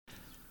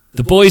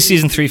The Boys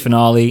Season 3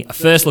 finale, a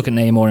first look at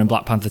Namor in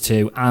Black Panther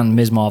 2, and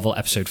Ms. Marvel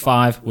Episode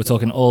 5. We're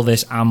talking all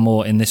this and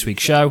more in this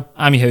week's show.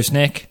 I'm your host,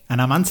 Nick.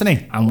 And I'm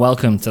Anthony. And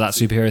welcome to That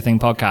Superhero Thing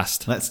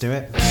podcast. Let's do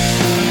it.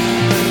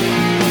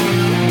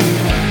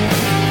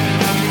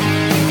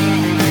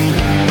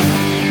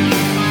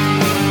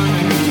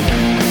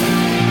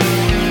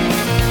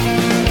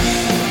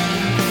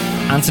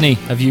 Anthony,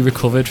 have you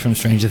recovered from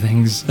Stranger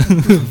Things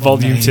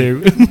Volume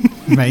 2?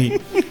 Mate,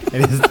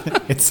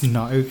 it's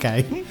not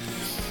okay.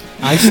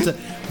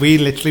 We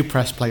literally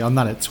pressed play on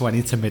that at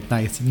 20 to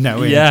midnight,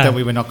 knowing that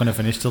we were not going to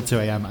finish till 2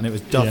 a.m. and it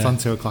was dot on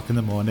 2 o'clock in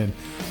the morning.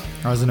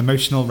 I was an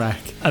emotional wreck.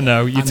 I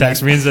know, you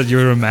texted me and said you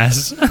were a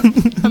mess.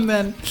 And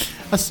then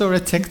I saw a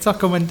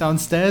TikTok and went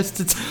downstairs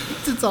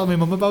to tell my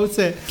mum about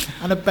it,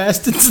 and I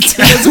burst into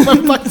tears and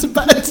went back to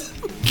bed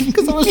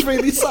because I was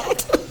really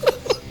sad.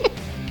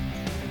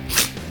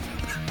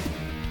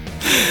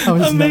 I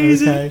was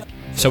amazing. Not okay.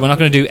 So we're not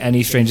going to do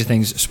any Stranger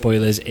Things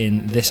spoilers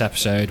in this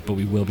episode, but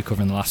we will be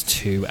covering the last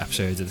 2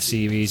 episodes of the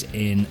series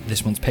in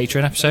this month's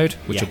Patreon episode,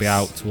 which will be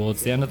out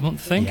towards the end of the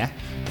month, I think. Yeah.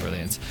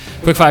 Brilliant.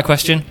 Quick fire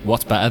question.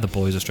 What's better, The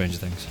Boys or Stranger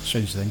Things?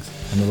 Stranger Things.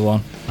 Another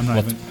one. I'm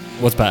not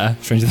What's better,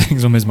 Stranger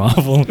Things or Ms.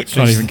 Marvel?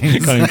 Can't even do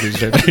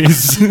Stranger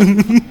Things.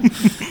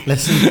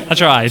 Listen. I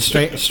tried.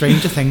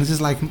 Stranger Things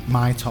is like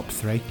my top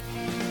 3.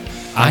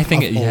 I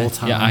think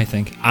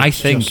I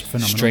think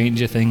phenomenal.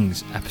 Stranger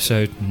Things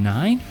episode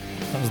 9.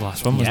 That was the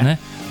last one, wasn't it?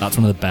 That's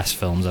one of the best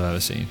films I've ever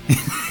seen.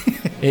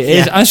 It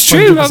is. It's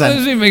true. I'm not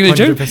even making a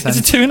joke. It's a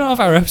 2.5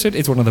 hour episode.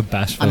 It's one of the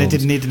best films. And it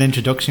didn't need an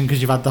introduction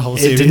because you've had the whole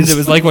series. It didn't. It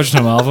was like watching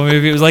a Marvel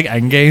movie. It was like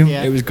Endgame.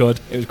 Yeah. It was good.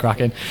 It was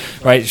cracking.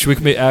 Right, should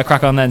we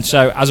crack on then?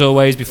 So, as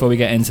always, before we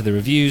get into the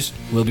reviews,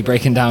 we'll be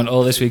breaking down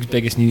all this week's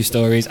biggest news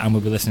stories, and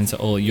we'll be listening to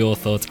all your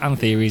thoughts and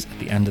theories at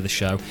the end of the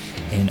show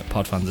in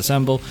Podfans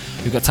Assemble.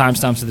 We've got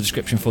timestamps in the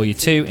description for you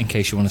too, in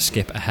case you want to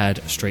skip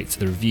ahead straight to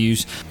the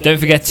reviews. Don't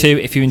forget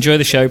to, if you enjoy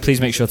the show,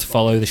 please make sure to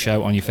follow the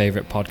show on your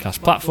favourite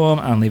podcast platform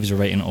and leave us a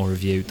rating or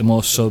review. The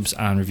more subs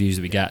and reviews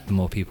that we get, the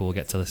more people will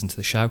get to listen to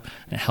the show,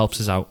 and it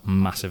helps us out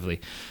massively.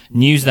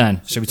 News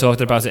then. So we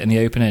talked about it in the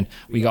opening.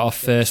 We got our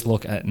first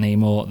look at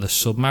Namor the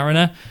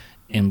Submariner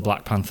in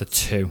Black Panther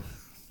 2.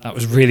 That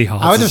was really hard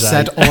to say. I would have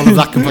said all of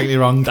that completely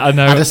wrong. I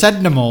know. I'd have said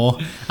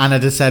Namor, and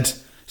I'd have said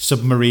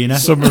Submariner.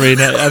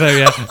 I know,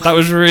 yeah. That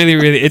was really,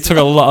 it took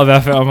a lot of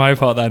effort on my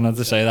part there not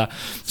to say that.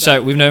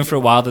 So we've known for a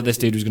while that this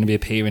dude was going to be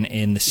appearing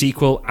in the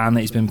sequel, and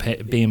that he's been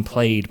being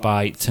played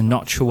by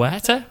Tenoch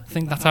Huerta. I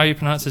think that's how you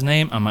pronounce his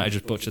name. I might have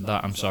just butchered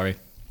that, I'm sorry.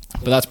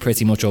 But that's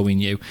pretty much all we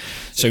knew.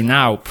 So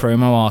now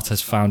promo art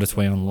has found its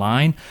way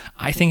online.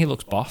 I think it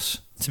looks boss,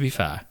 to be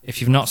fair.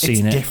 If you've not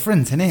seen it's it,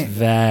 different, isn't it?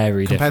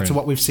 Very different compared to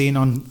what we've seen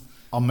on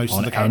most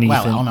of the anything,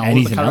 characters. On all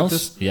anything the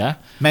characters. else, yeah.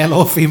 Male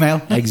or female.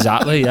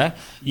 Exactly, yeah.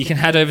 You can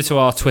head over to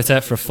our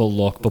Twitter for a full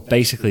look, but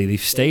basically they've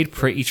stayed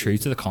pretty true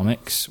to the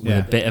comics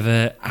with a bit of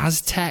a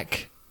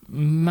Aztec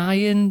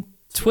Mayan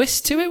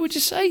twist to it, would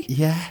you say?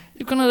 Yeah.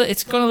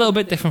 It's gone a little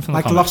bit different from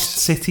the comics. Like Lost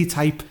City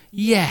type.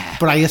 Yeah.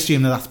 But I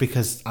assume that's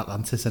because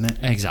Atlantis, isn't it?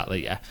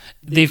 Exactly, yeah.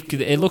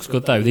 It looks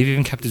good though. They've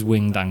even kept his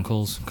winged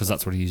ankles because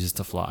that's what he uses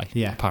to fly.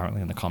 Yeah.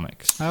 Apparently in the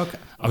comics. Okay.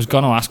 I was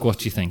going to ask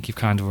what you think. You've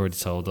kind of already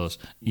told us.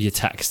 Your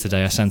text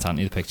today. I sent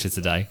Anthony the picture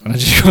today, and I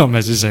just got a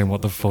message saying,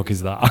 "What the fuck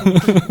is that?"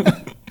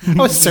 I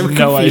was so confused.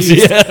 No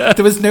idea.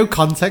 There was no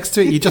context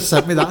to it. You just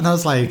sent me that, and I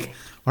was like,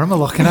 "What am I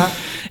looking at?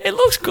 It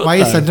looks good. Why are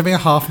you sending me a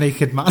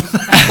half-naked man?"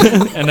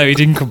 I know he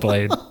didn't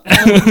complain.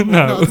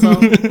 No.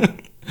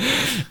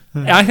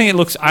 I think it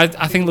looks. I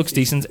think it looks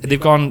decent. They've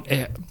gone.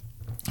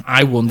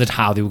 I wondered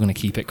how they were going to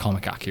keep it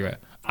comic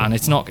accurate, and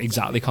it's not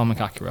exactly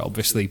comic accurate,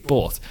 obviously,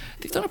 but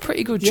they've done a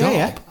pretty good job.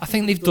 Yeah. I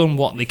think they've done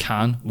what they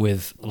can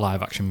with a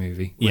live action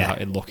movie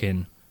without it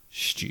looking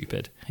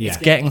stupid. Yeah.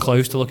 It's getting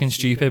close to looking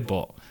stupid,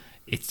 but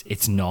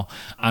it's not.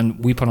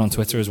 And we put on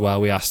Twitter as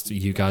well, we asked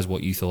you guys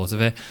what you thought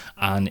of it,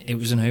 and it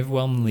was an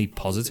overwhelmingly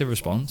positive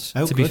response.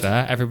 To be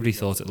fair, everybody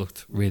thought it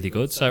looked really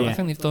good, so I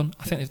think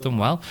they've done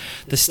well.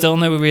 There's still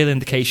no real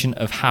indication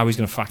of how he's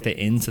going to factor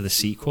into the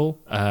sequel,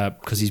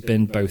 because he's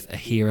been both a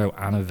hero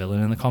and a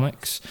villain in the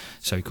comics,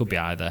 so he could be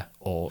either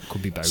or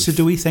could be both. So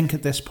do we think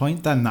at this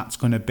point then that's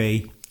going to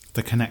be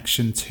the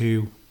connection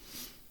to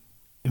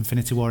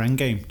Infinity War Endgame?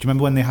 Do you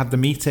remember when they had the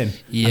meeting?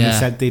 Yeah. And they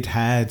said they'd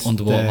heard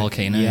underwater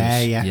volcanoes.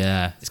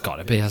 Yeah. It's got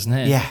to be, hasn't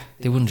it? Yeah.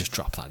 They wouldn't just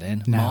drop that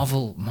in.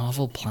 No.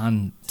 Marvel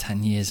plan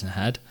 10 years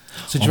ahead.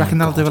 So do you reckon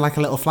they'll do like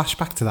a little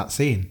flashback to that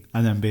scene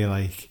and then be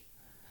like...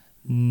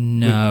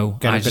 No,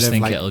 I just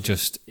think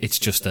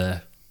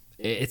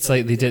it's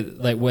like they did,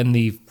 like when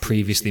they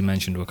previously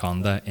mentioned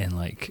Wakanda in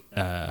like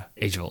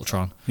Age of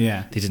Ultron.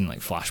 Yeah. They didn't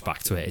like flash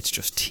back to it. It's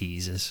just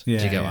teasers. Yeah,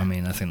 Do you get what I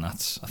mean? I think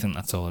that's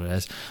all it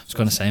is. I was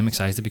going to say I'm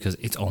excited because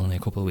it's only a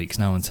couple of weeks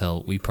now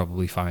until we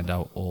probably find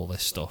out all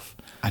this stuff.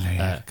 I know,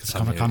 yeah, because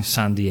Comic-Con.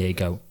 San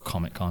Diego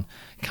Comic-Con.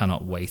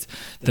 Cannot wait.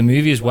 The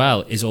movie as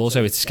well is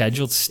also, it's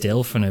scheduled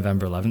still for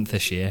November 11th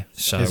this year.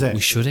 So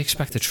we should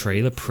expect a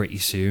trailer pretty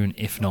soon,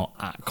 if not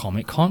at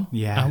Comic-Con,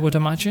 I would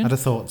imagine. I'd have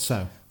thought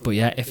so. But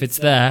yeah, if it's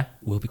there,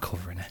 we'll be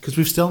covering it. Because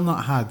we've still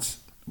not had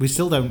we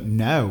still don't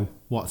know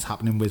what's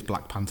happening with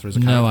Black Panther as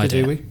a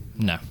character, do we?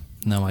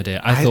 No idea.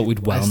 I thought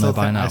we'd know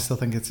by now. I still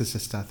think it's his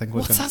sister. I think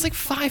that's like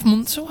 5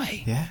 months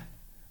away. Yeah.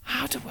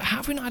 How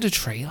have we not had a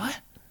trailer?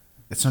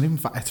 It's not even.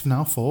 It's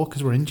now 4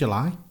 because we're in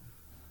July.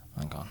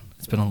 Hang on.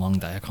 It's been a long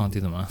day. I can't do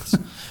the maths.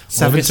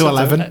 7 to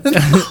 11.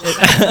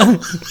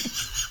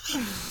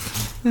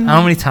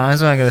 How many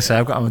times am I going to say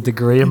I've got a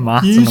degree in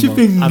maths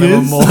and I'm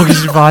a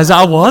mortgage advisor?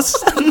 I was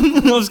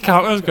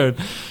counting. I was going,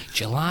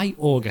 July,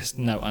 August.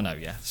 No, I know,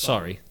 yeah.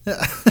 Sorry.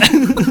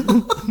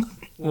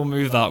 We'll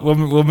move that.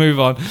 We'll move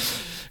on.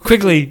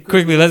 Quickly,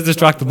 let's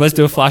distract them. Let's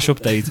do a flash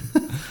update.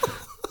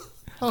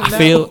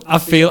 I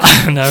feel,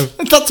 I know.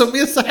 That took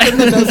me a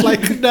second and I was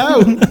like,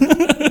 no.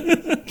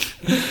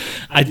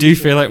 I do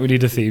feel like we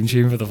need a theme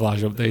tune for the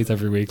flash update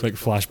every week, like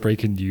flash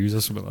breaking news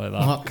or something like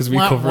that. Because we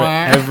cover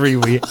it every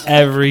week,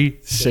 every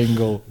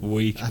single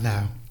week. I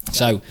know.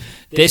 So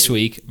this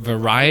week,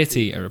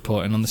 Variety are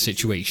reporting on the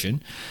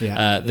situation.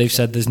 Yeah. They've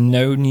said there's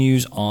no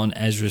news on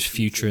Ezra's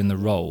future in the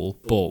role,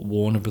 but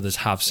Warner Brothers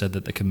have said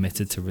that they're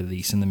committed to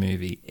releasing the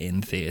movie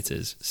in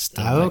theatres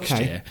still next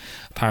year.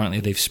 Apparently,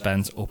 they've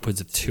spent upwards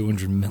of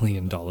 $200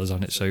 million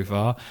on it so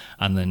far,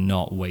 and they're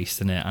not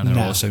wasting it. And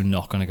they're also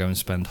not going to go and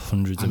spend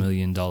hundreds of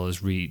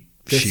 $millions reshooting.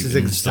 This is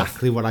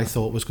exactly what I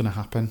thought was going to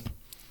happen.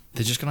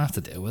 They're just going to have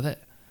to deal with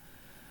it.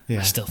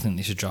 Yeah. I still think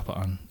they should drop it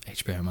on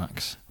HBO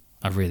Max.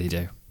 I really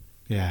do.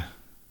 Yeah.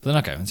 But they're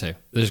not going to.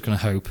 They're just going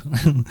to hope.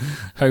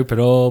 Hope it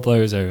all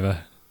blows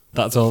over.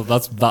 That's all.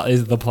 That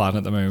is the plan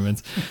at the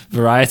moment.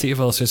 Variety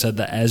have also said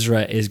that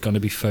Ezra is going to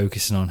be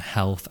focusing on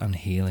health and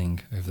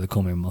healing over the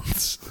coming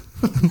months.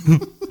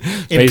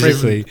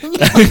 Basically,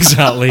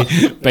 exactly.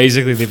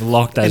 Basically, they've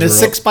locked Ezra in a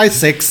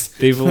 6x6.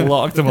 They've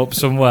locked him up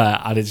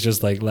somewhere, and it's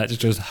just like, let's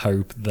just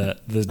hope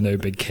that there's no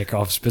big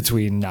kickoffs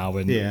between now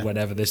and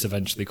whenever this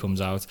eventually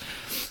comes out.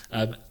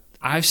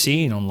 I've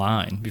seen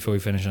online, before we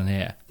finish on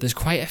here, there's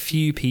quite a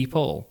few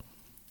people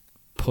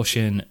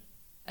pushing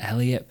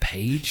Elliot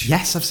Page.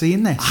 Yes, I've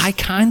seen this. I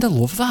kind of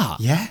love that.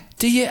 Yeah.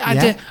 Do you? I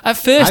did. At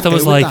first, I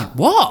was like, that.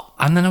 what?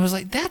 And then I was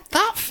like,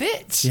 that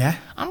fits. Yeah.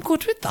 I'm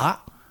good with that.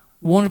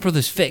 Warner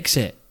Brothers, fix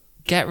it.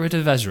 Get rid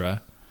of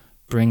Ezra.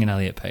 Bring in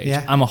Elliot Page.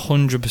 Yeah. I'm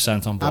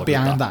 100% on board I'll be with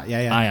behind that.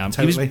 Yeah, I am.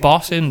 Totally. He was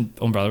boss in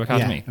Umbrella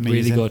Academy. Yeah,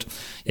 really good.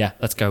 Yeah,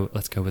 let's go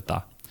with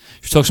that.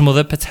 Let's talk some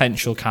other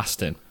potential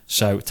casting.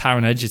 So,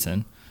 Taron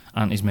Egerton,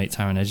 and his mate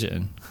Taron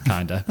Egerton,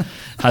 kinda,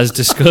 has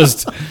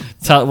discussed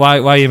why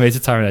are you mate to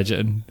Taron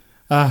Egerton?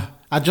 I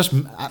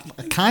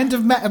kind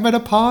of met him at a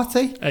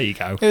party. There you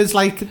go. It was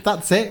like,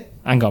 that's it.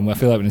 Hang on, I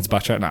feel like we need to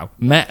backtrack now.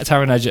 Met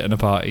Taron Egerton at a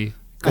party.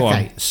 Go on.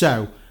 Okay,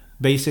 so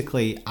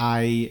basically,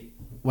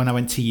 when I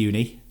went to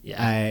uni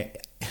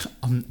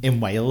in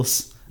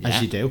Wales,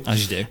 as you do,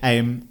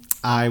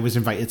 I was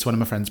invited to one of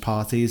my friend's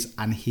parties,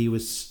 and he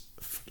was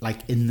like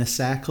in the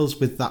circles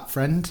with that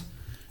friend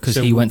because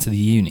he went to the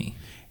uni.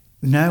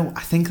 No,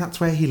 I think that's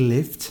where he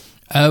lived.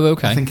 Oh,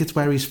 okay. I think it's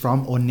where he's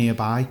from or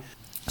nearby.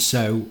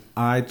 So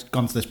I'd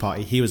gone to this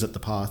party. He was at the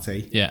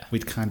party. Yeah.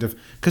 We'd kind of...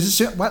 Because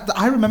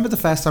I remember the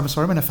first time I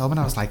saw him in a film and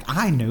I was like,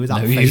 I know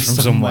that face from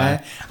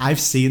somewhere.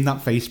 I've seen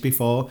that face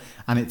before.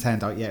 And it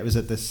turned out, it was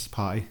at this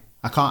party.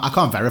 I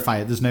can't verify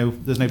it. There's no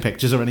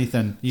pictures or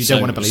anything. You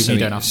don't want to believe me. You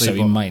don't have to. So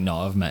you might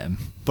not have met him.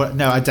 But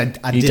no, I did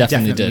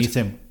definitely meet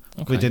him.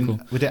 Okay, we didn't. Cool.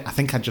 We did. I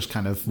think I just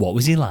kind of. What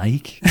was he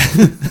like?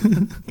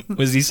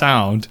 Was he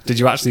sound? Did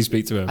you actually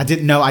speak to him? I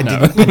didn't. No, I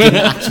didn't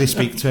actually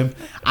speak to him.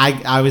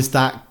 I was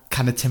that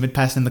kind of timid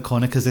person in the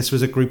corner because this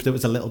was a group that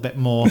was a little bit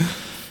more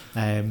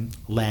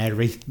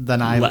leery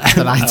than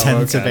I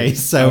tend to be.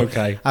 So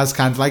I was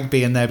kind of like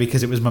being there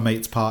because it was my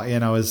mate's party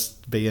and I was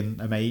being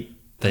a mate.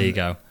 There you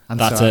go.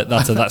 That's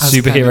that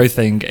superhero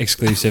thing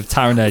exclusive.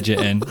 Taron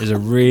Egerton is a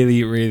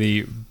really,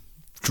 really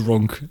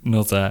drunk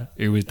nutter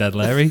who was dead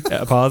Larry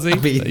at a party.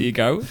 There you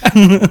go.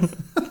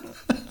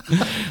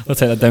 We'll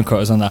take that. Don't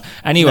quote us on that.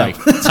 Anyway,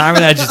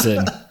 Taron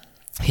Egerton,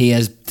 he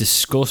has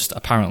discussed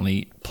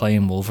apparently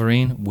playing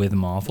Wolverine with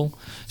Marvel.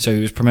 So he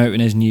was promoting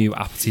his new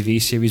Apple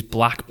TV series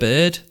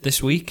Blackbird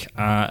this week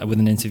with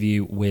an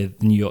interview with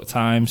the New York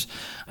Times,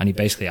 and he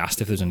basically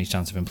asked if there's any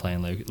chance of him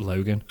playing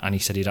Logan, and he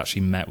said he'd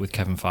actually met with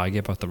Kevin Feige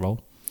about the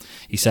role.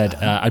 He said,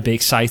 I'd be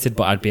excited,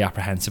 but I'd be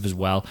apprehensive as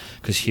well,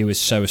 because Hugh is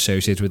so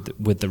associated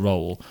with the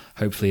role.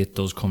 Hopefully it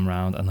does come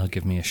round and they'll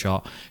give me a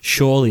shot.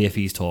 Surely if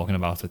he's talking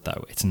about it,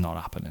 though, it's not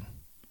happening.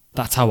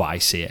 That's how I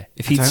see it.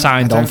 If he'd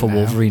signed on for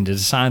Wolverine, he'd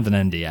signed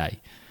an NDA.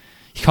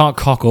 He can't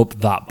cock up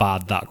that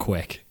bad that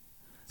quick.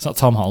 It's not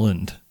Tom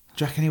Holland.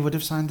 Do you reckon he would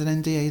have signed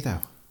an NDA,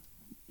 though?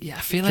 Yeah,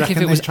 I feel like if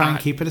it was... try and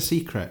keep it a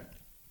secret?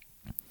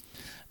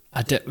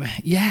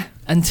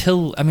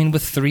 Until,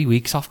 with 3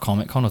 weeks off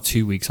Comic-Con or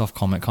 2 weeks off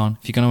Comic-Con,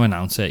 if you're going to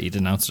announce it, you'd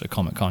announce it at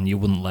Comic-Con, you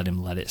wouldn't let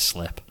him let it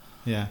slip.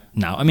 Yeah.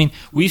 Now,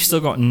 we've still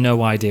got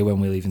no idea when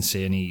we'll even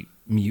see any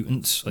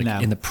mutants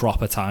in the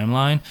proper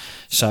timeline,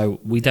 so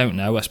we don't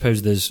know. I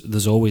suppose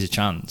there's always a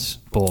chance,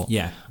 but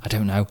I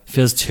don't know. It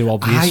feels too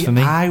obvious for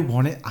me. I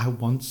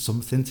want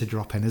something to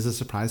drop in as a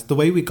surprise. The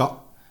way we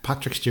got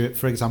Patrick Stewart,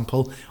 for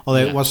example,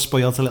 although it was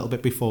spoiled a little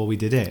bit before we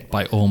did it.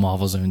 By all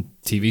Marvel's own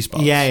TV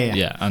spots.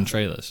 Yeah, and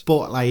trailers.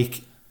 But,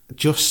 like,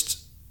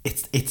 just,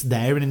 it's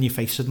there and in your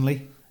face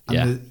suddenly.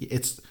 And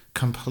it's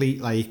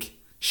complete, like,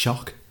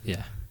 shock.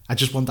 Yeah. I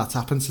just want that to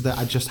happen so that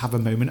I just have a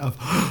moment of...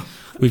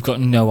 We've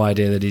got no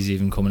idea that he's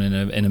even coming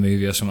in a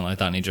movie or something like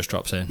that, and he just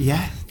drops in.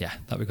 Yeah. Yeah,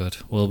 that'd be good.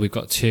 Well, we've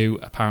got 2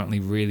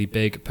 apparently really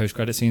big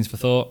post-credit scenes for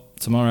Thor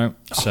tomorrow.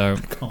 So,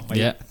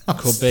 yeah,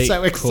 could be.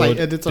 So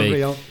excited, it's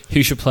unreal.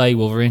 Who should play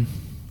Wolverine?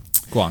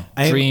 Go on.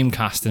 Dream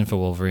casting for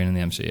Wolverine in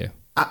the MCU.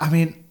 I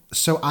mean,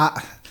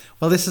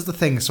 well, this is the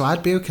thing. So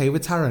I'd be okay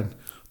with Taron.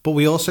 But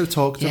we also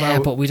talked about... Yeah,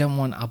 but we don't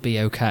want I'll be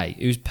okay.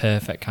 Who's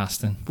perfect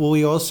casting? Well,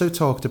 we also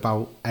talked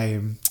about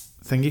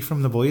Thingy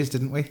from The Boys,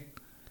 didn't we?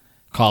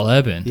 Carl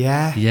Urban?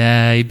 Yeah.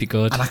 Yeah, he'd be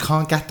good. And I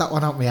can't get that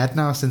one out of my head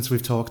now since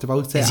we've talked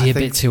about it. Is he a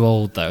bit too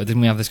old, though?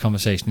 Didn't we have this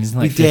conversation? Isn't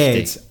he like 50?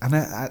 We did, and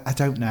I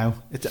don't know.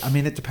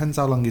 It depends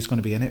how long he's going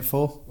to be in it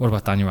for. What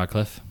about Daniel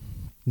Radcliffe?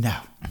 No.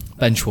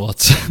 Ben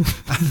Schwartz.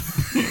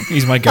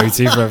 He's my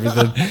go-to for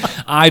everything.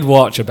 I'd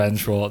watch a Ben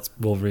Schwartz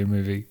Wolverine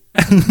movie.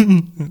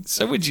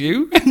 So would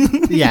you?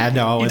 Yeah,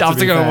 no. You'd have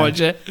to go and watch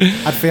it.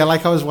 I'd feel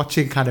like I was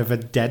watching kind of a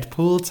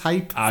Deadpool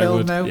type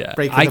film now,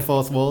 breaking the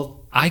fourth wall.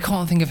 I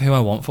can't think of who I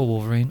want for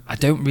Wolverine. I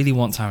don't really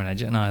want Taron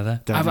Egerton either.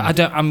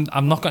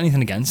 I'm not got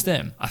anything against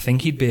him. I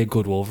think he'd be a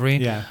good Wolverine.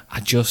 Yeah. I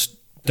just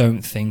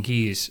don't think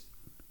he's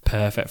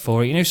perfect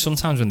for it. You know,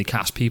 sometimes when they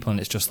cast people and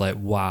it's just like,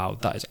 wow,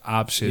 that is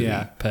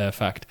absolutely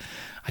perfect.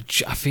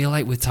 I feel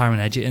like with Taron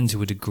Egerton,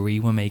 to a degree,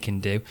 we're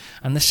making do.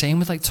 And the same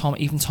with like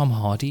even Tom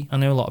Hardy. I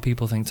know a lot of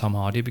people think Tom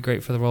Hardy would be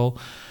great for the role,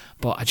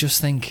 but I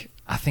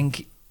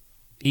think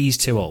he's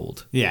too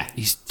old. Yeah.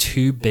 He's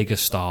too big a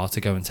star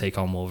to go and take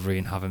on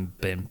Wolverine, having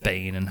been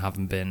Bane and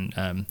having been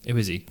who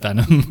is he?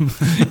 Venom.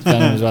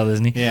 Venom as well,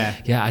 isn't he? Yeah.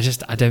 Yeah,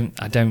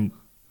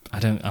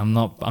 I'm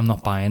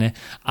not buying it.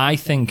 I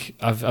think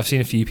I've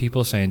seen a few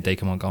people saying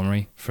Dacre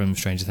Montgomery from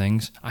Stranger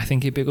Things. I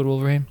think he'd be a good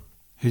Wolverine.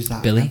 Who's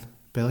that? Billy. Again?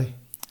 Billy.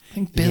 I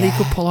think Billy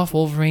could pull off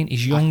Wolverine.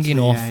 He's young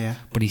enough,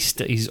 but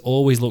he's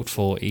always looked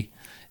 40.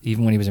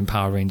 Even when he was in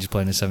Power Rangers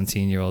playing a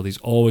 17-year-old, he's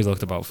always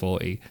looked about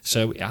 40.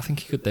 So I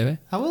think he could do it.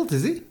 How old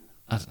is he?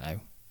 I don't know.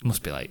 It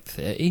must be like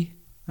 30-ish.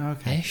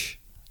 Okay.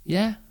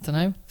 Yeah, I don't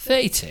know.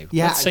 32.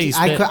 Yeah, Let's say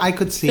I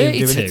could see 32.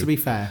 Him doing it, to be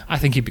fair. I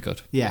think he'd be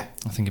good. Yeah.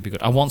 I think he'd be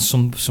good. I want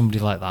somebody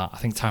like that. I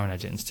think Taron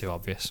Egerton's too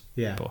obvious.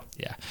 Yeah. But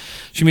yeah.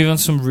 Should we move on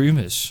to some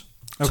rumours?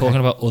 Okay. Talking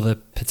about other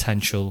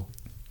potential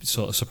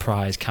sort of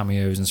surprise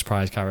cameos and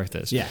surprise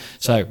characters. Yeah.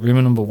 So,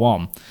 rumour number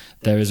 1.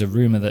 There is a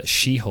rumour that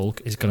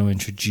She-Hulk is going to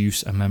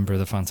introduce a member of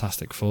the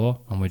Fantastic Four,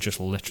 and we're just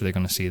literally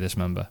going to see this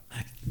member.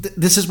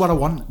 This is what I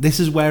want. This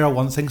is where I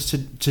want things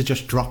to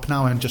just drop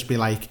now and just be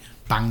like,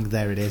 bang,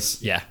 there it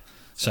is. Yeah.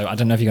 So I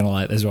don't know if you're going to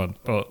like this one,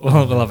 but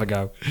we'll have a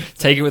go.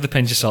 Take it with a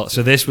pinch of salt.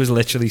 So this was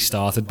literally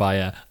started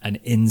by an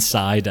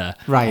insider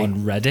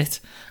on Reddit,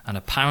 and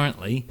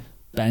apparently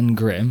Ben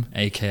Grimm,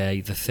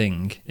 a.k.a. The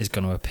Thing, is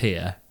going to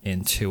appear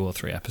in 2 or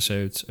 3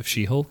 episodes of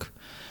She-Hulk,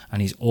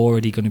 and he's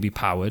already going to be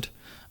powered,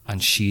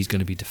 and she's going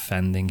to be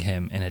defending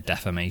him in a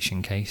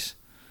defamation case.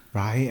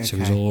 Right,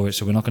 okay.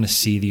 So we're not going to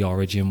see the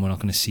origin, we're not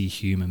going to see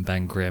human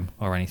Ben Grimm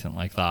or anything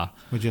like that.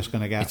 We're just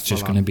going to get... It's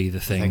just going to be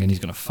the thing, and he's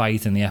going to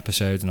fight in the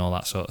episodes and all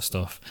that sort of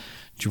stuff.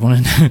 Do you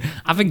want to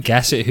have a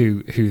guess at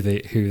who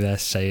they're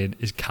saying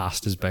is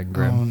cast as Ben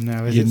Grimm? Oh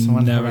no,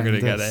 You're never going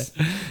to get it.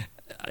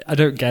 I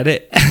don't get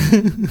it.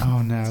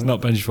 Oh no. It's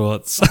not Ben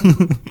Schwartz.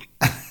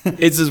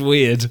 It's as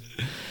weird.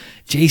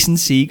 Jason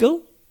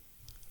Segel?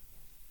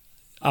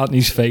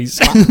 Anthony's face.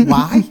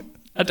 Why?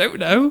 I don't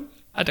know.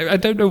 I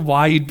don't know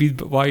why you'd be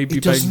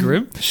Ben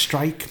Grimm.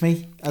 Strike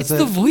me as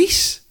the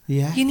voice.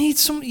 Yeah. You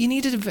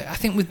needed I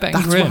think with Ben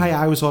Grimm. Grimm. That's why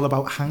I was all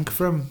about Hank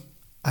from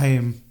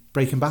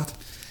Breaking Bad.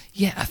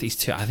 Yeah, I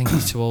think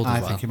he's too old.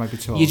 I think he might be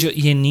too old.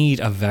 You need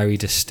a very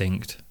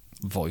distinct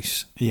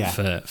voice.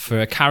 Yeah. For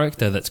a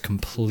character that's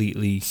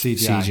completely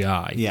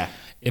CGI. Yeah.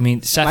 I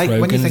mean, Seth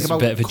Rogen's a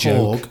bit of a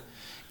joke.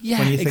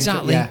 Yeah,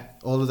 exactly.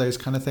 All of those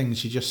kind of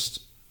things. You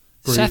just.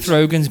 Seth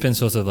Rogen's been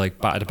sort of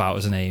like batted about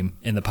as a name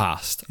in the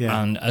past,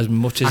 and as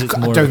much as it's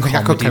more, I don't think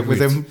I could cope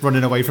with him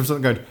running away from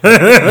something, going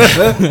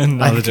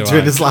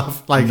doing his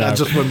laugh. Like I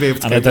just wouldn't be able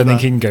to. And I don't think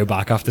he can go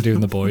back after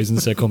doing The Boys and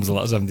Sitcoms a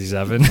lot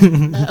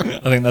 77. I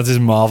think that's his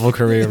Marvel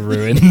career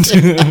ruined.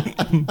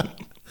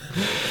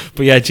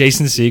 But yeah,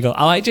 Jason Segel.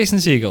 I like Jason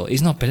Segel.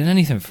 He's not been in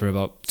anything for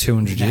about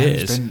 200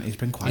 years. He's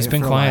been quiet. He's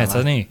been quiet,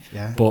 hasn't he?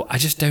 Yeah. But I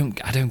just don't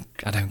get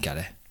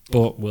it.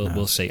 But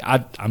we'll see.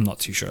 I'm not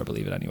too sure I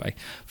believe it anyway.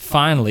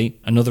 Finally,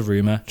 another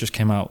rumour just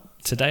came out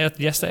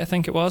yesterday I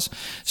think it was.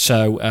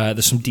 So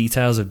there's some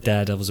details of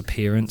Daredevil's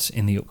appearance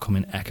in the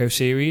upcoming Echo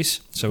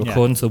series. So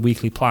according to the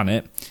Weekly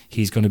Planet,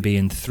 he's going to be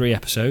in 3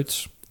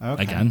 episodes.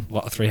 Okay. Again, a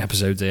lot of 3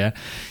 episodes here.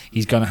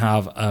 He's going to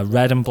have a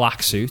red and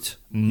black suit,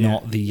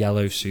 not the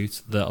yellow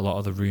suit that a lot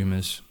of the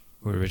rumours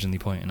were originally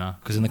pointing at,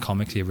 because in the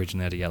comics he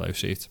originally had a yellow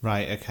suit.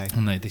 Right, okay.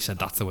 And they said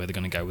that's the way they're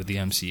going to go with the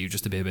MCU,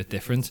 just to be a bit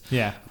different.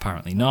 Yeah.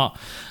 Apparently not.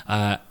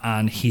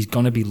 And he's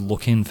going to be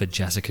looking for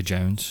Jessica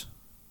Jones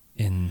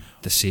in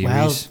the series.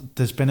 Well,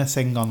 there's been a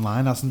thing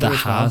online, hasn't there? There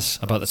has,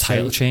 about the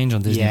title change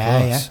on Disney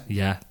Plus.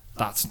 Yeah.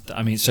 That's,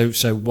 I mean,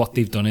 so what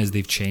they've done is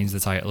they've changed the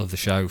title of the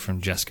show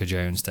from Jessica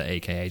Jones to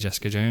AKA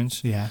Jessica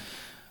Jones. Yeah.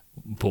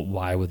 But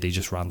why would they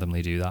just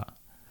randomly do that?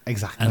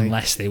 Exactly.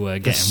 Unless they were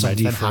getting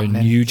ready for a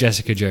new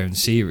Jessica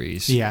Jones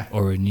series. Yeah.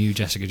 Or a new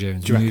Jessica Jones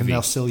movie. Do you reckon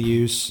they'll still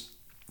use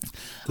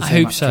I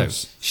hope actress?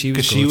 So. She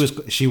was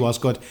good. She was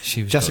good.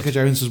 Jessica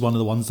Jones was one of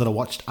the ones that I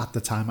watched at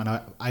the time, and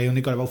I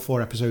only got about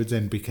 4 episodes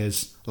in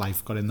because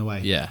life got in the way.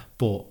 Yeah.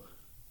 But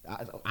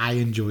I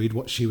enjoyed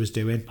what she was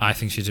doing. I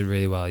think she did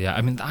really well. Yeah,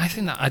 I mean, I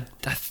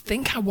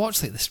think I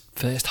watched like this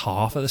first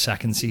half of the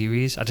second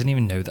series. I didn't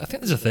even know that. I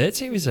think there's a third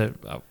series. I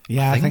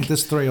think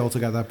there's 3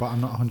 altogether, but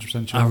I'm not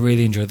 100% sure. I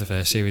really enjoyed the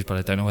first series, but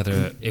I don't know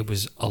whether it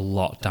was a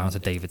lot down to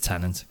David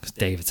Tennant, because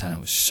David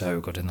Tennant was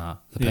so good in that.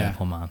 The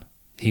Purple Man.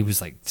 He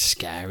was like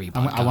scary.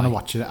 I want to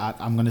watch it.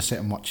 I'm going to sit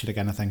and watch it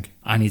again, I think.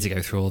 I need to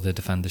go through all the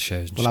Defenders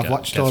shows. Well, I've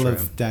watched all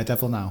of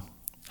Daredevil now.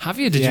 Have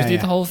you? Did you do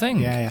the whole thing?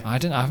 Yeah.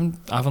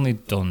 I've only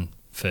done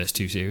first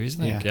 2 series,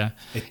 I think. Yeah.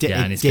 It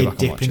did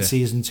dip in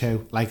season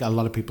 2. Like a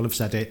lot of people have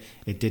said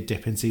it did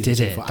dip in season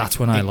 2. Did it? That's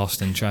when I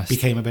lost interest.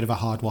 Became a bit of a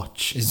hard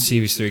watch. Is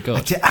series 3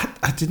 good?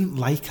 I didn't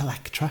like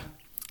Elektra.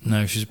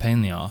 No, she's a pain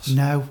in the arse.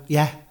 No,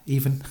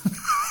 even.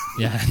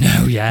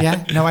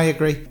 Yeah, no, I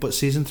agree. But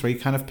season 3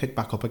 kind of picked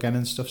back up again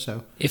and stuff,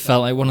 so. It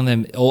felt like one of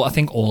them, I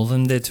think all of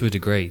them did to a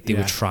degree. They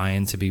were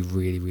trying to be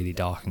really, really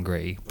dark and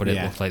gritty, but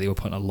it looked like they were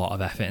putting a lot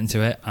of effort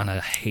into it, and I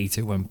hate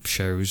it when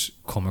shows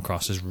come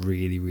across as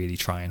really, really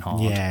trying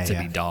hard to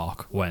be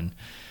dark when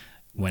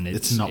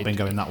it's not been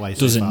going that way. It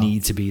doesn't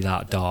need to be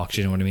that dark,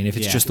 do you know what I mean? If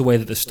it's just the way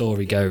that the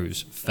story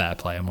goes, fair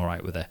play, I'm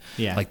alright with it.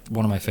 Yeah. Like,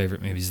 one of my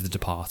favourite movies is The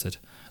Departed.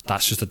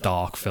 That's just a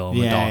dark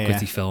film, a dark,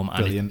 gritty film,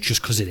 and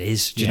just because it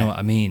is, do you know what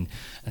I mean?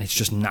 And it's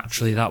just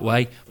naturally that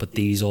way. But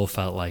these all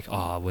felt like,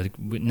 with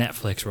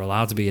Netflix, we're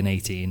allowed to be an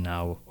 18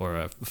 now, or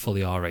a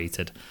fully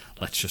R-rated.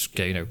 Let's just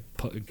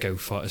go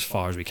for as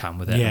far as we can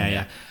with it.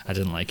 Yeah. I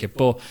didn't like it,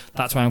 but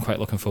that's why I'm quite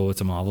looking forward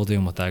to Marvel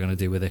doing what they're going to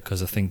do with it,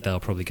 because I think they'll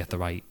probably get the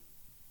right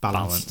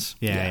balance.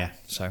 Yeah.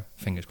 So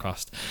fingers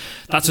crossed.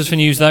 That's us for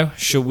news, though.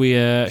 Should we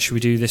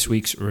do this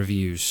week's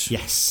reviews?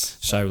 Yes.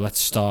 So let's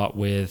start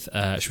with.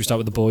 Should we start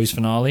with The Boys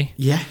finale?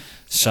 Yeah.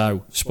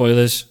 So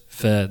spoilers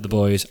for The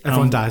Boys.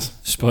 Everyone dies.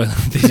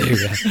 They do.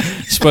 Yeah.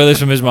 Spoilers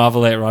for Ms. Marvel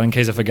later on, in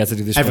case I forget to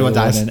do this. Everyone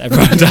dies.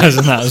 Everyone dies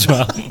in that as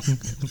well.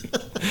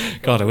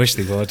 God, I wish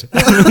they would.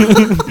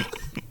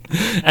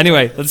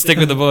 Anyway, let's stick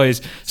with The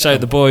Boys. So,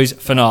 The Boys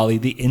finale,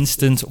 The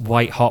Instant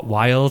White Hot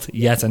Wild,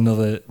 yet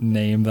another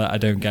name that I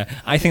don't get.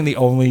 I think the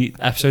only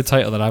episode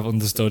title that I've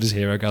understood is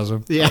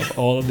Herogasm. Yeah. Of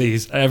all of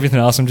these. Everything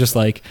else I'm just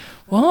like,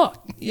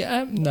 what?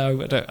 Yeah,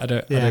 no, I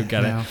don't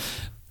get it.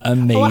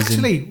 Amazing. Oh,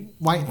 actually,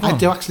 I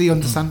do actually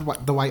understand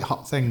the white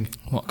hot thing.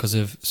 What, because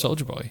of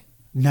Soldier Boy?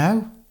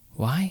 No.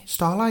 Why?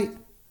 Starlight.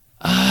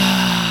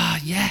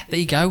 Yeah, there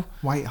you go.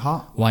 White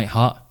hot. White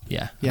hot.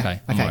 Yeah, okay.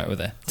 I'm alright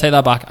with it. Take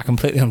that back. I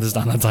completely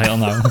understand the title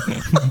now.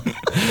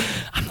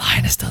 I'm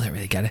lying. I still don't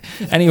really get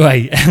it.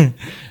 Anyway,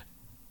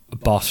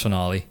 boss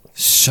finale.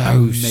 So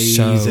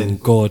amazing.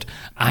 So good.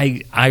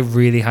 I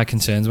really had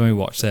concerns when we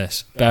watched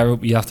this.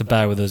 You have to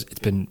bear with us. It's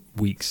been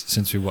weeks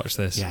since we watched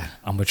this,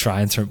 and we're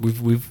trying to.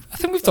 I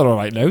think we've done all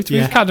right now.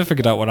 We've kind of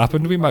figured out what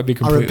happened. We might be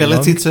completely Our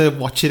ability wrong. to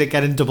watch it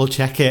again and double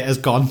check it has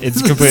gone.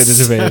 It's completely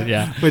disappeared.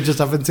 Yeah, we're just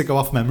having to go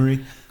off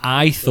memory.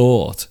 I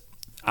thought,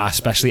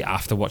 especially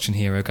after watching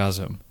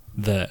Herogasm,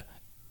 that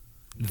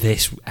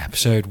this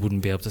episode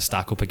wouldn't be able to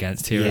stack up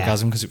against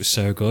Herogasm because it was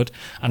so good.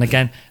 And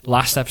again,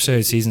 last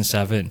episode, season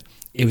 7.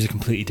 It was a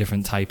completely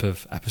different type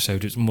of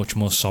episode. It was much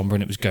more somber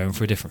and it was going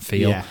for a different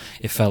feel. Yeah.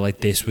 It felt like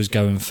this was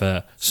going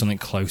for something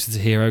closer to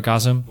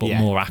Herogasm, but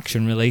more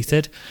action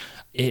related.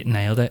 It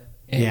nailed it.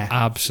 It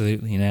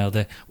absolutely nailed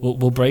it.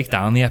 We'll break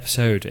down the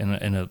episode in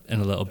a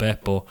little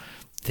bit, but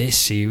this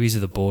series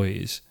of The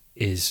Boys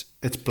is...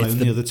 It's blown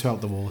the other two out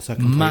the water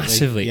completely.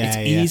 Massively. It's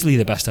easily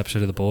the best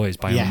episode of The Boys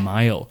by a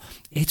mile.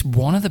 It's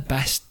one of the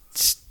best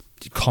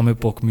comic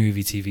book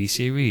movie TV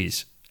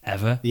series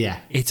ever. Yeah.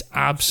 It's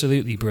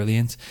absolutely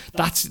brilliant.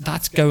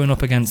 That's going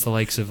up against the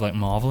likes of like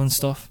Marvel and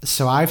stuff.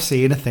 So I've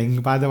seen a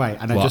thing, by the way,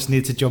 and I just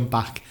need to jump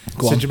back.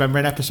 Do you remember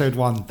in episode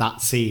 1,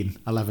 that scene,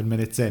 11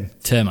 minutes in?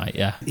 Termite,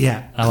 yeah.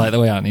 Yeah. I like the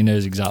way Anthony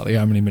knows exactly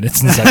how many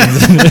minutes and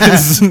seconds it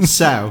is.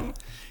 So,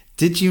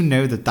 did you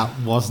know that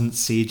wasn't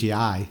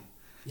CGI?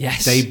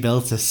 Yes. They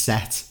built a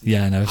set.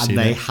 Yeah, I know. And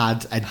they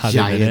had a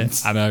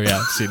giant. I know, yeah,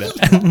 I've seen it.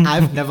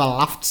 I've never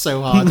laughed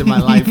so hard in my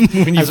life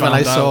as when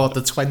I saw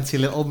the 20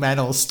 little men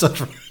all stood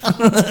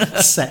around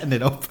setting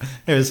it up.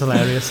 It was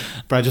hilarious.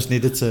 But I just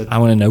needed to... I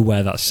want to know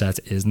where that set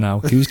is now.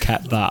 Who's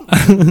kept that?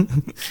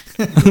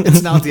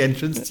 It's now the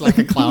entrance to like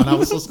a clown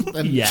house or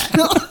something. Yeah.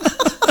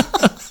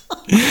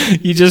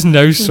 You just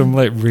know some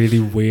like really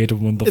weird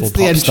and wonderful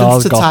pop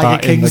stars got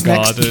that in the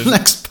garden.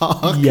 Next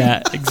park.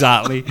 Yeah,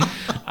 exactly.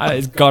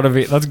 That's got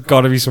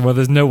to be somewhere.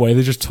 There's no way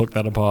they just took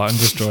that apart and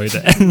destroyed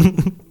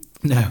it.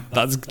 No,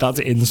 that's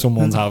in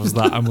someone's house,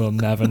 and we'll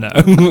never know.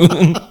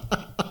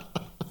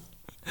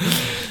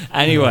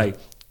 Anyway,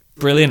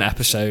 brilliant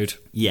episode.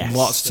 Yes,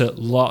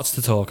 lots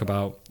to talk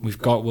about.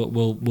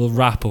 We'll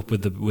wrap up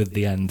with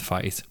the end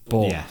fight,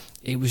 but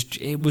it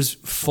was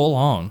full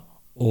on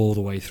all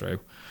the way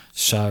through.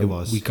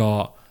 So we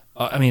got.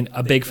 I mean,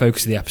 a big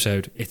focus of the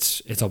episode.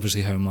 It's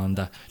obviously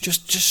Homelander.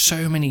 Just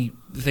so many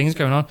things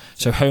going on.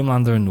 So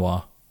Homelander and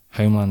Noir,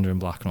 Homelander and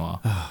Black Noir.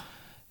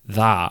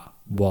 That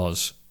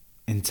was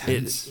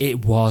intense.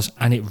 It was,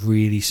 and it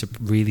really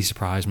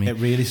surprised me. It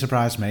really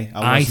surprised me.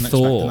 I wasn't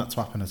expecting that to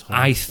happen at all.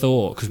 I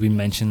thought, because we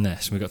mentioned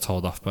this, we got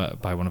told off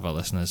by one of our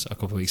listeners a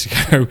couple of weeks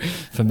ago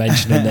for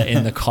mentioning that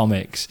in the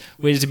comics,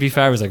 which to be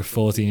fair is like a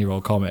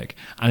 14-year-old comic,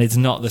 and it's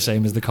not the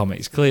same as the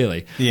comics,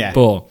 clearly. Yeah.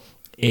 But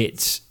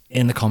it's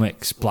in the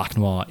comics, Black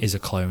Noir is a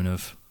clone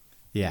of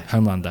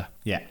Homelander.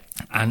 Yeah.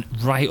 And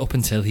right up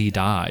until he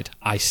died,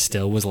 I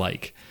still was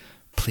like,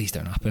 please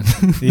don't happen.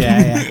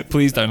 Yeah.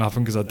 Please don't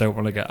happen, because I don't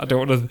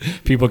want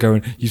people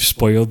going, you've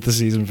spoiled the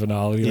season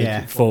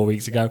finale 4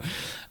 weeks ago.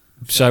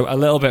 So a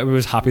little bit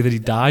was happy that he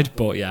died,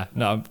 but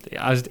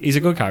he's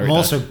a good character. I'm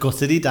also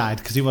gutted he died,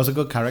 because he was a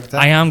good character.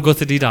 I am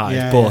gutted he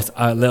died, but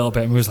a little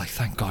bit was like,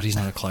 thank God he's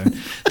not a clone.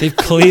 They've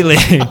clearly,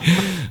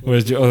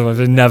 otherwise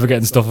they're never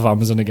getting stuff off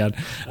Amazon again.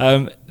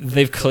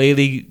 They've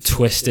clearly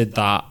twisted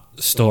that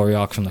story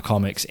arc from the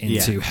comics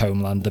into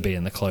Homelander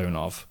being the clone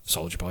of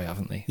Soldier Boy,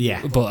 haven't they?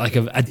 Yeah. But like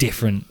a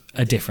different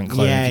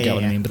clone, if you get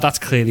what I mean. But that's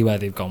clearly where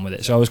they've gone with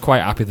it. So I was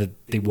quite happy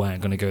that they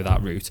weren't going to go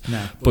that route.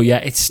 No. But yeah,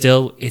 it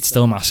still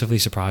massively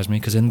surprised me,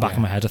 because in the back of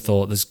my head I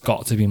thought there's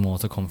got to be more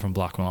to come from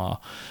Black Noir.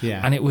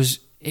 Yeah. And it was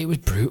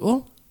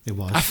brutal. It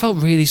was. I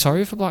felt really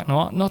sorry for Black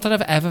Noir. Not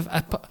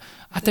that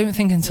I don't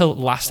think until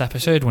last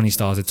episode, when he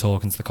started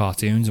talking to the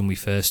cartoons and we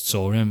first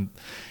saw him,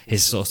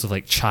 his sort of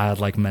like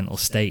childlike mental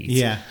state,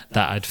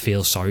 that I'd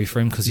feel sorry for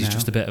him, because he's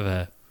just a bit of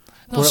a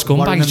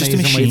scumbag. He's just a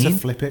machine. Way to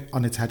flip it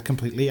on its head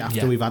completely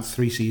after we've had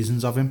 3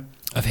 seasons of him.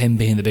 Of him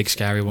being the big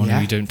scary one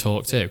who you don't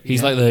talk to.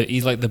 He's like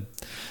the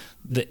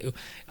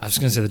I was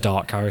going to say the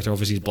dark character,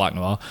 obviously he's Black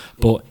Noir,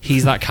 but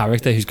he's that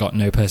character who's got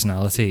no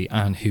personality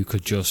and who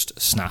could just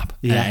snap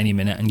at any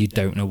minute, and you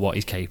don't know what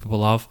he's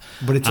capable of.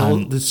 But it's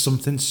there's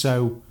something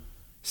so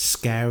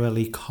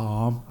scarily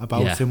calm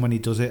about him when he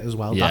does it as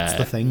well. That's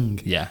the thing.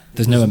 Yeah,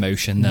 there's no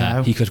emotion there.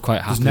 No, he could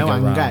quite happily go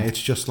around. There's no anger.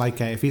 It's just like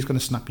if he's going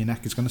to snap your neck,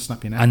 he's going to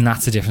snap your neck. And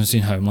that's the difference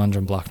between Homelander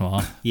and Black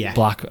Noir.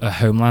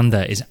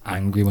 Homelander is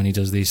angry when he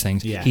does these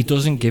things. Yeah. He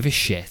doesn't give a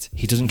shit.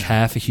 He doesn't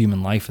care for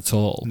human life at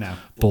all. No.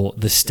 But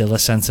there's still a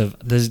sense of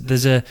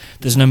there's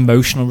an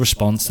emotional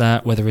response there,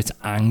 whether it's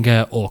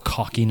anger or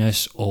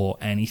cockiness or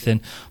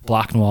anything.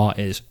 Black Noir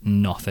is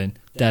nothing.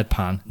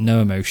 Deadpan, no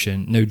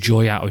emotion, no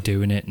joy out of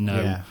doing it,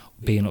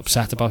 being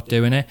upset about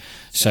doing it.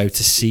 So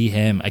to see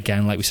him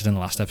again, like we said in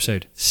the last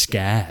episode,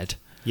 scared,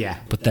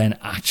 but then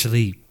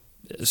actually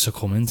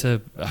succumbing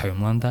to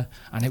Homelander,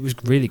 and it was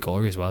really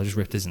gory as well. Just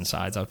ripped his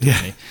insides out.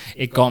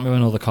 It got me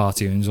when all the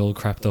cartoons all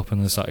crept up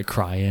and they started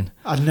crying.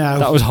 I know,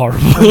 that was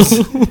horrible.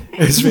 It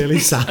was really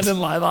sad. I didn't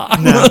like that.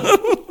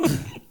 No,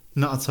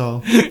 not at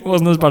all. It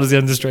wasn't as bad as the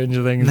end of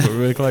Stranger Things, but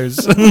really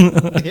close.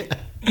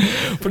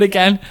 But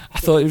again, I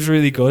thought it was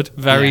really good.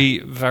 Very,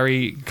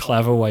 very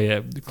clever way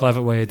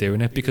of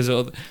doing it, because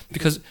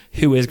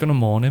who is going to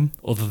mourn him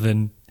other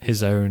than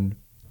his own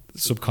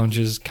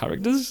subconscious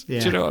characters? Do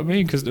you know what I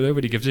mean? Because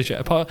nobody gives a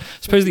shit. I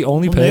suppose the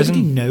only person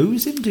nobody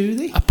knows him, do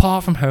they?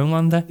 Apart from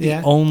Homelander,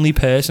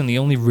 the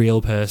only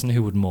real person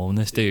who would mourn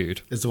this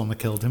dude is the one that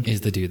killed him.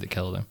 Is the dude that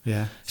killed him.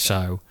 Yeah.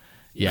 So,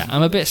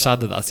 I'm a bit sad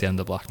that that's the end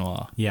of Black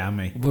Noir. Yeah,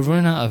 me. We're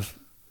running out of.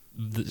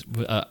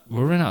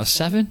 We're running out of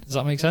 7. Does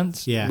that make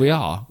sense? Yeah, we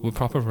are. We're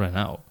proper running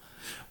out.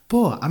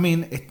 But I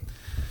mean,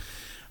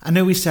 I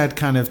know we said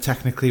kind of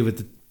technically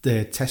with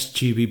the test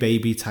tubey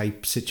baby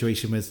type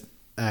situation with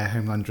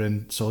Homelander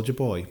and Soldier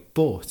Boy,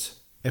 but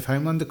if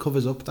Homelander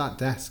covers up that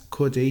death,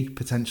 could he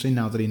potentially,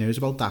 now that he knows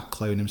about that,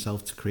 clone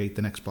himself to create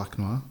the next Black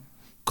Noir?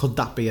 Could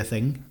that be a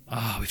thing?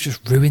 Oh, we've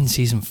just ruined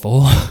season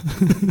 4.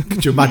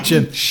 Could you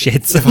imagine?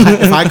 Shit. If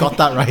I got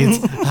that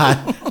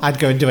right, I'd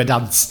go and do a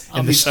dance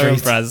in the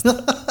street.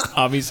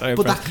 I'll be so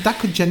impressed. But that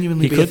could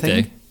genuinely be a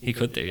thing. He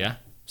could do, yeah.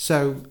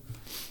 So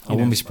I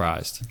wouldn't be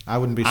surprised. I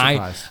wouldn't be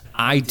surprised.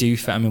 I do.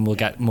 I mean, we'll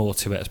get more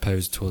to it, I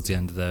suppose, towards the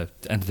end of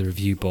the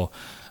review. But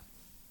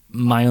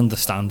my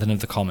understanding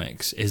of the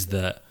comics is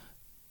that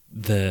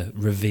the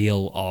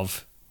reveal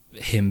of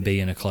him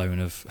being a clone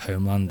of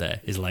Homelander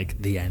is like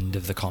the end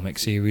of the comic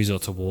series, or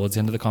towards the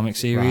end of the comic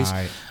series.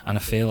 Right. And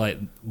I feel like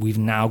we've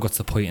now got to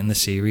the point in the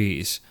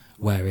series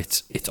where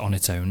it's on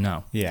its own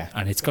now. Yeah.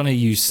 And it's going to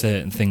use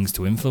certain things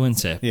to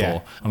influence it.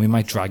 Yeah. And we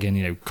might drag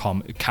in,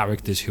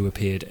 characters who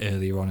appeared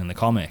earlier on in the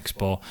comics,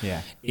 but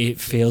it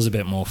feels a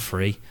bit more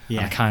free.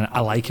 Yeah. And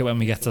I like it when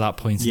we get to that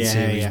point in the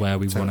series where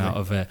we run out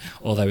of it,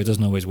 although it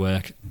doesn't always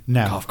work.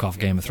 No. Cough, cough,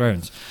 Game of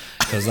Thrones.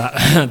 Because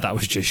that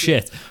was just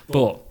shit.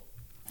 But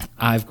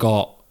I've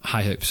got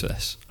high hopes for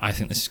this. I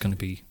think this is going to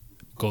be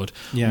good.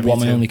 Yeah, what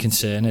my only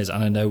concern is,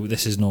 and I know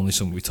this is normally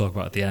something we talk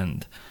about at the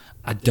end,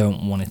 I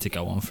don't want it to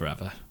go on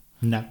forever.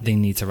 No. They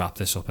need to wrap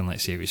this up in like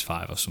series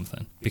 5 or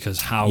something,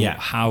 because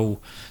how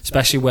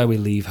especially where we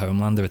leave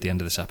Homelander at the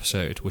end of this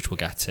episode, which we'll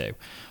get to,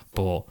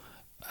 but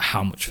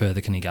how much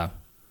further can he go?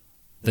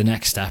 The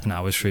next step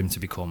now is for him to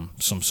become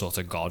some sort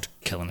of god,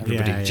 killing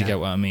everybody. Do you get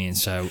what I mean?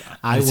 So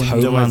I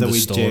wonder whether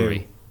we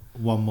do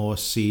one more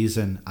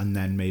season and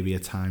then maybe a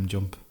time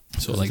jump.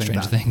 Sort of like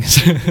Stranger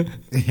Things.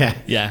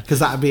 Yeah. Because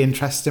that would be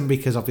interesting,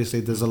 because obviously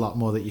there's a lot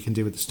more that you can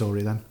do with the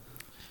story then.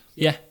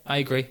 Yeah, I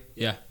agree.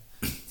 Yeah.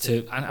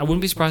 And I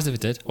wouldn't be surprised if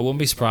it did. I wouldn't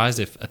be surprised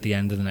if at the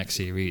end of the next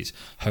series,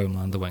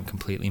 Homelander went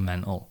completely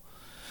mental.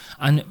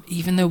 And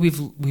even though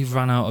we've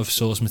run out of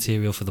source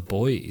material for the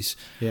boys,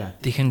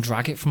 they can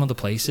drag it from other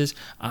places.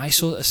 I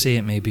sort of see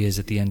it maybe as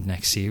at the end of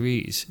next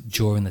series,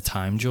 during the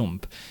time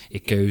jump,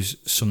 it goes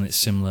something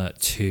similar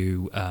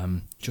to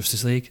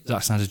Justice League,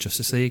 Zack Snyder's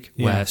Justice League,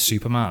 where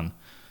Superman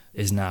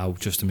is now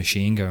just a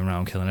machine going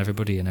around killing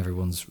everybody, and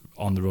everyone's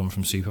on the run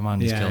from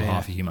Superman. He's killed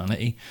half of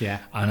humanity. Yeah.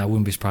 And I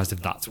wouldn't be surprised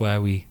if that's where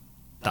we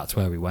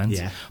went.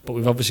 Yeah. But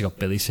we've obviously got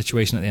Billy's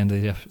situation at the end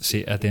of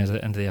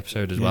the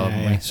episode as well,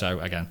 haven't we? So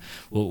again,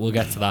 we'll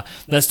get to that.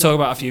 Let's talk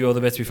about a few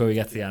other bits before we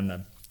get to the end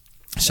then.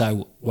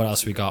 So what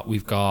else have we got?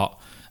 We've got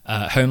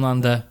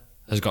Homelander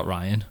has got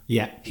Ryan.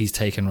 Yeah. He's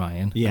taken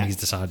Ryan. Yeah. And he's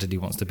decided he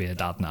wants to be a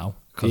dad now,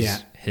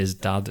 because his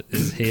dad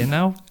is here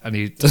now, and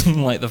he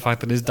doesn't like the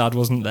fact that his dad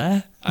wasn't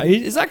there.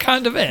 Is that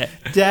kind of it?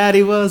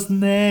 Daddy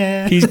wasn't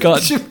there. He's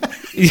got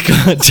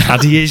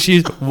daddy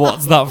issues.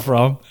 What's that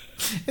from?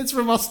 It's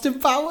from Austin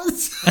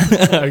Powers.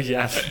 Oh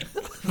yeah.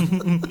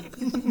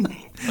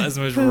 That's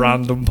the most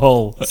random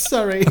pull.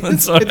 Sorry.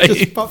 It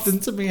just popped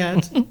into my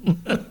head.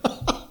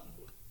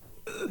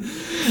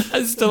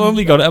 I still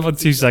only got it about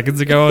 2 seconds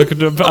ago. I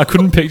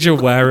couldn't picture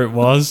where it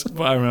was,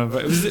 but I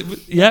remember.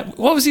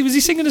 What was he? Was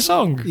he singing a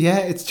song? Yeah,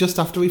 it's just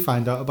after we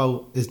find out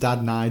about his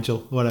dad, Nigel,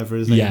 whatever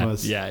his name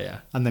was. Yeah.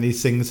 And then he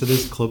sings at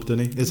his club,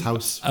 doesn't he? His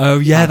house. Oh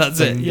yeah,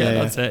 that's it. Yeah,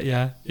 that's it.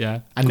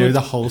 Yeah. I know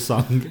the whole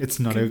song. It's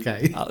not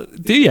okay.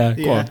 Do you?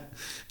 Go on.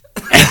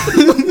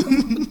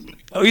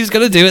 Oh, he's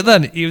going to do it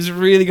then. He was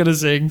really going to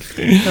sing.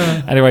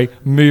 Anyway,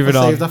 moving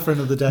on. Save that for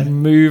another day.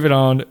 Moving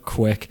on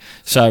quick.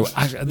 So,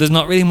 there's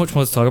not really much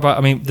more to talk about.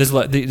 I mean, there's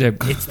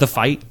it's the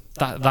fight.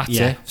 That's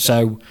it.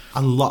 So,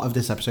 a lot of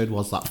this episode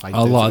was that fight.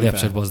 A lot of the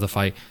episode was the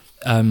fight.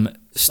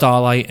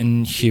 Starlight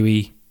and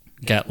Huey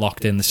get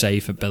locked in the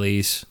safe at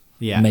Billy's.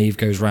 Yeah. Maeve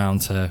goes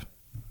round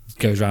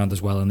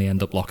as well, and they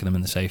end up locking them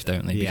in the safe,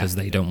 don't they? Because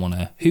they don't want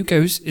to... Who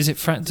goes? Is it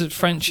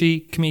Frenchie,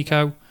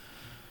 Kimiko...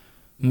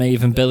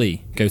 Maeve and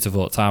Billy go to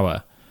Vought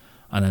Tower,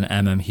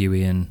 and then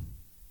Huey and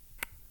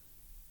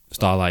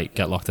Starlight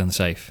get locked in the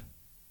safe.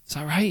 Is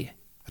that right?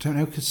 I don't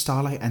know, because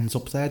Starlight ends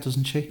up there,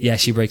 doesn't she? Yeah,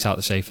 she breaks out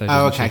the safe though.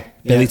 Oh, okay.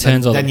 Billy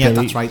turns all.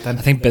 That's right then.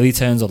 I think Billy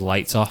turns all the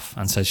lights off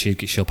and says she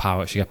get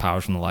powered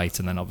from the light,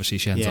 and then obviously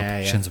she ends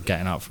up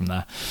getting out from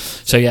there.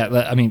 So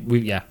I mean,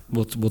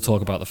 we'll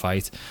talk about the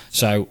fight.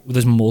 So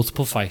there's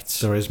multiple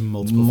fights. There is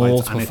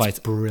multiple fights. It's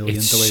brilliant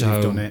the way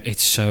they've done it.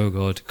 It's so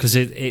good because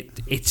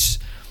it's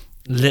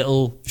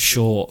little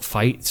short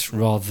fights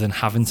rather than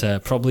having to,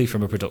 probably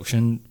from a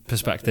production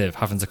perspective,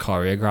 having to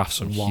choreograph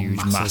some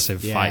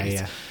massive fight.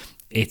 Yeah.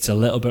 It's a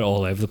little bit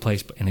all over the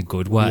place, but in a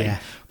good way. Yeah.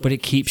 But it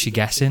keeps you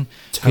guessing.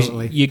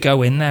 Totally. You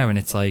go in there and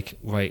it's like,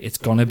 right, it's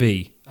gonna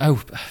be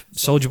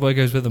Soldier Boy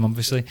goes with them,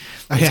 obviously.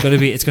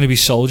 It's gonna be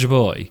Soldier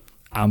Boy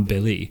and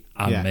Billy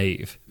and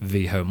Maeve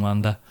v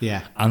Homelander.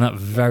 Yeah. And that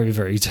very,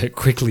 very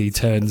quickly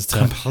turns to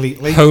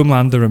completely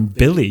Homelander and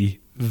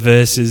Billy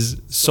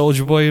versus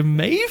Soldier Boy and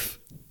Maeve.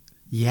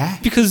 Yeah.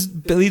 Because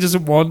Billy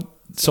doesn't want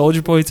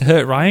Soldier Boy to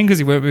hurt Ryan because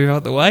he won't move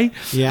out the way.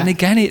 Yeah. And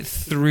again, it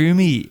threw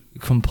me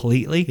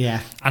completely.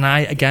 Yeah. And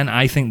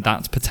I think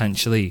that's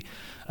potentially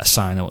a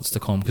sign of what's to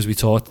come, because we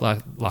talked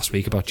last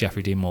week about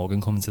Jeffrey Dean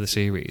Morgan coming to the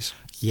series.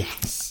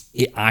 Yes.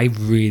 I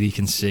really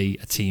can see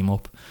a team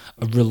up,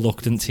 a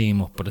reluctant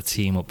team up, but a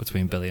team up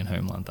between Billy and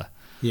Homelander.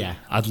 Yeah.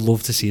 I'd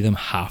love to see them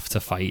have to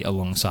fight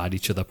alongside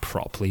each other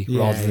properly,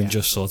 rather than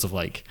just sort of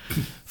like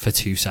for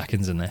 2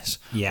 seconds in this.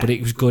 Yeah. But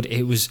it was good.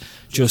 It was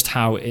just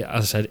how,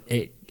 as I said,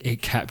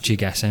 it kept you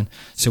guessing.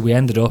 So we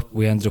ended up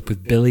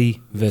with Billy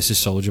versus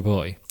Soldier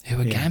Boy,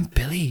 who again,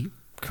 Billy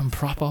can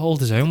proper hold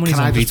his own when he's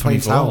on V24.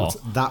 Point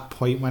out that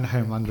point when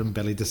Homelander and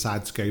Billy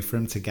decide to go for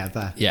him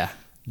together? Yeah.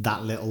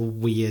 That little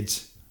weird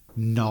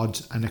nod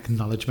and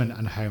acknowledgement,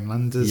 and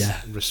Homelander's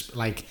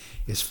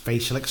his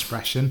facial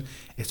expression,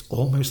 it's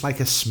almost like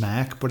a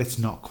smirk, but it's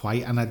not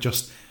quite, and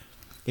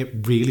it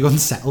really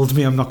unsettled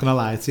me, I'm not gonna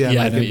lie to you.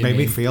 It made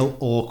me feel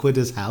awkward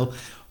as hell,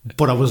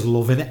 but I was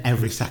loving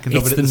every second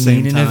of it at the same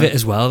time. It's the meaning of it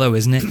as well, though,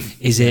 isn't it?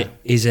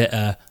 Is it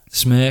a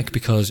smirk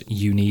because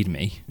you need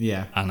me,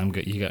 and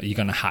you're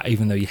gonna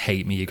even though you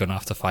hate me, you're gonna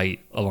have to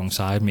fight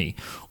alongside me,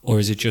 or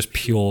is it just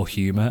pure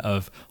humour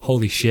of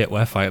holy shit,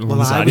 we're fighting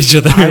alongside each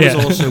other? I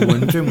was also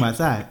wondering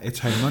whether it's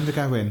Homelander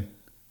going,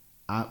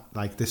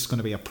 this is going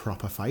to be a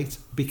proper fight,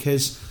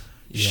 because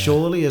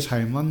surely as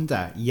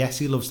Homelander, yes,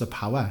 he loves the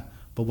power,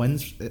 but when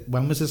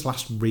was his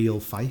last real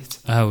fight?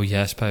 Oh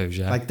yeah, I suppose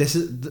this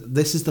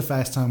is the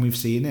first time we've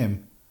seen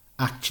him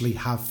actually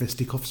have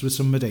fisticuffs with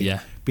somebody. Yeah.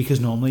 Because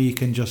normally you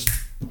can just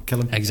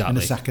kill him in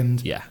a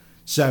second. Yeah.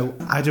 So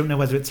I don't know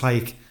whether it's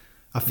like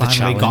I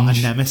finally got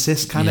a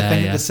nemesis kind of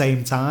thing at the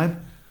same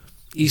time.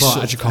 He's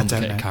such a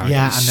complicated character.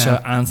 Yeah, I know.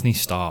 So Anthony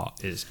Starr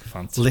is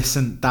fantastic.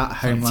 Listen, that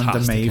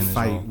Homelander Maeve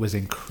fight well. was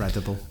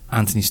incredible.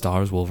 Anthony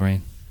Starr as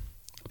Wolverine.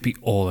 I'd be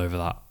all over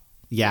that.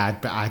 Yeah,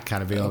 I'd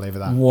kind of be all over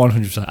that.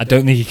 100%. I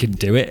don't think he can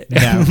do it. No.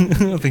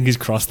 I think he's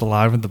crossed the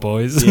line with the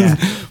boys. Yeah.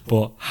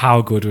 But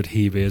how good would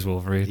he be as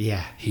Wolverine?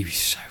 Yeah. He'd be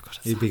so good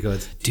at that. He'd be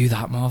good. Do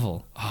that,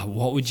 Marvel. Oh,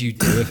 what would you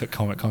do if at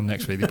Comic-Con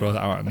next week they brought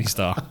out Anthony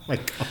Starr? Oh my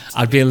God.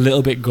 I'd be a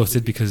little bit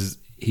gutted because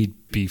he'd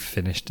be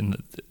finished and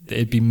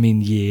it'd be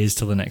years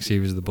till the next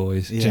series of the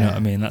boys. Do you know what I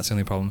mean? That's the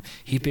only problem.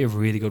 He'd be a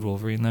really good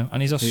Wolverine though.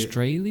 And he's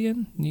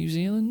Australian, New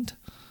Zealand.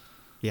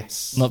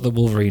 Yes. Not that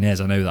Wolverine is,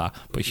 I know that,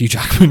 but Hugh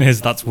Jackman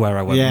is. That's where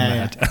I went in my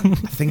head.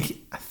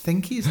 I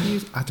think he's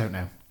news. I don't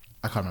know.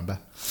 I can't remember.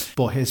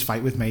 But his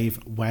fight with Maeve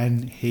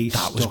when he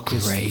stuck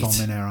his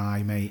thumb in her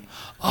eye, mate.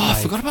 Oh,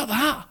 I forgot about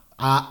that.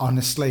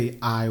 Honestly,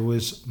 I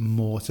was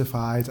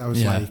mortified. I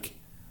was like,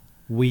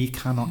 we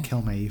cannot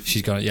kill Maeve.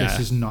 She's got This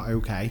is not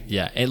okay.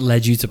 Yeah, it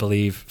led you to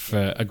believe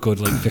for a good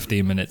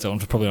 15 minutes, or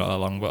probably not that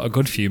long, but a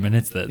good few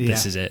minutes that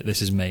this is it.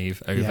 This is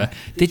Maeve over. Yeah.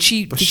 Did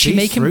she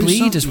make him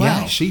bleed as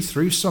well? Yeah, she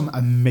threw some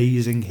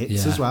amazing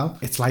hits as well.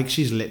 It's like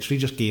she's literally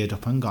just geared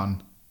up and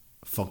gone,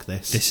 fuck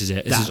this. This is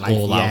it. This is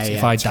all out.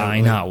 If I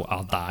die now,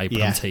 I'll die,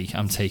 but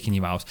I'm taking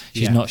you out.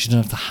 She doesn't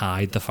have to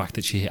hide the fact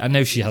that I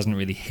know she hasn't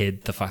really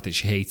hid the fact that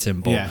she hates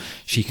him, but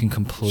she can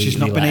completely She's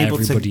not been able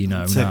everybody to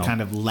know to now.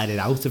 kind of let it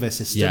out of her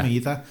system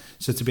either.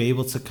 So to be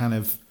able to kind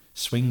of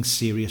swing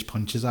serious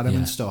punches at him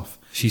and stuff.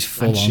 She's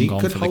full on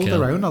gone for the kill. She could hold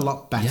her own a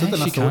lot better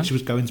than I thought she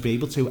was going to be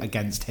able to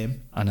against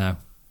him. I know.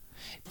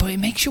 But it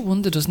makes you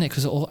wonder, doesn't it?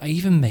 Because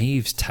even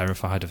Maeve's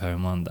terrified of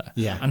Homelander.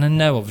 Yeah. And I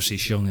know, obviously,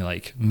 she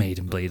only made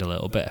him bleed a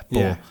little bit.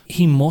 But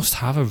he must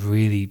have a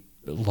really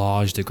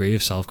large degree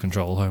of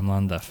self-control,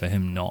 Homelander, for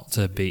him not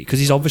to be... Because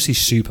he's obviously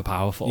super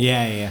powerful.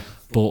 Yeah.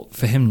 But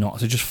for him not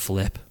to just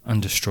flip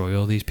and destroy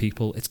all these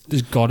people,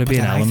 there's got to be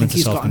an element of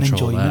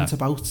self-control there. I think he's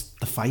got an enjoyment about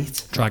the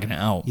fight. Dragging it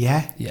out.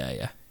 Yeah.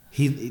 Yeah.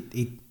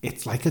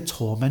 It's like a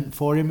torment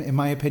for him, in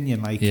my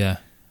opinion.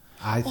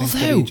 I think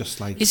that he just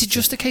is it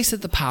just a case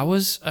that the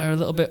powers are a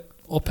little bit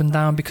up and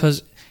down?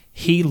 Because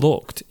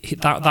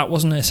that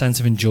wasn't a sense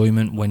of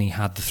enjoyment when he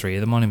had the three of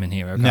them on him in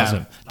Hero Gasm.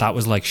 No. That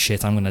was like,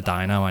 shit, I'm going to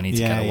die now, I need to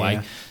get away.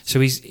 Yeah. So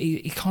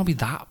he can't be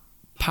that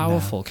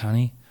powerful, can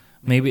he?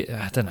 Maybe,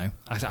 I don't know.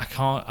 I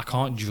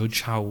can't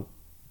judge how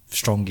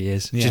strong he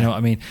is. Do you know what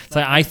I mean? It's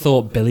like, I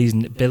thought Billy,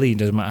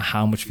 doesn't matter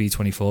how much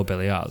V24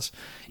 Billy has,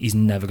 he's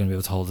never going to be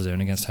able to hold his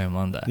own against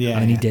Homelander.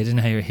 And he did in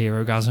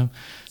Hero Gasm.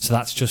 So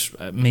that's just,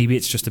 maybe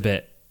it's just a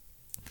bit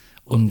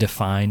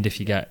undefined, if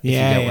you get what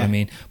I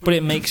mean. But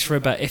it makes for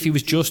if he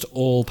was just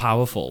all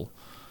powerful,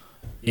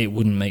 it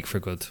wouldn't make for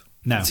a good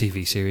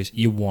TV series.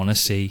 You want to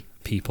see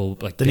people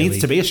like there Billy.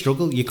 Needs to be a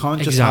struggle. You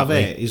can't just have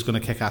it. He's going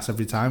to kick ass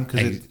every time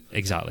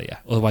exactly. Yeah.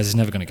 Otherwise, it's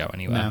never going to go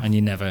anywhere, and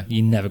you're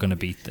never going to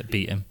beat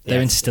him.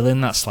 They're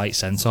instilling that slight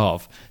sense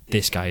of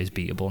this guy is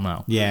beatable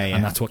now.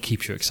 And that's what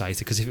keeps you excited.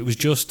 Because if it was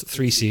just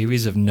 3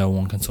 series of no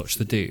one can touch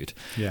the dude,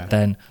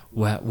 then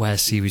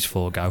where's series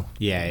 4 go?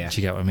 Do you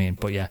get what I mean?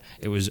 But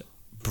it was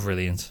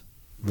brilliant,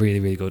 really,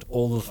 really good.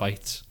 All the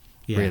fights,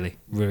 really,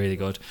 really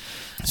good.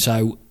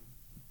 So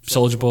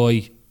Soldier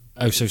Boy.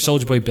 So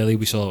Soldier Boy, Billy,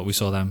 we saw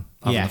them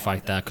having a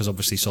fight there, because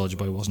obviously Soldier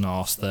Boy wasn't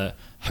arsed that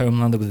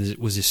Homelander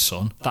was his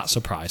son. That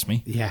surprised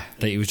me.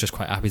 That he was just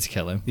quite happy to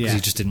kill him because he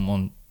just didn't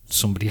want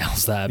somebody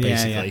else there,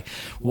 basically.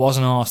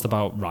 Wasn't arsed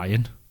about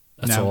Ryan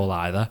at all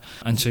either.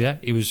 And so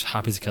he was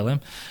happy to kill him.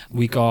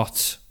 We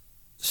got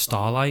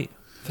Starlight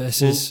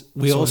versus...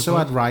 Well, we also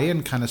had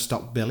Ryan kind of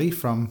stop Billy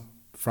from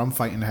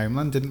fighting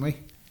Homeland, didn't we?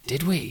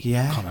 Did we?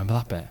 Yeah. I can't remember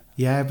that bit.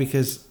 Yeah,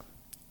 because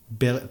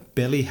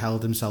Billy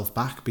held himself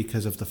back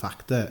because of the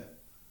fact that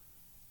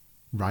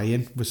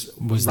Ryan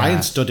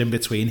stood in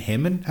between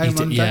him and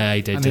Homelander.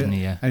 He did, didn't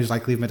he? Yeah. And he was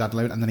like, leave my dad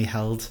alone. And then he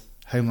held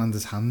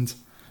Homelander's hand.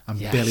 And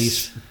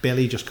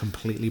Billy just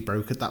completely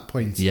broke at that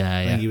point.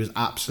 And he was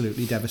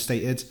absolutely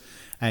devastated.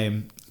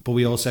 But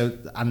we also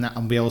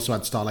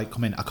had Starlight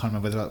come in. I can't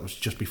remember whether that was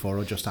just before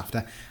or just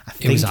after. I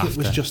think it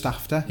was just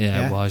after.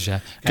 Yeah, it was,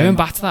 yeah. Going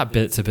back to that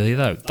bit to Billy,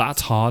 though,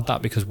 that's hard,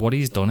 because what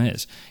he's done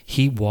is,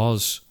 he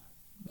was...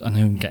 I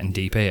know I'm getting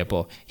deep here,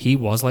 but he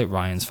was like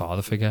Ryan's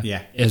father figure.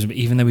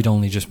 Even though we'd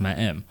only just met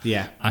him.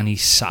 And he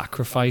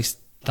sacrificed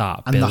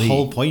that. And Billy, the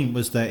whole point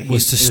was that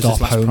was to stop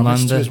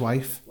Homelander. To his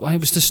wife. Well, it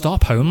was to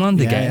stop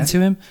Homelander getting to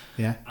him.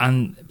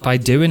 And by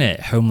doing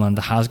it, Homelander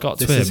has got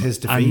to him. This is his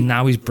defeat. And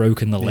now he's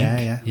broken the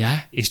link.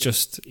 He's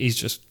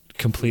just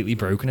completely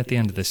broken at the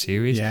end of the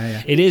series.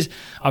 It is.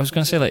 I was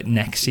going to say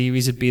next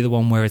series would be the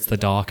one where it's the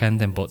dark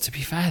ending, but to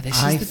be fair,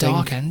 this is the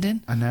dark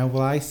ending. I know.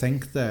 Well, I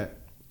think that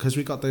because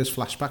we got those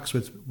flashbacks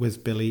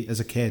with Billy as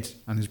a kid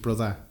and his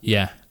brother.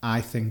 I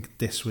think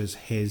this was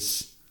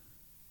his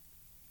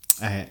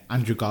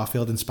Andrew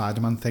Garfield and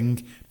Spider-Man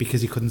thing,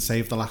 because he couldn't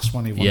save the last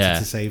one. He wanted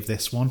to save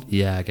this one.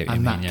 I get what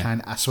you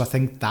mean. So I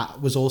think that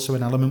was also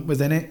an element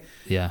within it.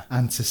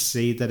 And to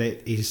see that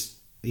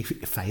he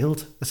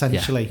failed,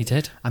 essentially. He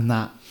did. And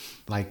that,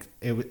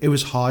 it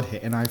was hard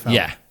hitting, I felt.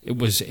 It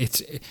was.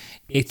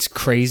 It's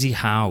crazy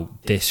how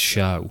this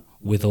show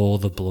with all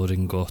the blood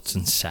and guts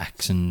and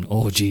sex and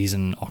orgies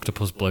and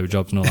octopus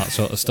blowjobs and all that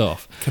sort of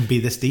stuff can be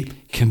this deep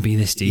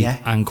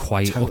and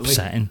quite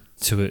upsetting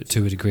to a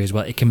degree as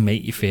well. It can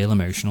make you feel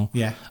emotional.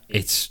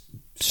 It's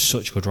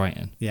such good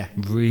writing.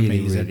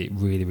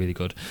 Really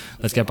good.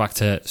 Let's get back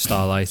to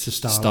Starlight.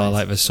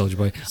 Starlight versus Soldier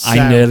Boy. So,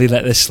 I nearly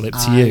let this slip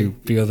to you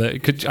the other. I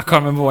can't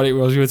remember what it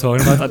was you were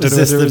talking about. I don't know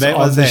whether it was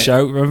on the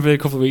show. Remember a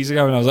couple of weeks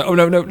ago, and I was like, "Oh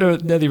no,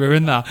 nearly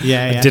ruined that."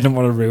 I didn't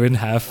want to ruin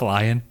her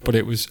flying, but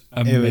it was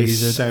amazing. It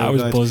was I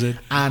was buzzing.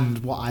 And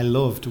what I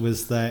loved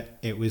was that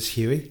it was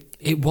Huey.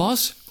 It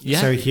was, yeah.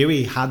 So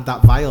Huey had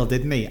that vial,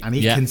 didn't he? And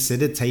he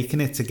considered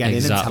taking it to get in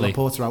and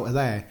teleport her out of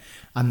there.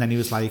 And then he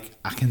was like,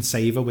 I can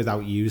save her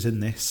without using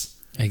this.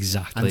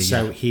 Exactly. And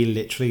so he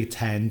literally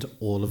turned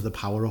all of the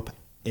power up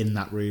in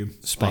that room.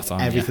 Spot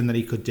on. Everything that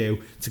he could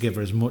do to give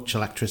her as much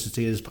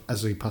electricity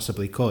as he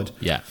possibly could.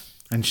 Yeah.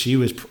 And she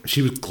was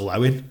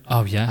glowing.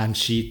 Oh, yeah. And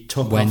she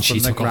took when off she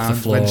from took the ground. off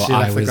the floor, when she left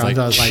I was the ground, like,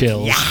 I was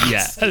chills. Like,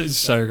 yes! Yeah, it was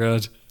so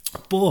good.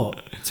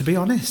 But, to be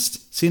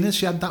honest, seeing as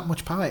she had that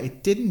much power,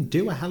 it didn't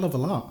do a hell of a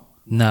lot.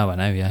 No, I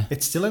know, yeah.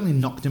 It still only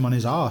knocked him on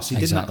his arse. He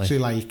didn't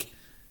actually,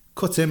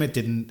 cut him. It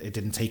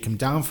didn't take him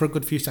down for a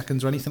good few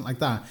seconds or anything like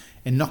that.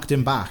 It knocked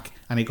him back,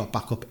 and he got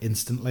back up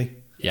instantly.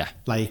 Yeah.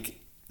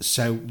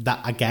 So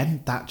that,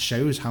 again, that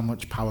shows how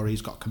much power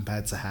he's got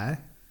compared to her.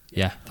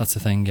 Yeah, that's the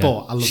thing, yeah.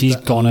 But she's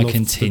gonna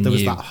continue. There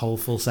was that whole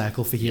full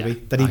circle for Huey,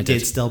 that he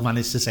did still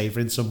manage to save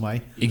her in some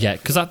way. Yeah,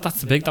 because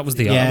that was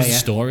the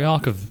story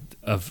arc of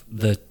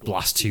the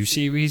last two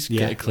series.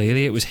 Yeah.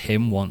 Clearly, it was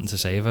him wanting to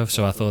save her.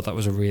 So I thought it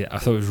was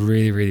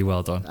really, really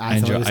well done. I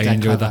enjoyed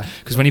that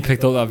because when he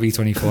picked up that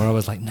V24, I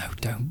was like, no,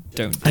 don't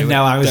do it. I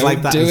know, I was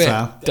like that as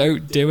well.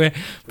 Don't do it.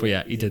 But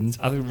yeah, he didn't.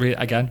 I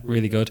think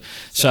really good.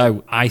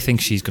 So I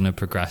think she's going to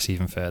progress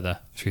even further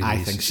through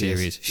these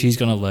series. She's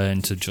going to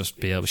learn to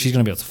just be able. She's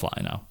going to be able to fly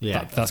now.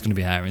 Yeah, that's going to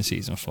be her in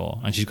season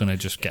 4, and she's going to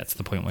just get to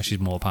the point where she's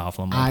more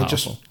powerful and more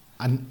powerful.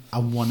 I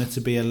want it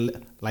to be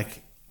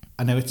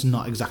I know it's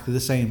not exactly the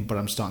same, but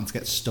I'm starting to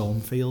get Storm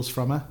feels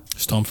from her.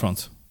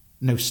 Stormfront?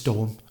 No,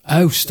 Storm.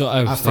 Oh,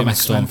 from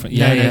Stormfront.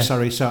 Yeah, no,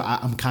 sorry. So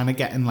I'm kind of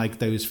getting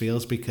those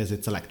feels because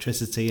it's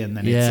electricity and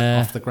then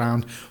it's off the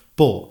ground.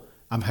 But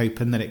I'm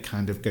hoping that it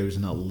kind of goes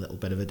in a little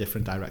bit of a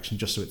different direction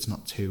just so it's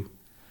not too...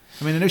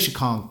 I mean, I know she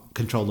can't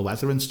control the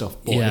weather and stuff,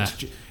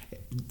 but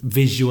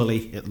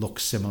visually it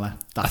looks similar.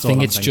 I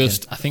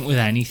think with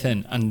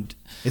anything, and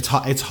it's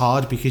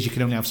hard because you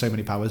can only have so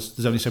many powers.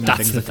 There's only so many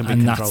things that can be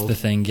controlled. And that's the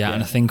thing, yeah.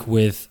 And I think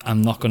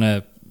I'm not going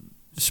to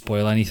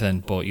spoil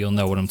anything, but you'll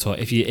know what I'm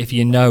talking. If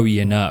you know,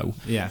 you know.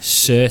 Yeah.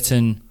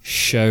 Certain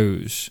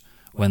shows,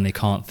 when they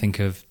can't think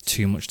of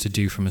too much to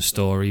do from a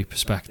story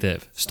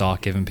perspective,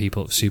 start giving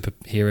people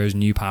superheroes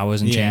new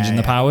powers and changing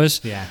the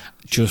powers,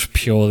 just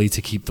purely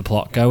to keep the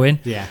plot going.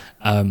 Yeah.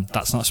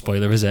 That's not a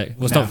spoiler, is it?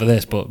 Well, it's not for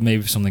this, but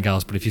maybe for something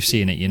else. But if you've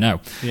seen it, you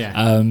know.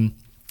 Yeah.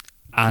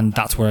 And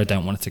that's where I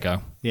don't want it to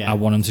go. Yeah. I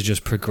want them to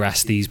just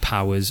progress these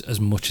powers as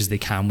much as they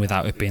can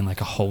without it being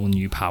like a whole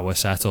new power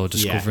set or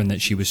discovering that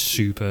she was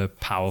super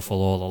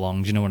powerful all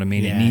along. Do you know what I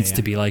mean? It needs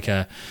to be like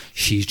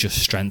she's just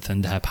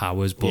strengthened her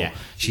powers, but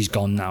she's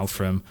gone now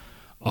from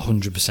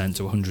 100%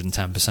 to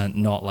 110%,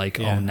 not like,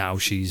 now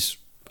she's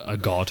a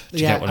god. Do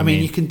you get what I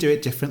mean? You can do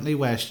it differently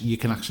where you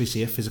can actually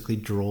see her physically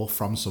draw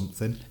from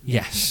something.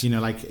 Yes.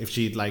 If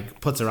she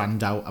puts her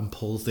hand out and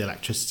pulls the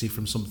electricity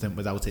from something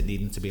without it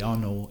needing to be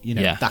on, or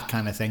that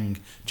kind of thing,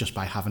 just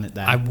by having it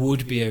there. I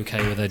would be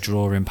okay with her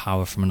drawing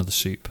power from another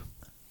soup.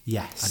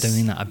 Yes. I don't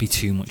think that'd be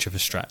too much of a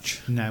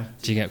stretch. No.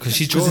 Do you get? Because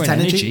she's drawing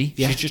energy.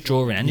 She's just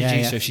drawing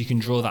energy, so she can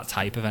draw that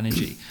type of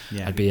energy.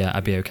 I'd be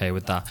okay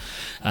with that.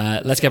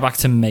 Let's get back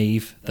to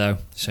Maeve though.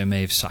 So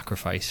Maeve's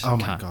sacrifice. Oh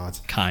my god.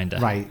 Kinda.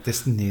 Right.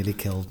 This nearly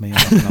killed me.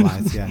 I'm not gonna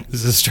lie to you.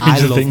 This is a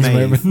Stranger Things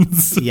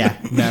moment. Yeah.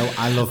 No,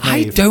 I love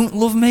Maeve. I don't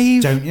love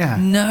Maeve. Don't you?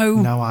 No.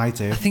 No, I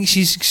do. I think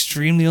she's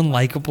extremely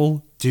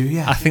unlikable. Do you?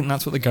 I think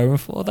that's what they're going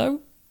for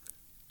though.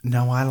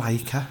 No, I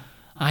like her.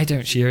 I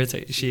don't. She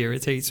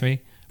irritates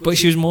me. But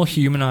she was more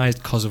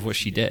humanised because of what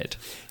she did.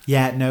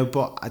 Yeah, no,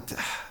 but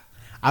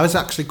I was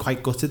actually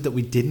quite gutted that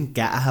we didn't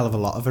get a hell of a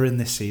lot of her in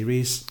this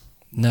series.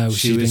 No,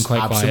 she's been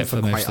quite quiet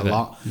for most of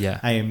it.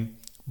 Yeah.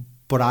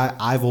 But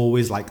I've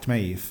always liked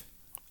Maeve.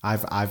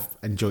 I've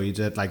enjoyed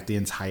it the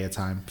entire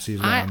time.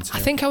 Season 1 and 2. I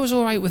think I was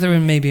all right with her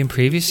in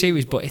previous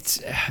series, but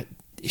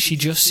she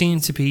just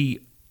seemed to be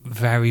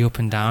very up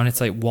and down.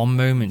 It's like one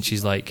moment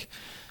she's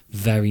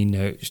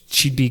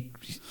she'd be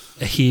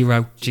a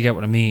hero, do you get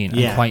what I mean?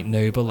 Yeah. And quite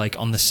noble,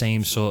 on the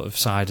same sort of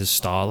side as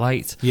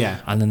Starlight. Yeah.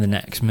 And then the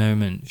next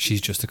moment, she's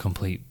just a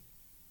complete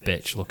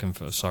bitch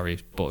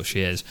but she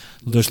is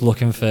just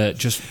looking for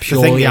just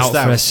purely out for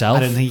herself.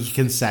 I don't think you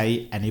can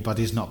say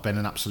anybody's not been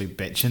an absolute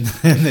bitch in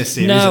this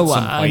series. No, at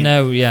some point. I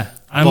know, yeah.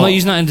 I'm not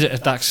using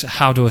that. That's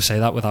how do I say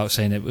that without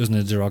saying it was in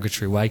a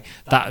derogatory way?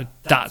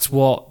 That's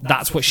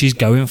what she's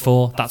going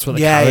for. That's what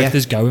the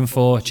character's going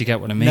for. Do you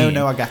get what I mean?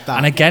 No, I get that,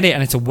 and I get it,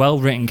 and it's a well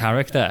written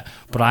character.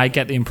 But I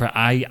get the impression.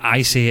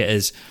 I see it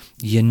as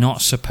you're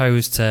not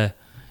supposed to.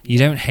 You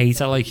don't hate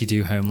her like you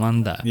do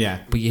Homelander. Yeah.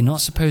 But you're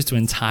not supposed to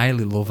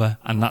entirely love her,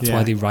 and that's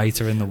why they write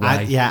her in the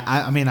way.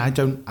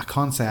 I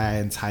can't say I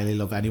entirely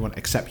love anyone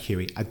except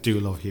Huey. I do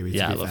love Huey.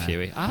 Yeah, I love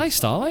Huey. I like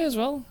Starlight as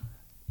well.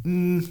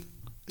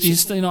 She's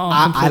still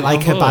I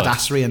like her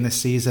badassery in this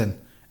season.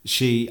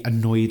 She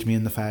annoyed me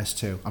in the first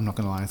two. I'm not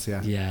going to lie to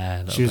you.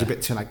 Yeah, she was a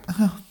bit too like,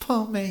 oh,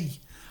 poor me.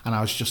 And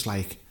I was just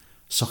like,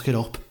 suck it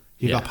up.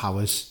 You got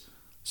powers.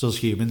 So there's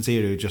humans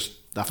here who just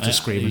have to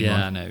scream and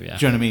run. I know, yeah.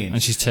 Do you know what I mean?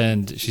 And she's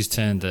turned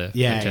a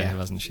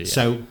hasn't she? Yeah.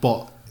 So,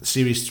 but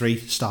Series 3,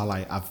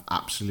 Starlight, I've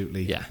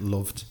absolutely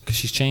loved. Because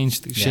she's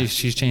changed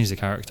the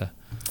character.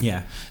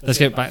 Yeah. Let's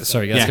get back to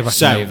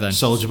Maeve then.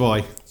 Soldier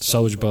Boy.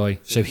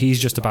 So he's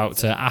just about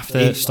to,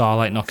 after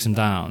Starlight knocks him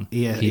down,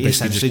 he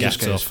essentially just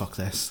gets goes, up. fuck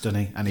this, doesn't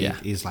he? And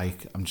he's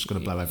like, I'm just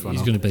going to blow everyone up.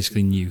 He's going to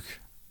basically nuke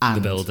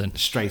the building.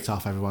 Straight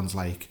off, everyone's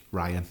like,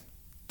 Ryan,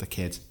 the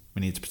kid. We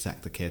need to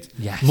protect the kid.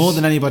 Yes. More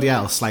than anybody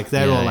else. Like,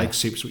 they're all like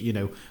soups,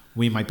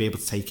 we might be able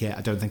to take it.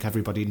 I don't think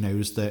everybody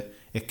knows that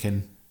it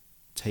can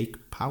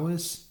take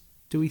powers.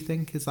 Do we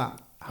think? Is that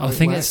how I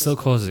think works? it still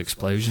causes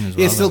explosion as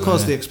well. It still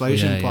causes the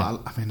explosion,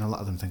 but I mean, a lot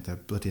of them think they're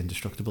bloody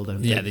indestructible,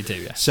 don't they? Yeah, they do,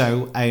 yeah.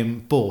 So,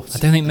 but... I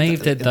don't think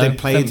Maeve did,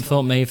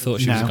 though. Maeve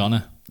thought she was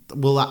gonna.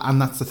 Well,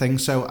 and that's the thing.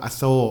 So I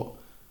thought...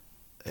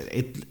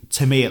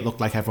 to me, it looked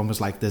like everyone was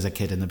like, there's a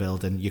kid in the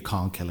building, you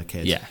can't kill a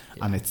kid. Yeah.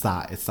 And it's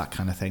that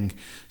kind of thing.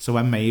 So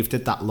when Maeve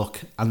did that look,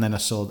 and then I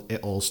saw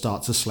it all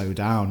start to slow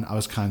down, I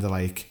was kind of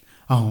like,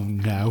 oh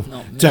no,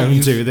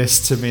 don't do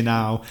this to me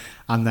now.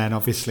 And then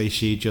obviously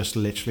she just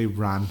literally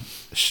ran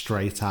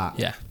straight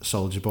at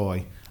Soldier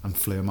Boy and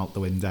flew him out the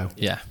window.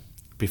 Yeah.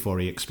 Before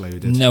he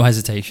exploded. No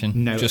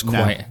hesitation. Just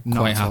quite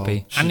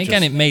happy. And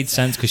again, it made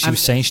sense because she was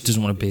saying she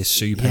doesn't want to be a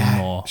soup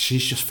anymore.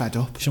 She's just fed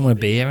up. She doesn't want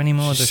to be here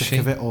anymore, does she? Sick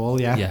of it all,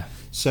 yeah.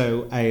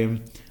 So,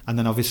 and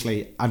then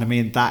obviously, and I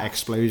mean, that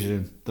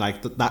explosion,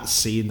 like that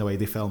scene, the way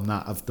they filmed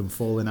that, of them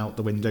falling out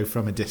the window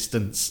from a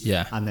distance.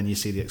 Yeah. And then you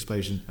see the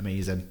explosion.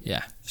 Amazing.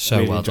 Yeah. So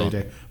really well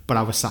done. But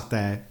I was sat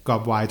there,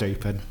 God wide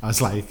open. I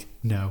was like,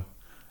 no.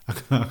 I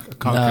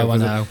can't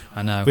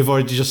I know. We've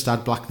already just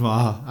had Black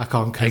Noir. I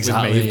can't cope with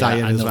Maeve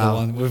dying as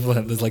well.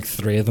 There's like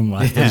 3 of them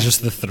left. There's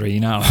just the 3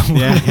 now.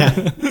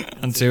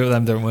 And 2 of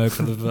them don't work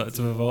for the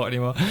vote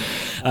anymore.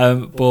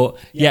 But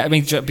yeah, I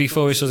mean,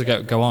 before we sort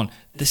of go on,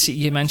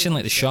 you mentioned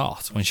like the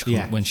shot when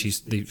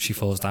she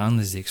falls down.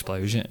 There's the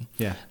explosion.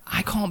 Yeah,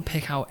 I can't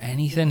pick out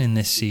anything in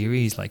this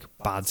series like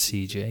bad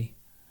CG.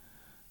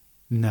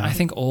 No, I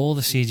think all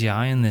the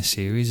CGI in this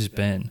series has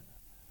been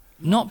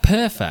not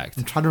perfect.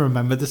 I'm trying to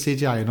remember the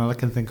CGI, and all I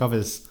can think of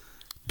is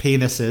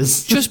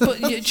penises. But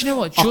do you know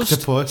what?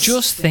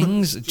 Just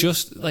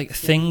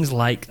things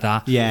like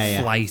that.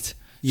 Flight.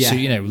 Yeah. So,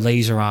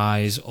 laser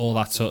eyes, all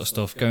that sort of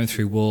stuff, going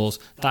through walls,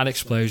 that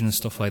explosion and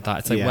stuff like that.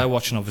 It's like we're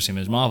watching, obviously,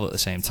 Ms. Marvel at the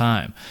same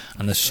time,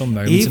 and there's some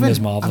moments in Ms.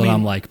 Marvel that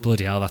I'm like,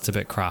 bloody hell, that's a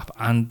bit crap.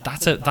 And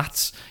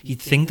that's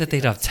you'd think that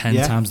they'd have 10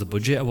 times the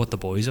budget of what the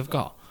boys have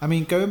got. I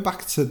mean, going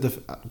back to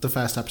the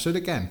first episode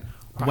again,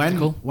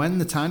 when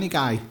the tiny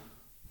guy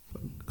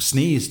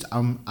sneezed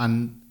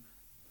and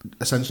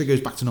essentially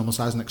goes back to normal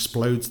size and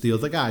explodes the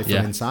other guy from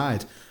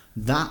inside,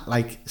 that,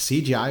 like,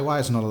 CGI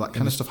wise and all of that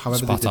kind of stuff,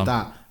 however they did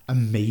that,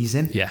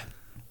 amazing. Yeah,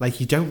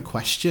 like, you don't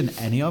question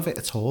any of it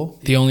at all.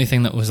 The only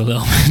thing that was a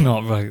little bit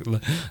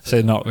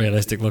not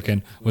realistic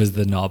looking was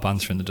the knob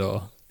answering the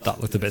door. That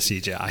looked a bit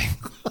CGI.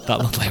 That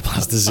looked like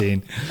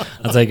plasticine.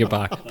 I'll take it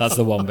back. That's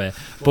the one bit.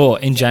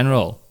 But in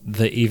general,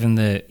 even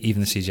the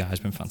CGI has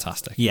been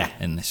fantastic. Yeah,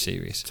 in this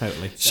series,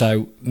 totally.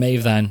 So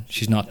Maeve, then,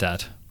 she's not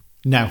dead.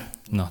 No,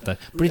 not dead.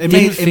 But it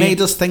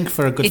made us think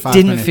for a good 5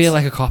 minutes. It didn't feel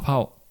like a cop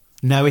out.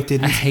 No, it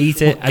didn't. I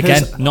hate it.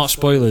 Again, not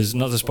spoilers,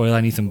 not to spoil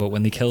anything, but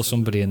when they kill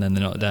somebody and then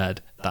they're not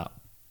dead, that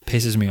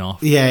pisses me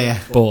off. Yeah.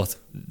 But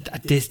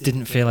this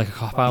didn't feel like a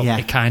cop out. Yeah.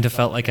 It kind of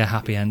felt like a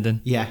happy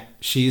ending. Yeah,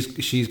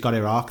 she's got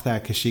her arc there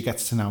because she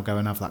gets to now go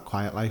and have that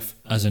quiet life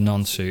as a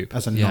non-soup.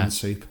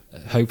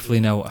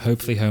 Hopefully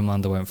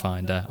Homelander won't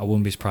find her. I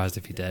wouldn't be surprised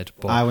if he did.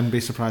 But I wouldn't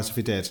be surprised if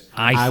he did.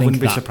 I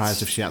wouldn't be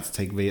surprised if she had to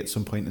take V at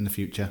some point in the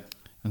future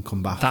and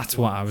come back. That's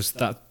what I was.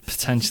 That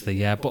potentially,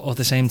 yeah. But at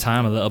the same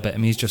time, a little bit. I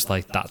mean, he's just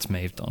like, that's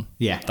Maeve done.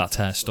 Yeah, that's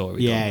her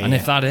story. Yeah, done. And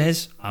if that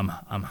is, I'm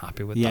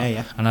happy with that.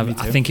 Yeah. And I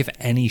think if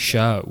any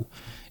show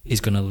is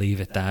going to leave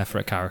it there for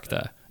a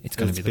character, it's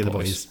going to be the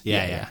boys.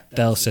 Yeah.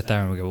 They'll sit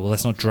there and go, well,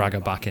 let's not drag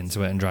her back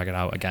into it and drag it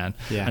out again.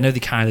 Yeah. I know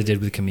they kind of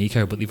did with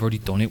Kimiko, but they've already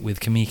done it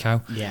with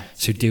Kimiko. Yeah.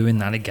 So doing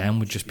that again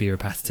would just be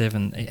repetitive,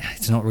 and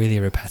it's not really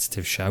a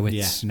repetitive show.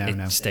 It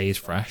stays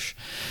fresh.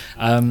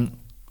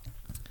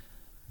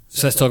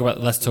 So let's talk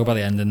about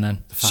the ending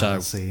then. The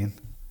final scene.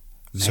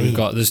 So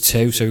there's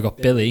 2. So we've got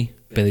Billy.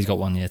 Billy's got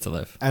 1 year to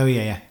live. Oh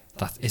yeah.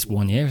 It's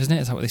 1 year, isn't it?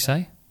 Is that what they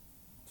say?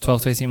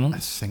 12 to 18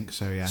 months? I think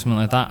so, yeah. Something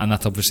like that. And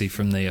that's obviously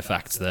from the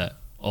effect that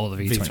all the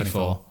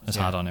V24 has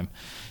had on him.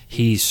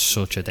 He's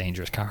such a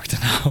dangerous character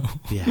now.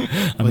 Yeah.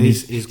 I mean,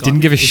 he didn't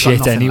give a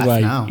shit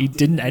anyway. He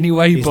didn't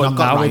anyway, but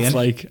now Ryan. It's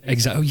like,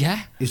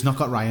 He's not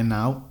got Ryan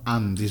now,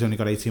 and he's only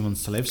got 18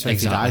 months to live, so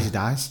if he dies, he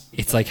dies.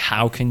 It's like,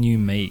 how can you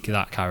make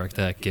that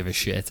character give a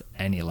shit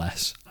any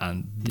less?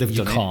 And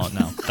you can't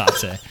now.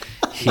 That's it.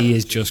 He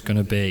is just going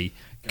to be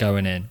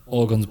going in,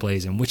 all guns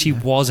blazing, which he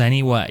was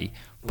anyway,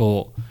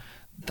 but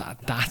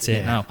that's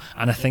it now.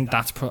 And I think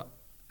that's...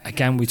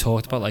 Again, we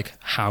talked about like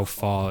how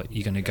far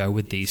you're going to go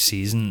with these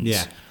seasons.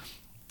 Yeah.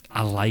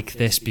 I like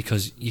this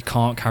because you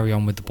can't carry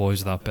on with the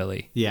boys without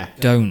Billy. Yeah.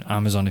 Don't,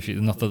 Amazon, if you're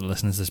not the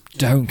listeners to this,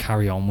 don't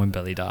carry on when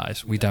Billy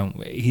dies. We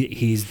don't.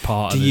 He's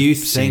part of the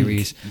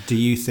series. Do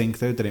you think,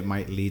 though, that it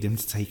might lead him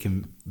to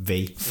taking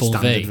full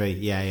standard V?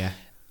 Yeah.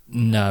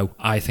 No,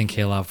 I think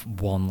he'll have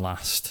one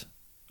last.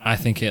 I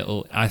think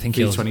he'll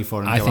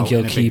V24 I think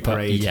he'll keep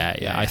up.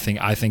 Yeah. I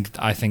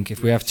think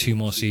if we have 2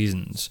 more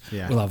seasons,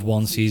 we'll have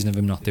 1 season of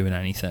him not doing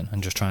anything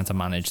and just trying to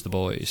manage the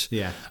boys.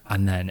 Yeah.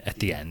 And then at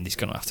the end, he's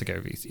gonna have to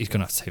go. He's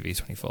gonna have to take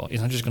V24.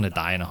 He's not just gonna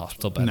die in a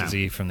hospital bed, is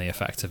he? From the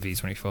effects of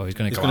V24, he's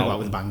gonna go out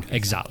with a bang.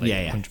 Exactly.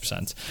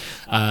 100%.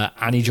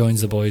 And he joins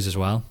the boys as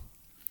well.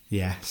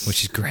 Yes,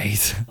 which is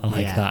great. I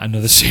like that.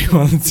 Another suit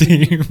on the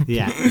team.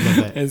 Yeah, love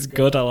it. It's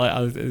good.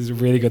 It's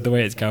really good the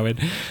way it's going.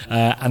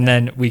 And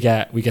then we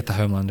get the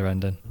Homelander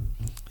ending.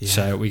 Yeah.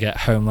 So we get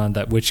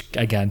Homelander, which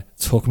again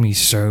took me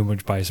so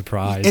much by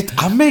surprise.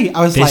 I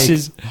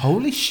was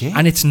holy shit!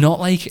 And it's not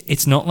like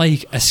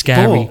a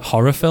scary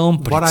horror film,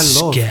 but it's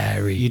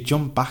scary. You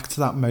jump back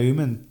to that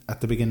moment at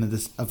the beginning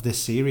of this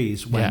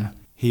series when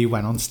he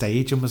went on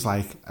stage and was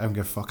like, "I don't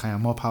give a fuck. I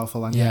am more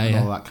powerful than you," and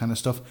all that kind of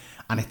stuff.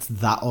 And it's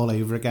that all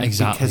over again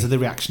because of the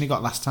reaction he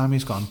got last time.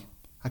 He's gone,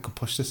 I could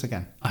push this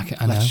again.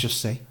 Let's just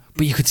see.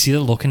 But you could see the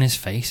look in his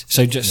face.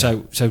 So just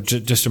a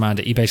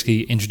reminder, he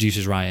basically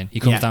introduces Ryan. He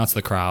comes down to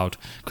the crowd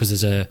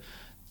because there's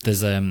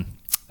it's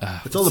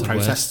all the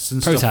protests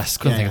and stuff.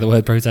 Couldn't think of the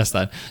word protest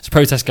then. There's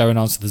protests going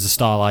on. So there's the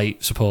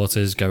Starlight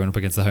supporters going up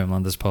against the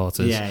Homelander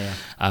supporters.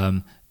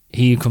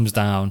 He comes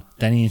down,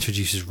 then he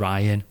introduces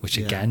Ryan, which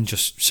again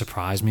just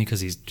surprised me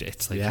because he's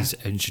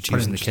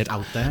introducing the kid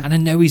out there. And I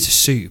know he's a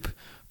soup,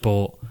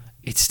 but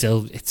it's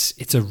still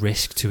it's a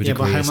risk to a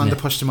degree. Yeah, but Homelander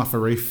pushed him off a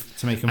roof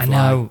to make him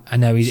fly. I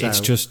know. It's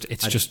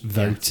just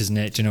vote, isn't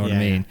it? Do you know what I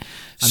mean?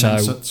 And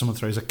then someone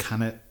throws a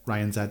can at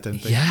Ryan's head,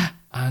 don't they? Yeah,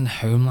 and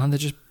Homelander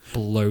just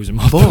blows him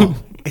up. But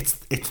it's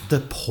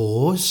the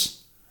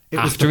pause.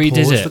 After he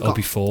did it or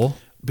before?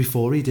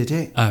 Before he did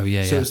it. Oh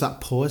yeah. So it was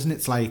that pause, and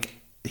it's like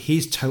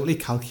he's totally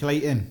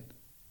calculating.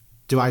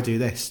 Do I do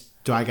this?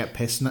 Do I get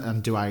pissed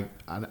and do I?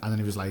 And then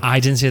he was like, I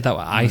didn't see it that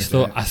way. I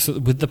thought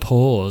with the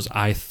pause,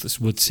 I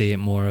would see it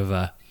more of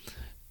a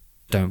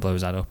don't blow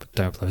his head up,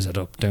 don't blow his head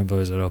up, don't blow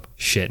his head up.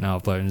 Shit, now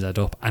I've blown his head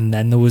up. And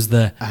then there was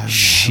the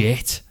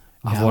shit.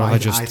 I thought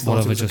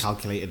it was a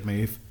calculated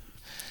move.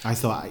 I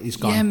thought he's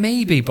gone. Yeah,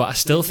 maybe, but I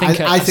still think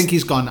I think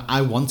he's gone.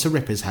 I want to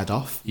rip his head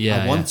off.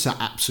 Yeah, I want to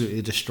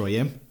absolutely destroy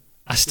him.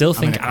 I still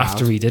think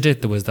after he did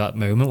it, there was that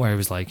moment where he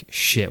was like,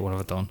 shit, what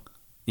have I done?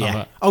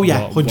 Yeah.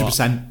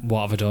 100%.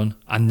 What have I done?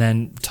 And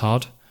then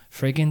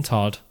friggin'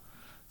 Todd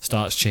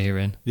starts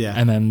cheering. Yeah.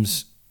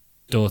 MM's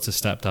daughter's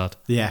stepdad.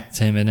 Yeah. It's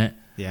him, innit?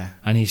 Yeah.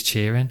 And he's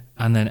cheering,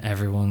 and then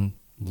everyone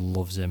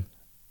loves him.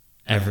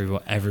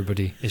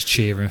 Everybody is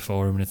cheering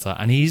for him, and it's like,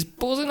 and he's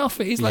buzzing off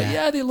it. He's like,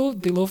 they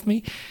love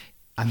me.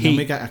 And then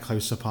we get a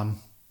close up on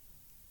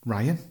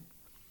Ryan.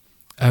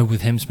 Oh,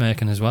 with him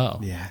smirking as well.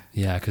 Yeah.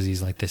 Yeah, because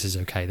he's like, this is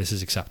okay, this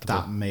is acceptable.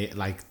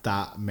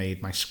 That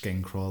made my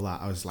skin crawl.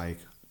 That I was like,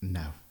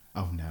 no.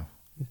 Oh no.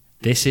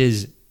 This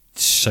is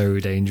so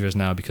dangerous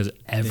now because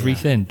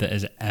everything that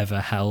has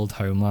ever held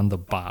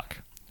Homelander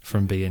back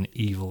from being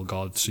evil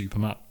god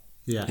Superman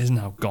is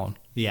now gone.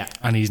 Yeah.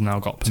 And he's now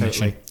got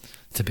permission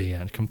to be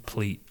a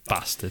complete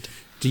bastard.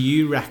 Do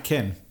you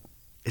reckon,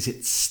 is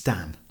it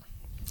Stan?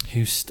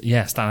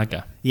 Stan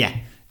Edgar. Yeah.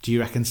 Do you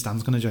reckon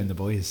Stan's going to join the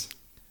boys?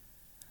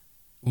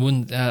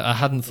 I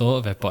hadn't thought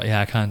of it, but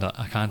I kind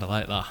of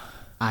like that.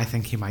 I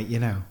think he might,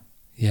 Yeah,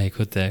 he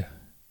could do.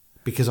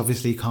 Because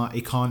obviously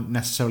he can't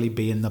necessarily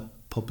be in the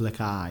public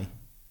eye.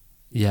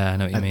 Yeah, I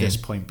know what you mean. At this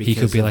point, he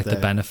could be like the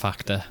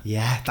benefactor.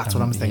 Yeah, that's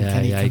what I'm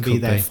thinking. He could be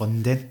there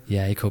funding.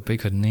 Yeah, he could be,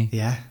 couldn't he?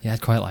 Yeah. Yeah,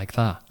 I'd quite like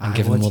that. And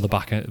give them all the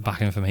back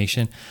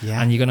information.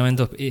 Yeah. And you're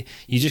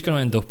just going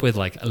to end up with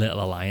like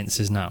little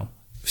alliances now.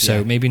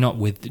 So maybe not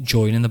with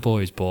joining the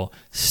boys, but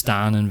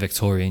Stan and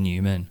Victoria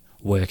Newman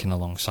working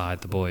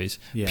alongside the boys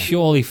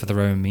purely for their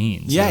own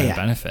means, their own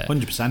benefit.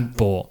 100%.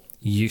 But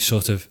you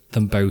sort of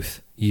them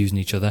both using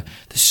each other.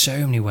 There's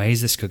so many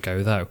ways this could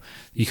go, though.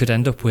 You could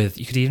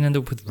even end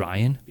up with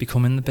Ryan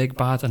becoming the big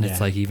bad, and it's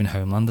like even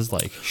Homelander's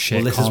like, shit.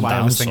 Well, this is why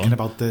I was thinking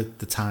about the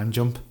time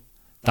jump.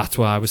 That's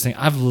why I was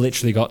thinking. I've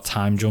literally got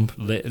time jump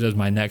as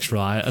my next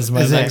line,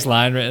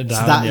 written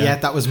down. So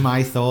that was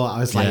my thought. I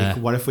was like,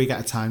 what if we get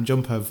a time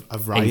jump of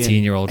Ryan,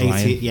 18-year-old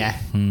Ryan, yeah,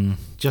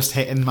 just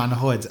hitting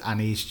manhood,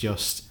 and he's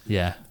just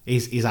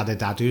he's had a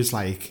dad who's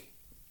like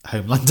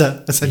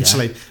Homelander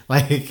essentially,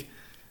 like.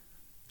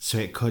 So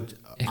it could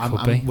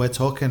we're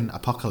talking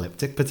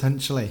apocalyptic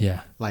potentially.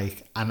 Yeah.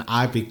 Like, and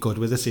I'd be good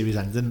with a series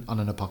ending on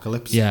an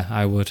apocalypse. Yeah,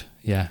 I would.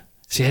 Yeah.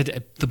 See,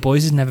 The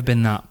Boys has never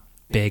been that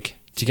big.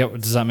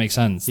 Does that make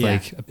sense? Yeah.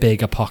 Like a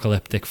big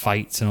apocalyptic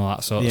fights and all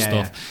that sort of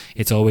stuff. Yeah.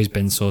 It's always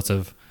been sort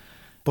of.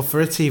 But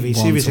for a TV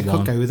series, it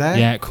could go there.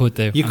 Yeah, it could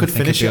do. You could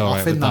finish it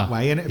off in that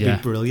way, and it'd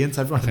be brilliant.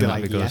 Everyone would be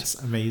like, "Yes,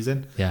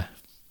 amazing." Yeah,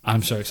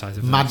 I'm so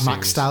excited. For Mad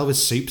Max style with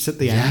soups at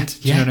the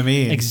end. Do you know what I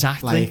mean?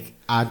 Exactly. Like,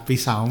 I'd be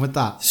sound with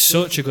that.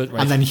 Such a good.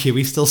 And then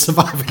Huey still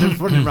surviving and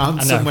running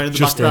around somewhere in the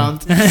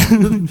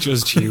background.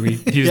 Just Huey.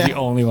 He's the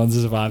only one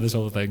to survive this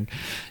whole thing.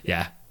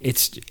 Yeah.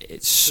 It's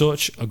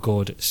such a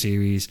good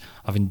series.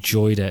 I've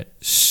enjoyed it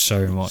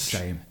so much.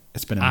 Same.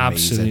 It's been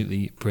amazing.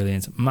 Absolutely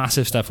brilliant.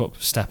 Massive step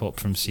up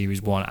from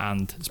series 1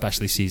 and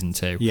especially season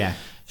 2. Yeah.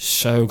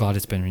 So glad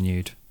it's been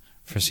renewed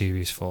for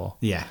series 4.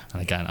 Yeah.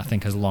 And again, I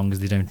think as long as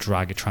they don't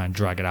try and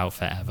drag it out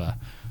forever,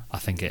 I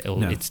think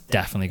it's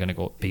definitely going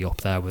to be up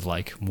there with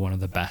like one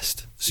of the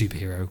best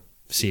superhero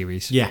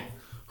series. Yeah.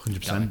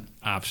 100%. Yeah,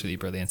 absolutely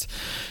brilliant.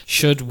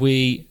 Should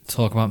we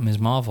talk about Ms.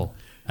 Marvel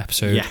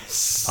episode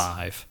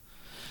 5?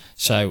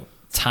 So,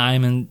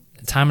 Time and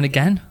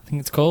Again, I think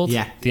it's called.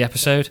 Yeah. The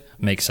episode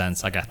makes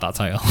sense. I get that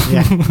title.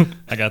 Yeah.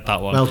 I get that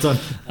one. Well done.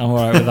 I'm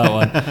alright with that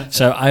one.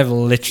 So I've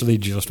literally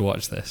just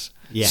watched this.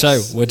 Yes.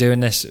 So we're doing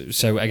this.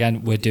 So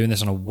again, we're doing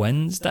this on a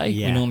Wednesday.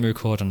 Yeah. We normally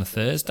record on a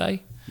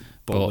Thursday.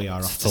 But we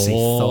are off to see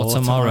Thor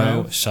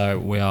tomorrow. So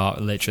we are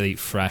literally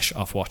fresh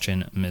off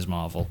watching Ms.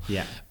 Marvel.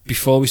 Yeah.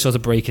 Before we sort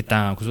of break it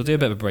down, because we'll do a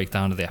bit of a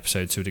breakdown of the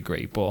episode to a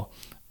degree, but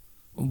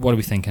what are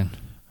we thinking?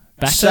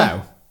 Better?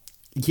 So,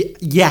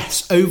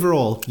 yes,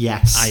 overall,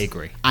 yes. I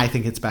agree. I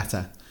think it's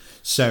better.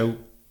 So,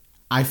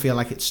 I feel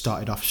like it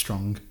started off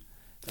strong.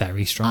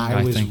 Very strong,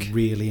 I was think.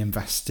 really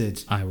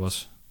invested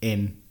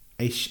in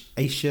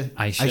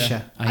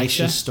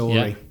Aisha's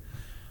story.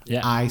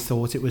 Yeah. I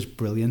thought it was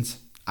brilliant.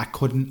 I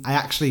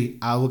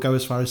will go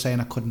as far as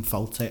saying I couldn't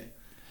fault it.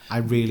 I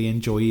really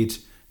enjoyed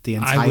the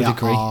entire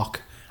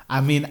arc.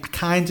 I mean, I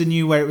kind of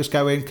knew where it was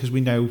going because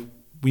we know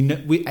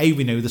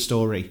the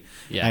story.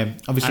 Yeah.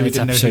 Obviously, we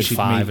didn't know who she'd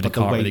 5 meet, and it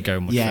can't really go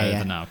much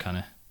further now, can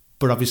it?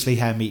 But obviously,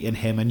 her meeting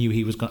him, I knew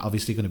he was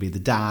obviously going to be the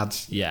dad.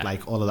 Yeah.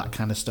 Like all of that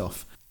kind of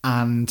stuff.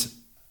 And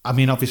I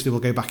mean, obviously, we'll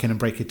go back in and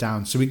break it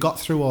down. So we got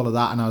through all of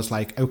that, and I was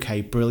like,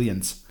 okay,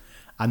 brilliant.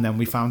 And then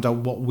we found out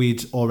what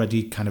we'd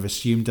already kind of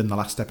assumed in the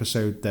last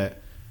episode that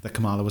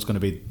Kamala was going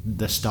to be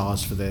the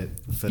stars for the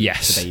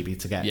baby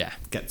to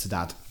get to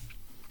dad.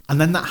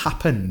 And then that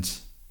happened.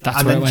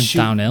 That's where it went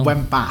downhill.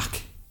 Went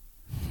back.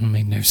 It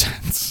made no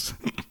sense.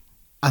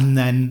 And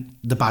then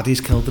the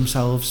baddies killed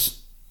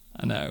themselves.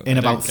 I know. In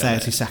about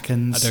 30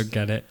 seconds. I don't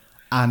get it.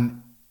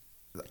 And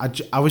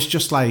I was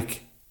just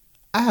like,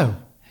 oh.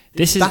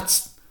 It's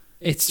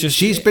just...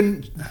 She's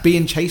been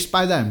being chased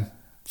by them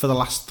for the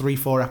last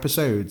 3-4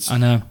 episodes. I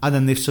know. And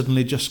then they've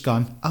suddenly just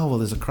gone, oh, well,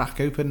 there's a crack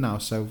open now,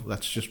 so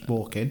let's just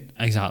walk in.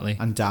 Exactly.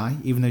 And die,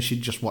 even though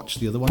she'd just watched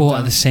the other one But die.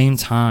 at the same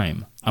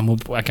time, and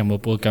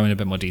we'll go in a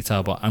bit more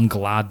detail, but I'm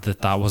glad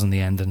that wasn't the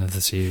ending of the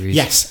series.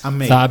 Yes, and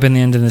me. If that had been the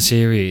ending of the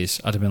series,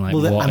 I'd have been like,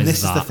 what is that? And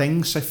this is the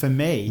thing, so for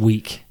me...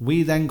 Weak.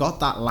 We then got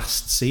that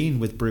last scene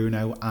with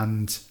Bruno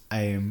and...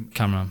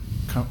 Cameron.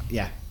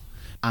 Yeah.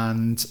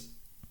 And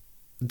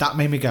that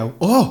made me go,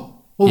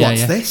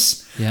 what's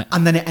this? Yeah.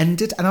 And then it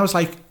ended, and I was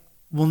like,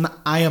 well,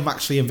 I am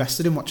actually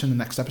invested in watching the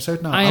next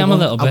episode now. I am a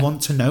little bit. I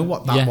want to know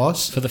what that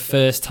was. For the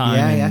first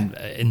time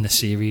in the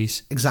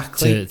series.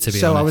 Exactly. To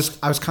be honest.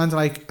 I was kind of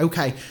like,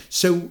 okay.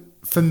 So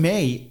for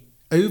me,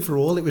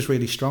 overall, it was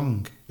really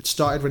strong. It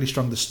started really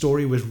strong. The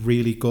story was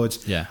really good.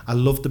 Yeah. I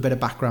loved the bit of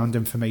background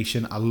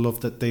information. I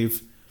love that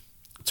they've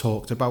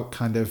talked about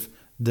kind of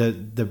the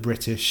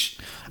British.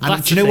 Well,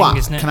 and do you know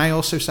what? Can I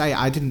also say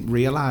I didn't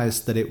realise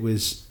that it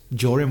was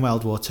during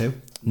World War II.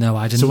 No,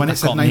 I didn't. So when it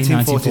said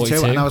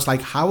 1942, and I was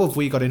like, how have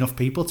we got enough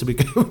people to be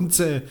going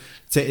to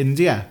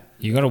India?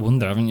 You got to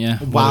wonder, haven't you?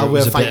 While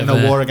we're fighting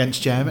a war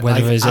against Germany.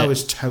 I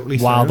was totally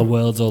while the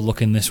world's all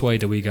looking this way,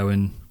 do we go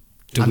and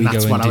do we go and do that? And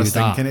that's what I was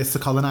thinking. It's the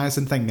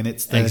colonising thing, and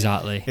it's the...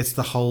 Exactly. It's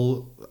the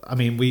whole... I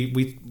mean,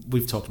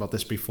 we've talked about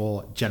this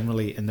before,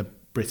 generally in the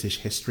British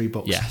history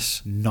books.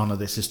 Yes. None of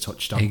this is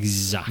touched on.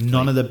 Exactly.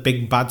 None of the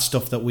big bad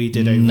stuff that we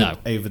did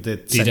over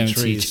the centuries. They don't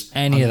teach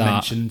any of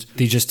that.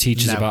 They just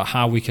teach us about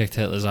how we kicked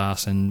Hitler's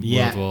ass in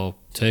World War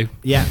II.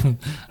 Yeah. I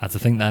had to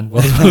think then,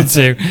 World War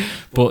II.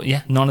 But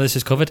yeah, none of this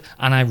is covered.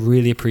 And I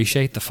really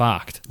appreciate the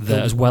fact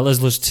that as well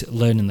as us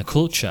learning the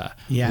culture,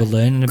 we're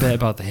learning a bit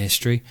about the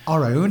history.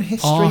 Our own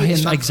history.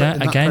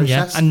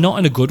 And not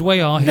in a good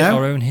way,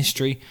 our own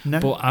history.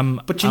 No. But I'm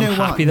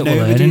happy that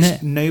we're learning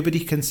it. Nobody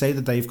can say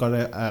that they've got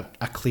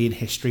a clean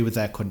history with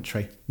their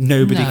country.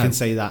 Nobody can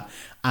say that.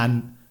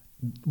 And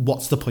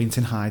what's the point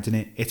in hiding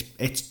it?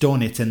 It's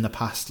done. It's in the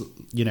past.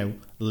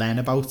 Learn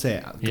about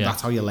it. Yeah.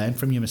 That's how you learn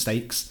from your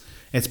mistakes.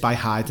 It's by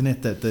hiding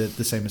it that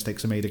the same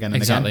mistakes are made again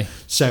and again.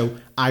 So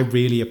I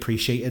really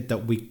appreciated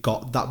that we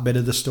got that bit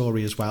of the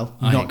story as well.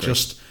 Not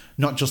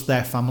just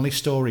their family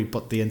story,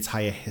 but the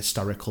entire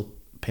historical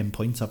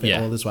pinpoint of it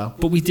all as well.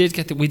 But we did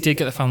get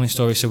the family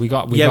story, so we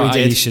got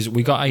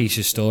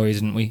Aisha's story,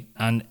 didn't we?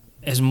 And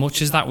as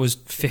much as that was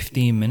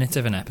 15 minutes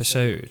of an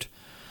episode,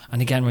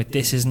 and again, right,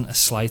 this isn't a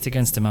slight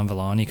against Iman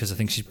Vellani because I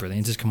think she's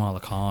brilliant as Kamala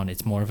Khan.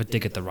 It's more of a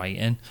dig at the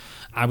writing.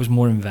 I was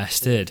more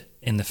invested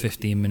in the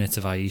 15 minutes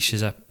of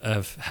Aisha's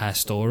of her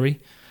story,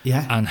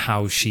 and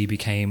how she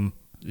became,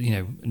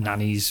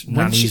 Nanny's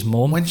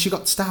mum. When she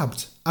got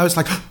stabbed, I was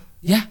like,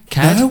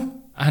 Ken. No.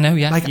 I know,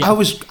 yeah. Like, yeah. I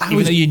was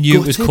Even though you knew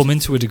gutted. it was coming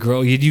to a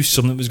degree, you knew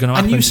something was going to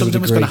happen. I knew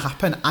something was going to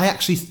happen. I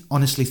actually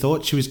honestly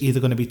thought she was either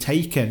going to be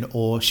taken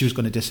or she was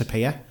going to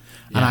disappear.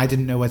 Yeah. And I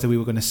didn't know whether we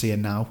were going to see her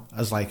now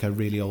as like a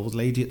really old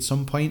lady at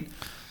some point.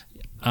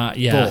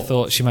 I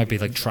thought she might be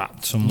like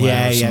trapped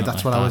somewhere. Yeah,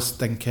 that's what I was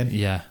thinking.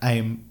 Yeah.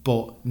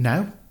 But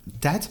no,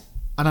 dead.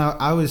 And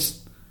I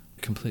was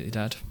completely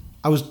dead.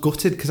 I was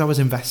gutted because I was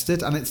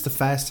invested, and it's the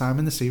first time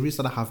in the series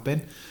that I have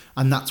been,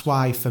 and that's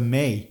why for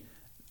me,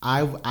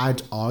 I'd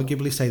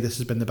arguably say this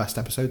has been the best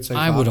episode so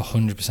far. I would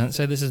 100%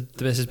 say this has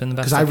been the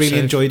best because I really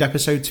enjoyed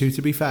episode 2.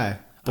 To be fair.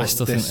 But I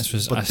still think this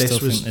was better.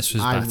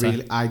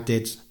 I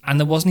did. And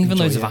there wasn't even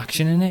loads of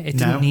action in it. It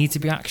didn't need to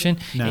be action.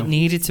 No. It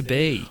needed to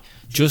be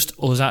just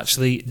us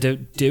actually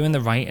doing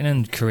the writing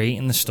and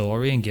creating the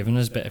story and giving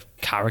us a bit of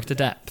character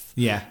depth.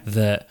 Yeah.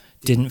 That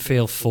didn't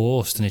feel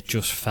forced, and it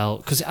just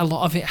felt... Because a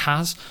lot of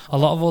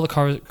all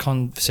the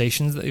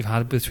conversations that we've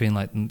had between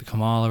like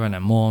Kamala and her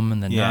mum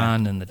and the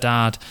nan and the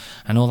dad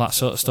and all that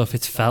sort of stuff,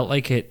 it felt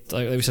like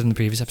we said in the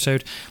previous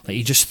episode, like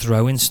you're just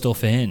throwing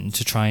stuff in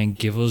to try and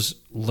give us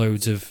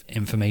loads of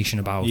information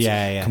about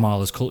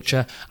Kamala's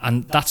culture,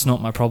 and that's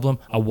not my problem.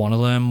 I want to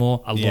learn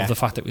more. I love the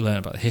fact that we learn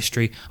about the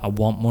history. I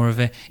want more of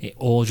it. It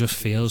all just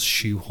feels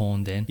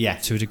shoehorned in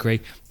to a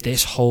degree.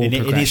 This whole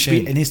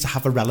progression, it needs to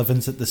have a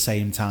relevance at the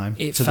same time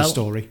to the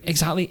story.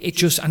 Exactly.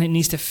 It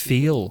needs to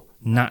feel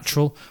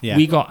natural. Yeah.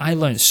 I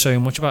learned so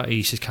much about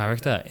Aisha's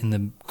character in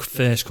the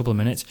first couple of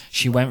minutes.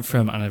 She went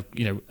from, and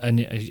I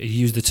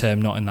use the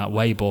term not in that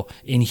way, but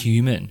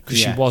inhuman, because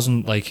she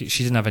wasn't like,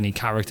 she didn't have any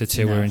character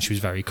to her, and she was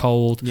very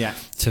cold,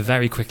 to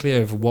very quickly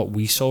over what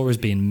we saw as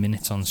being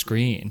minutes on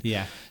screen,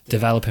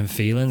 developing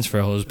feelings for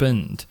her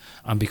husband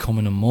and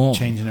becoming a mum,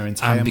 changing her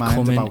entire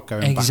mind about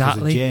going back as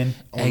a gin,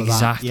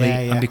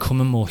 and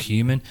becoming more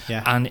human.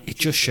 And it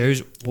just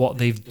shows what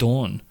they've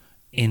done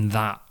in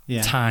that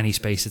tiny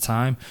space of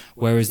time,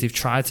 whereas they've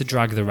tried to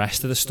drag the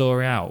rest of the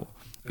story out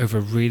over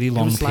a really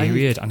long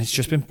period, and it's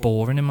just been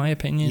boring in my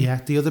opinion.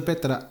 The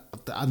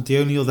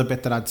only other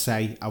bit that I'd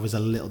say I was a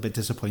little bit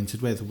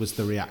disappointed with was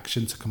the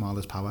reaction to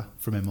Kamala's power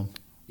from her mum.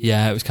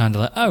 It was kind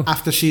of like,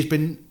 after she's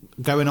been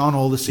going on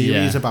all the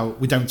series about,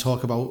 we don't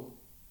talk about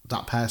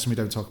that person,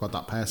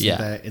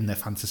 they're in their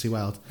fantasy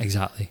world.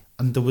 Exactly.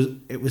 And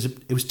it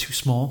was too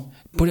small.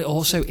 But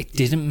it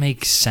didn't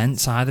make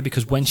sense either,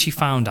 because when she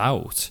found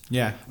out,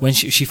 when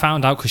she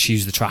found out, because she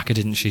used the tracker,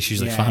 didn't she? She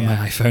was like, find my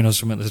iPhone or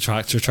something to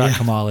track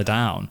Kamala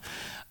down.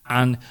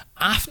 And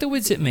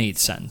afterwards it made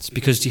sense,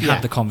 because she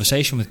had the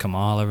conversation with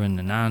Kamala and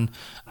the nan,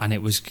 and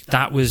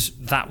that was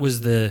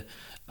the,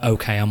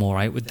 okay, I'm all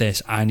right with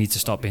this. I need to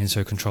stop being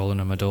so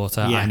controlling of my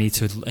daughter. I need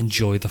to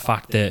enjoy the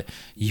fact that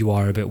you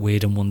are a bit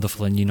weird and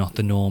wonderful and you're not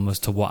the norm as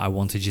to what I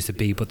wanted you to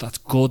be. But that's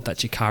good.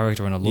 That's your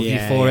character, and I love you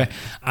for it.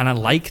 And I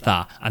like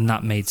that, and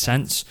that made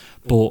sense.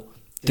 But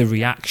the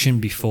reaction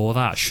before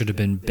that should have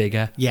been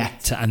bigger.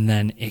 And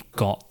then it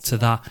got to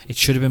that. It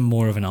should have been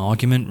more of an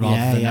argument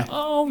rather than,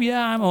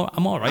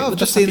 I'm all right with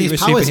just seeing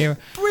these powers. Superhero.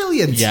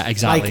 Brilliant. Yeah,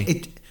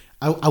 exactly.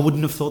 I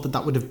wouldn't have thought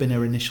that would have been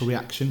her initial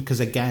reaction, because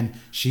again,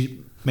 she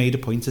made a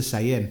point of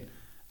saying,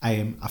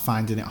 I'm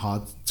finding it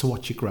hard to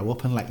watch you grow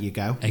up and let you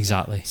go.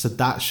 Exactly. So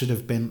that should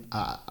have been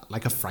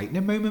like a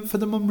frightening moment for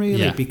the mum,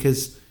 really,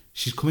 because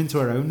she's coming to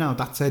her own now.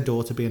 That's her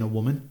daughter being a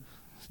woman.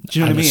 Do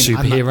you know what I mean?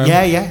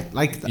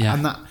 Superhero.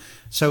 And that.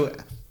 So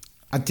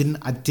I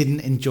didn't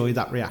enjoy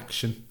that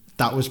reaction.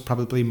 That was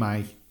probably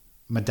my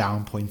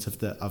down point of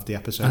the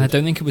episode. And I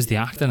don't think it was the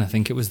acting. I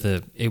think it was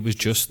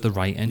just the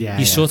writing.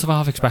 You sort of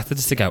half expected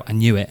us to go, I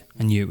knew it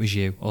was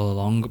you all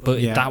along,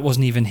 but that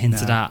wasn't even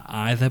hinted at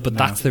either. But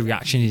that's the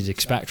reaction you'd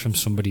expect from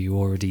somebody who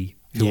already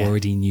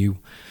knew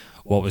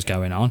what was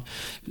going on.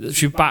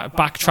 Should we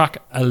backtrack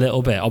a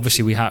little bit?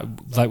 Obviously, we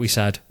had, like we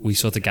said, we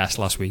sort of guessed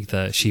last week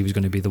that she was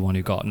going to be the one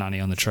who got Nanny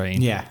on the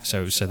train.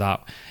 So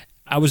that.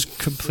 I was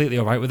completely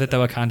all right with it,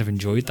 though. I kind of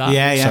enjoyed that.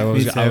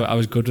 So I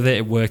was good with it.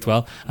 It worked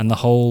well, and the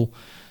whole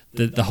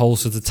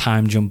sort of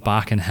time jump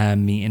back and her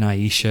meeting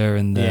Aisha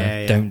and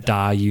the don't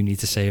die, you need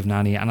to save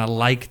Nanny. And I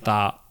like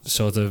that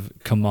sort of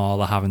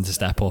Kamala having to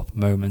step up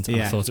moment.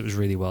 I thought it was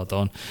really well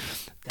done.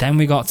 Then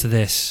we got to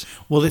this.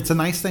 Well, it's a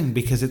nice thing,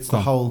 because it's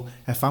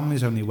her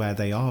family's only where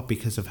they are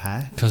because of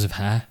her.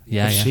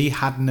 If she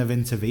hadn't have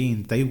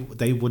intervened,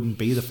 they wouldn't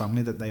be the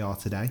family that they are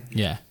today.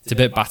 It's a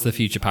bit Back to the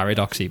Future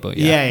paradoxy, but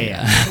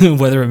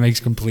whether it makes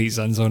complete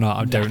sense or not,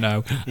 I don't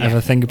know. If I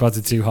think about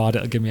it too hard,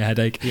 it'll give me a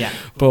headache.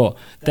 But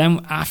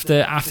then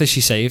after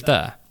she saved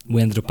her,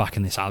 we ended up back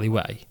in this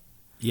alleyway.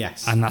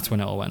 Yes. And that's when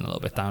it all went a little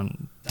bit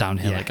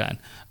downhill again.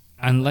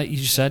 And like you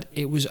just said,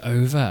 it was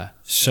over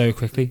so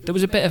quickly. There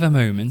was a bit of a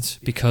moment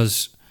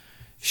because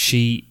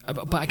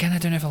but again, I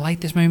don't know if I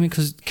like this moment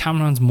because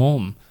Cameron's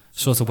mum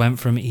sort of went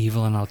from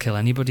evil and I'll kill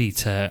anybody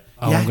to,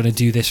 I'm going to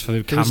do this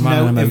for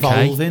Cameron and I'm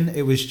okay. Evolving.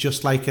 It was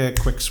just like a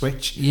quick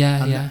switch.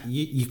 Yeah, and yeah.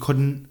 You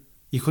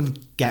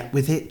couldn't get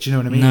with it. Do you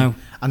know what I mean? No.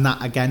 And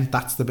that, again,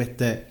 that's the bit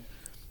that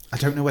I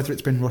don't know whether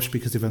it's been rushed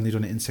because they've only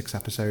done it in 6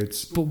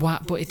 episodes.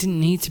 But it didn't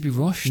need to be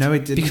rushed. No,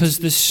 it didn't. Because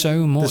there's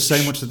so much.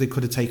 There's so much that they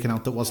could have taken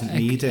out that wasn't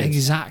needed.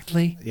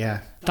 Exactly.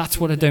 Yeah. That's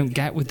what I don't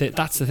get with it.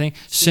 That's the thing.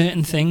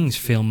 Certain things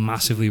feel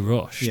massively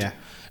rushed. Yeah.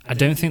 I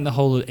don't think the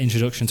whole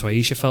introduction to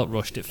Aisha felt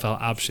rushed. It felt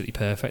absolutely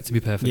perfect, to be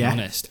perfectly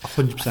honest.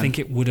 100%. I think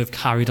it would have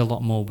carried a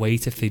lot more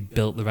weight if they'd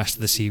built the rest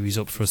of the series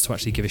up for us to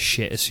actually give a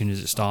shit as soon as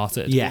it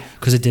started. Yeah.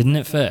 Because it didn't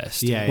at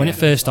first. Yeah, when it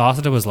first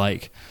started, I was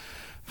like,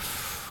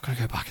 I've got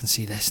to go back and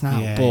see this now.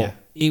 Yeah, but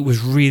it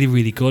was really,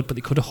 really good, but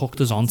they could have hooked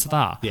us onto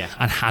that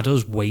and had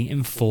us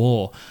waiting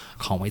for,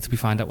 can't wait till we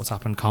find out what's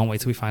happened, can't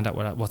wait till we find out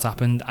what's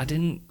happened. I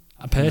didn't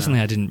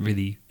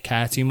really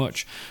care too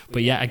much.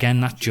 But yeah, again,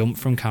 that jump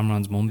from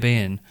Cameron's mum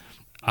being,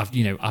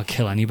 I'll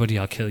kill anybody,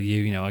 I'll kill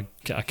you.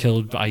 I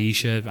killed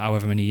Aisha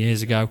however many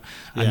years ago,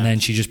 and then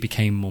she just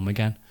became mum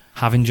again,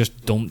 having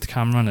just dumped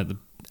Cameron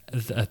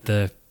at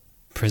the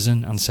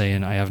prison and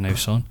saying, I have no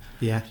son.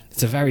 Yeah,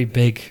 it's a very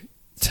big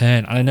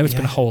turn, and I know it's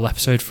been a whole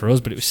episode for us,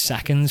 but it was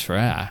seconds for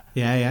her.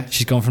 Yeah.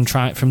 She's gone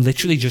from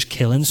literally just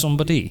killing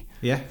somebody.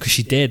 Yeah, because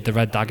she did the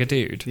Red Dagger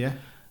dude. Yeah,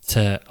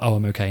 to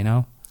I'm okay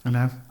now. I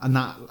know, and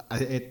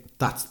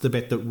that's the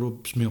bit that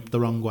rubs me up the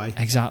wrong way.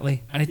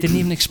 Exactly. And it didn't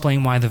even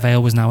explain why the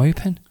veil was now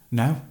open.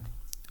 No.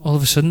 All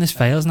of a sudden, this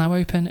veil's now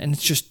open, and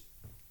it's just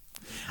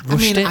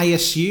rushed I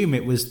assume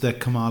it was the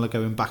Kamala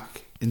going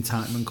back in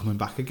time and coming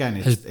back again.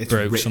 It's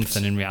broke ripped.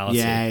 Something in reality.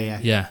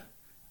 Yeah.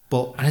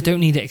 And I don't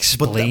need it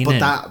explaining.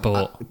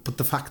 But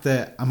the fact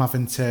that I'm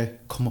having to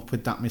come up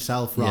with that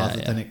myself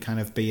rather than it kind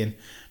of being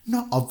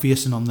not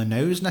obvious and on the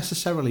nose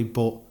necessarily,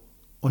 but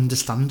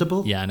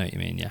understandable. Yeah, I know what you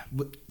mean, yeah.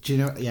 Do you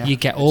know? Yeah. You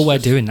get all we're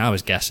doing now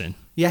is guessing.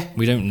 Yeah.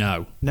 We don't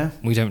know. No.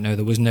 We don't know.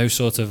 There was no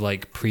sort of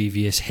like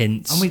previous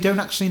hints. And we don't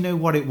actually know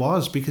what it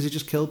was because it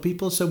just killed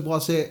people. So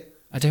was it...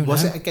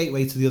 Was it a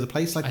gateway to the other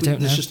place? Like,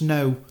 there's just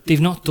no... They've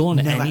not done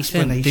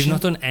anything. They've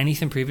not done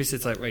anything previous.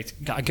 It's like, right,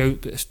 I go...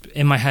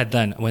 In my head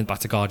then, I went back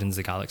to Guardians of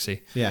the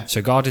Galaxy. Yeah.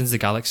 So Guardians of the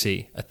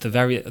Galaxy, at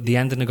the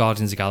end of the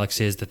Guardians of the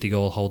Galaxy is that they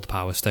all hold the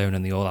Power Stone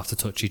and they all have to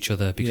touch each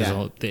other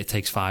because it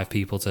takes 5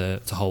 people to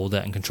hold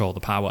it and control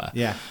the power.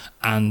 Yeah.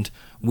 And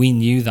we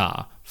knew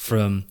that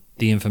from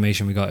the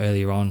information we got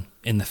earlier on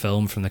in the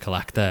film from the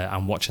Collector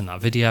and watching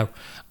that video,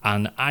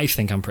 and I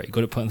think I'm pretty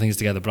good at putting things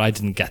together, but I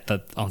didn't get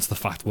that onto the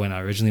fact when I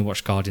originally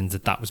watched Guardians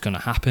that was going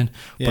to happen.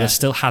 But I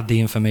still had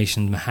the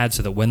information in my head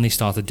so that when they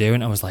started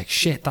doing it, I was like,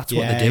 shit, that's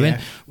what they're doing.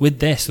 With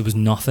this, there was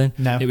nothing.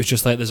 No. It was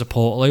just like, there's a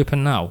portal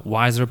open now.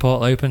 Why is there a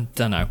portal open?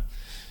 Don't know.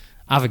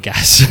 Have a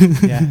guess.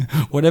 Yeah.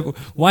 Whatever.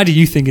 Why do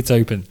you think it's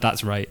open?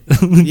 That's right.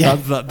 Yeah.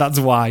 That's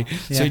why.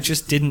 Yeah. So it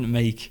just didn't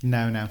make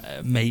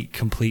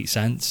complete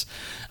sense.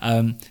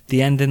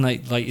 The ending,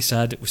 like you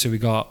said, so we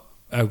got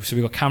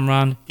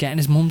Cameron getting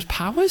his mum's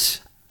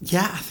powers.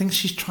 Yeah, I think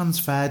she's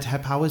transferred her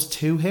powers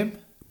to him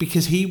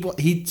because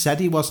he said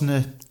he wasn't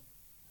a.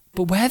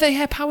 But were they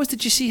her powers?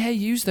 Did you see her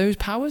use those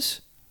powers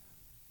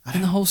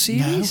in the whole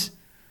series? No.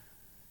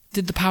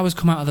 Did the powers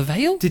come out of the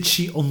veil? Did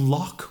she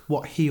unlock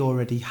what he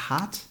already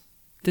had?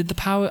 Did the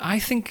power... I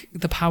think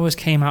the powers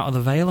came out of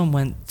the veil and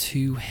went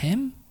to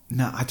him.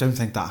 No, I don't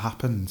think that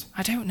happened.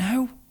 I don't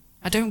know.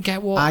 I don't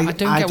get what... I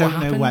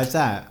don't know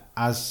whether,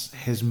 as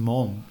his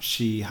mum,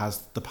 she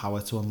has the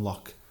power to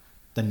unlock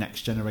the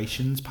next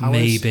generation's powers.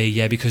 Maybe,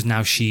 yeah, because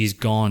now she's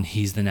gone.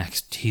 He's the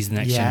next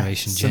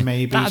generation. So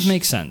maybe that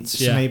makes sense.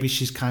 So maybe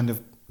she's kind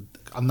of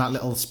on that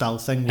little spell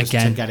thing was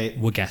to get it.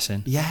 We're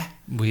guessing. Yeah.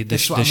 There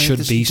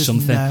should be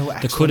something.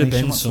 There could have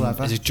been some.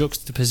 Is it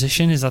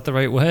juxtaposition? Is that the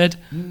right word?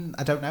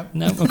 I don't know.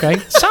 No. Okay.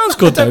 Sounds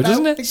good though,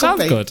 doesn't it?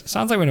 Sounds good.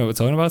 Sounds like we know what we're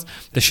talking about.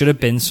 There should have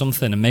been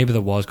something, and maybe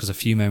there was, because a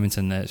few moments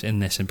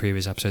in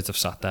previous episodes I've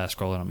sat there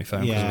scrolling on my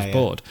phone because I was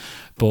bored.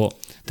 But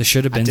there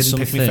should have been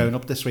something. I didn't pick my phone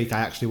up this week. I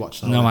actually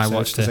watched the whole episode. I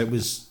watched it.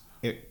 Because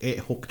it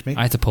hooked me.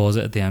 I had to pause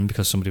it at the end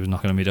because somebody was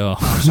knocking on my door.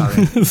 Oh,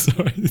 sorry.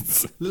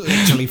 Sorry.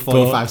 Literally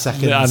 45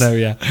 seconds. I know,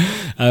 yeah.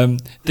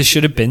 There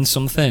should have been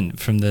something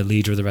from the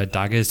leader of the Red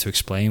Daggers to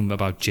explain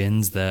about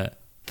Jinns that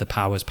the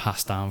powers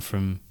passed down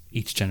from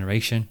each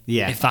generation.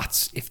 Yeah. If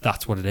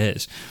that's what it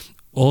is.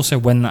 Also,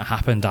 when that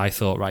happened, I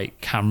thought, right,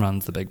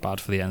 Cameron's the big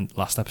bad for the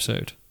last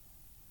episode.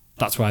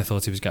 That's where I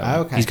thought he was going.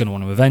 Okay. He's going to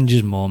want to avenge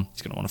his mum.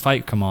 He's going to want to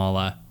fight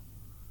Kamala.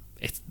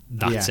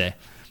 That's it.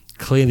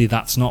 Clearly,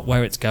 that's not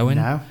where it's going.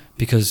 No.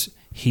 Because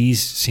he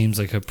seems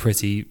like a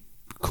pretty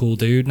cool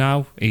dude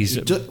now. He's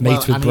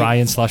mates with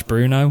Brian /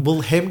 Bruno.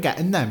 Well, him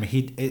getting them,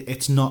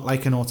 it's not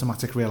like an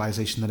automatic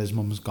realisation that his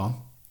mum's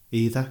gone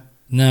either.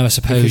 No, I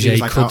suppose he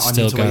could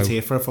still go. Wait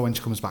here for when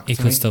she comes back. He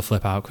could still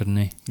flip out, couldn't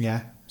he?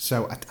 Yeah.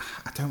 So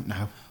I don't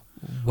know.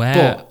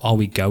 Where are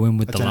we going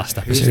with the last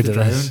episode of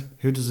this?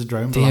 Who does the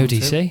drone belong to?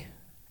 The ODC?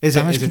 Is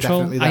it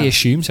definitely that? I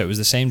assume so. It was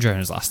the same drone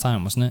as last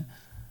time, wasn't it?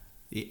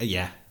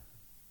 Yeah.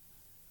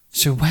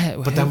 So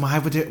But then why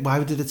would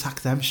it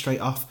attack them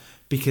straight off?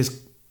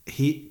 Because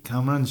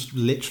Cameron's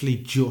literally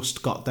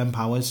just got them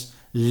powers.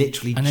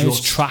 Literally, and it's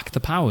tracked the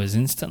powers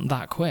instant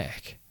that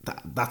quick.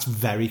 That's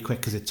very quick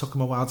because it took him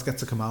a while to get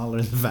to Kamala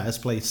in the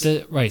first place.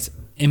 Right.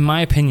 In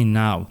my opinion,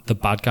 now the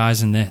bad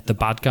guys in the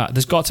bad guy.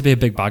 There's got to be a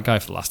big bad guy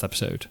for the last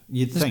episode.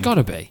 There's got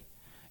to be.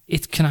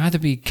 It can either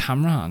be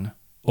Cameron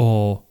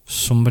or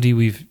somebody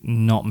we've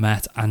not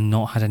met and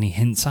not had any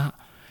hints at.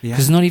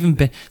 Because it's not even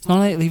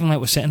like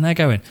we're sitting there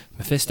going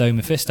Mephisto.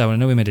 And I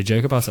know we made a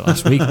joke about it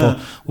last week, but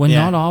we're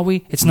not, are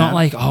we? It's not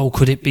like,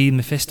 could it be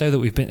Mephisto that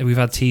we've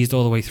had teased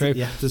all the way through?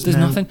 Yeah, there's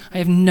nothing. I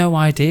have no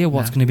idea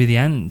what's going to be the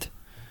end,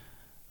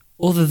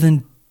 other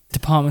than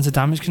Department of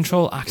Damage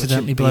Control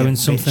accidentally blowing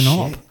something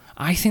up.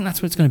 I think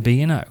that's what it's going to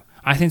be.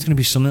 I think it's going to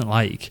be something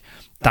like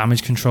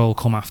Damage Control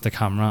come after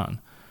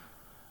Cameron,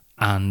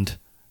 and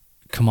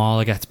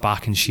Kamala gets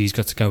back, and she's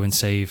got to go and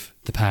save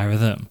the pair of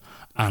them.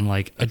 And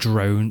like the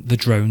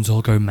drones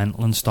all go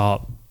mental and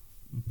start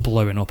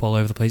blowing up all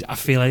over the place. I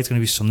feel like it's going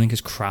to be something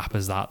as crap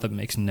as that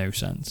makes no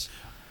sense.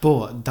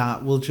 But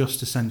that will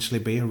just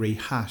essentially be a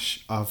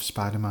rehash of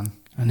Spider-Man.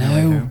 I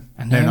know.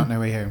 No, not No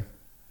Way Home.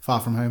 Far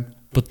From Home.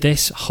 But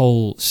this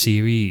whole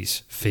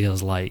series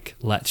feels like,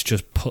 let's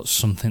just put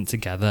something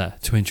together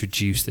to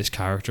introduce this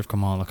character of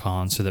Kamala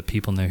Khan so that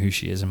people know who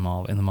she is in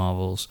the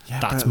Marvels. Yeah,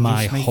 that's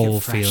my whole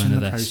feeling of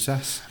this.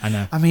 Process. I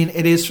know. I mean,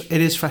 it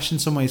is fresh in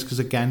some ways because,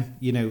 again,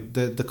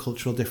 the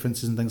cultural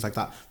differences and things like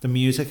that. The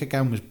music,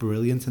 again, was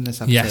brilliant in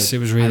this episode. Yes, it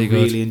was really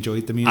good. I really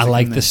enjoyed the music. I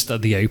like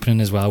the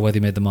opening as well, where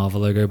they made the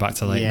Marvel logo back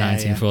to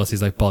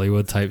 1940s, like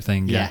Bollywood type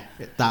thing. Yeah,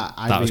 that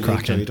really was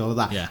cracking. Enjoyed all of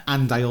that. Yeah.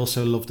 And I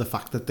also love the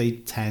fact that they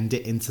turned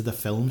it into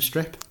the film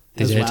strip.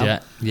 They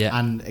did, yeah.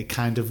 And it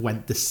kind of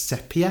went the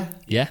sepia.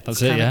 Yeah,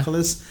 that's it, yeah.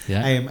 Colours.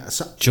 Yeah.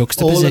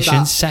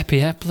 Juxtaposition,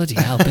 sepia, bloody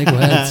hell, big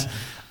words.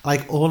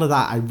 Like all of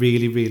that I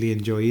really, really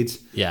enjoyed.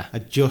 Yeah. I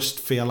just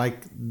feel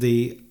like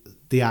the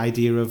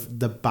idea of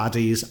the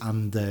baddies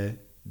and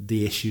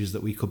the issues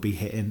that we could be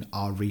hitting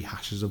are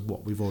rehashes of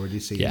what we've already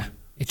seen. Yeah.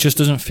 It just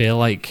doesn't feel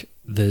like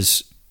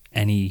there's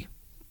any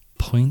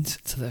point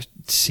to the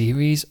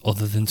series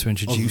other than to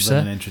introduce her.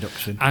 An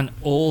introduction. And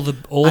all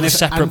the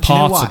separate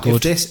parts are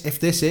good. If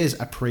this is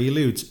a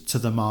prelude to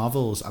the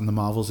Marvels, and the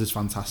Marvels is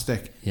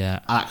fantastic, yeah,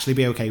 I'll actually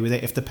be okay with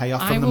it. If the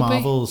payoff from the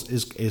Marvels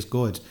is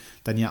good,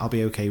 then yeah, I'll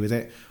be okay with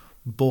it.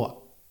 But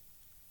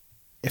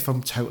if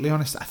I'm totally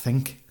honest, I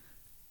think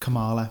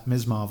Kamala,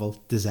 Ms.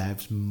 Marvel,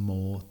 deserves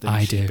more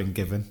than she's been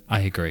given.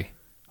 I agree.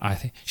 I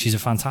think she's a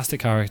fantastic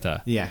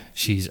character. Yeah.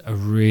 She's a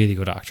really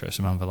good actress,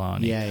 Iman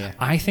Vellani. Yeah.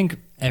 I think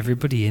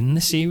everybody in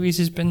the series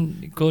has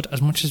been good,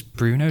 as much as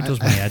Bruno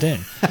does my head in.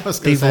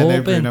 They've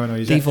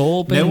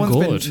all been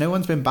good. No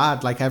one's been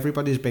bad. Like,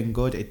 everybody's been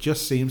good. It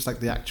just seems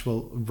like the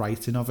actual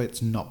writing of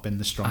it's not been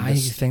the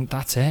strongest. I think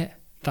that's it.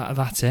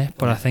 That's it.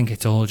 But I think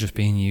it's all just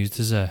being used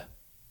as a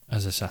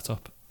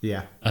setup.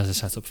 Yeah. As a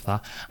setup for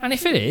that. And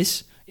if it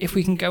is, if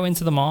we can go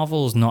into the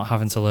Marvels not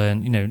having to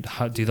learn,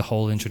 how to do the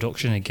whole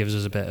introduction, it gives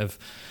us a bit of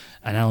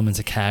an element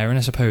of caring,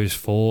 I suppose,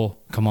 for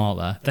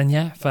Kamala, then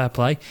yeah, fair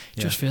play. It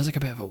just feels like a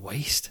bit of a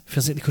waste. It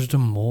feels like they could have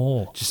done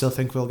more. Do you still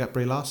think we'll get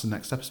Brie Larson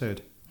next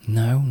episode?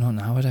 No, not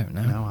now, I don't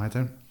know. No, I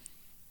don't.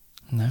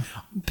 No.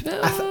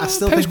 I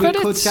still think we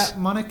could get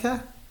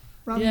Monica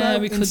Rambeau yeah,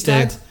 we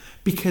instead could do.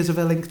 Because of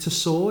a link to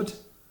Sword.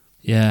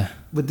 Yeah.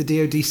 With the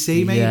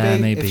DODC, maybe. Yeah,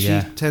 maybe, if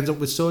she turns up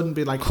with Sword and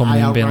be like,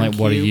 coming and being like,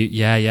 what are you?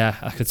 Yeah,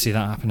 I could see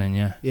that happening,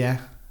 yeah.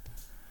 Yeah.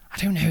 I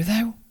don't know,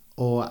 though.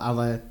 Or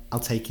I'll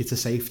take you to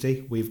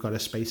safety. We've got a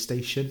space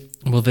station.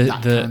 Well,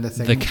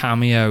 the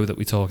cameo that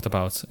we talked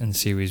about in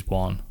series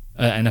 1,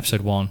 in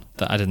episode 1,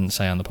 that I didn't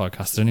say on the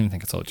podcast. I don't even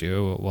think I told you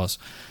who it was.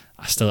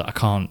 I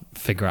can't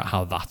figure out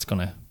how that's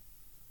gonna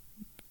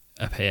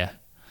appear.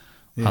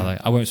 Yeah.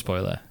 I won't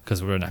spoil it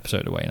because we're an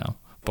episode away now.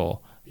 But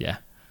yeah,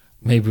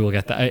 maybe we'll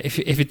get that. If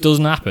it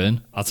doesn't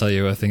happen, I'll tell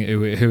you. I think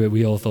who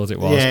we all thought it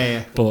was.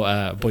 Yeah.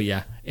 But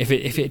yeah. If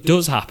it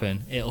does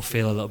happen, it'll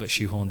feel a little bit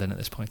shoehorned in at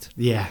this point.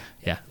 Yeah,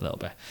 a little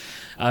bit.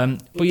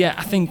 But yeah,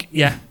 I think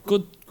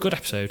good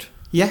episode.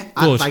 Yeah,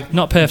 good.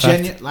 Not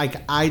perfect.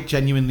 I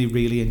genuinely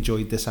really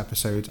enjoyed this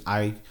episode.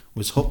 I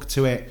was hooked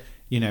to it.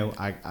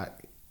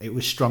 It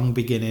was strong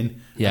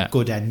beginning, a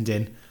good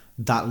ending.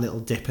 That little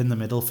dip in the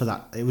middle for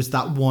that. It was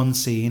that one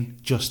scene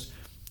just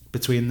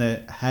between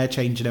the her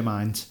changing her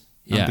mind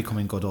and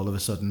becoming good all of a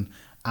sudden,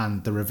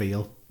 and the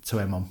reveal to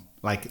her mum.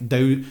 Like,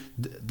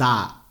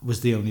 that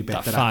was the only bit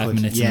that 5 I could...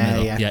 minutes in the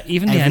middle. Yeah.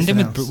 Even the ending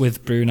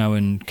with Bruno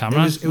and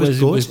Cameron was good.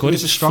 It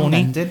was a strong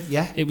funny. ending,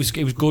 yeah. It was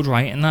good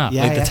writing that.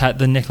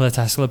 The Nikola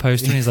Tesla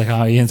poster, and he's like,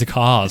 are you into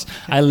cars?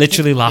 I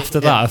literally laughed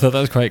at that. I thought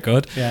that was quite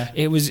good. Yeah.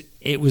 It was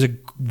a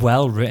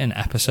well-written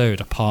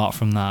episode, apart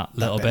from that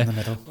little bit. In the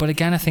middle. But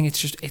again, I think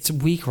it's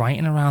weak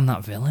writing around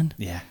that villain.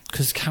 Yeah.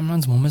 Because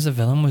Cameron's mum as a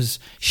villain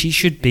she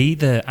should be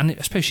and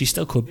I suppose she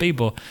still could be,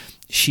 but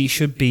she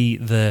should be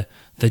the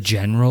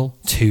general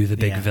to the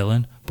big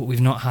villain, but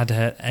we've not had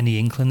any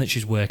inkling that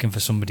she's working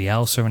for somebody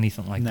else or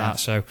anything like that.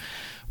 So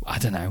I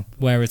don't know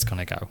where it's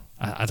going to go.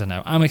 I don't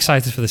know. I'm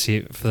excited for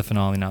the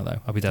finale now, though.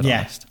 I'll be dead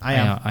honest. I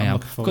am. I am.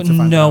 I've got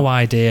no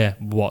idea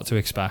what to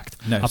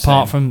expect. No,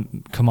 apart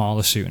from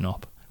Kamala suiting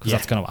up, because Yeah.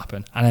 that's going to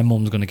happen. And then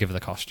Mum's going to give her the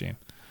costume.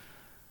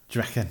 Do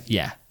you reckon?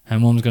 Yeah. Her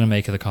mum's going to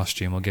make her the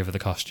costume or give her the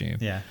costume.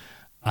 Yeah.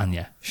 And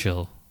yeah,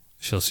 she'll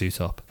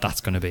suit up.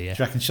 That's going to be it.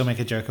 Do you reckon she'll make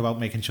a joke about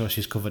making sure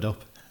she's covered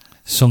up?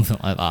 Something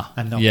like that.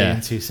 And not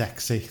being too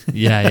sexy.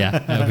 Yeah,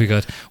 that'll be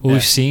good. Well,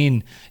 we've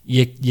seen,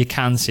 you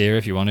can see her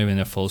if you want to in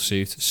a full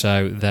suit.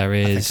 So there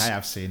is... I think I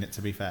have seen it,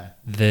 to be fair.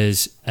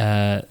 There's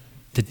the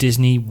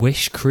Disney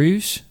Wish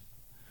Cruise.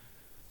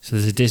 So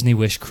there's a Disney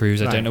Wish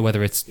Cruise. I don't know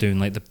whether it's doing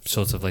like the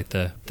sort of like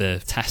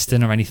the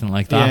testing or anything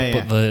like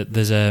that. But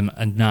there's a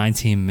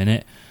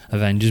 19-minute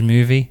Avengers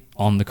movie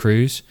on the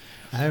cruise.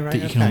 Oh, right,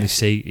 that you can only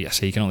see. Yeah,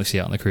 so you can only see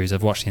it on the cruise.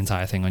 I've watched the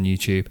entire thing on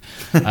YouTube.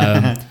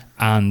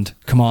 And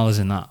Kamala's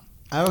in that.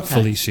 Oh, okay.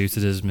 Fully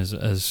suited as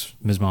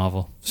Ms.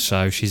 Marvel.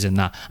 So she's in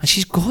that. And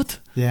she's good.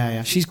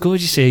 Yeah. She's good.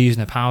 You see her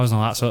using her powers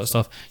and all that sort of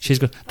stuff. She's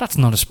good. That's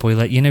not a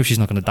spoiler. You know she's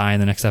not going to die in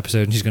the next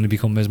episode and she's going to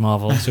become Ms.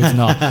 Marvel. So it's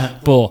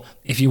not. But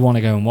if you want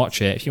to go and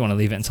watch it, if you want to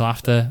leave it until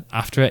after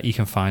it, you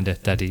can find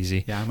it dead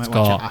easy. Yeah, I might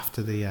watch it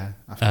after the...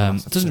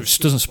 it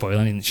doesn't spoil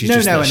anything. She's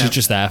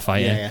just there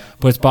fighting. Yeah.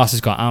 But it's boss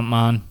has got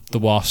Ant-Man, the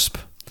Wasp...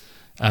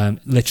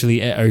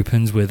 literally, it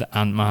opens with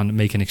Ant-Man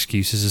making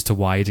excuses as to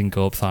why he didn't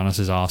go up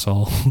Thanos'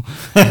 arsehole.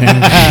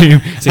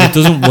 So it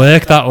doesn't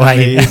work that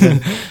way.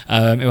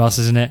 Who else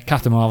is in it?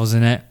 Captain Marvel's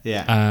in it.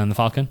 Yeah. And the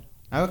Falcon.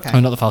 Okay.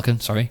 Oh, not the Falcon,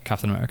 sorry.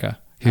 Captain America,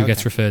 who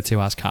gets referred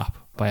to as Cap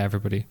by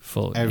everybody.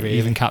 Really?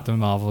 Even Captain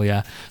Marvel,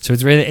 yeah. So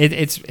it's really,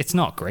 it's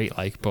not great,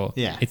 like, but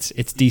yeah.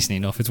 it's decent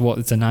enough. It's a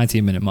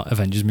 19-minute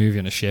Avengers movie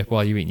on a ship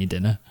while you're eating your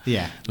dinner.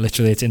 Yeah.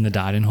 Literally, it's in the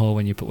dining hall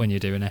when you're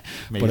doing it.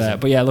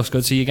 But yeah, it looks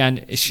good. So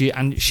again, she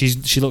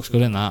looks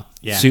good in that.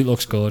 Yeah. Suit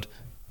looks good.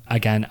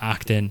 Again,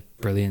 acting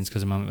brilliant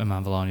because Iman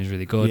Vellani is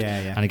really good.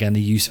 Yeah. And again,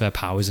 the use of her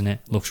powers in it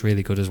looks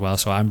really good as well.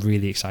 So I'm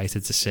really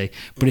excited to see.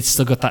 But it's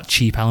still got that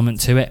cheap element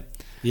to it.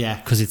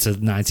 Yeah. Because it's a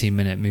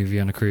 19-minute movie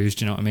on a cruise,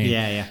 do you know what I mean?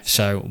 Yeah.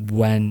 So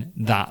when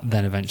that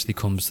then eventually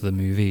comes to the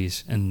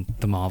movies and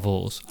the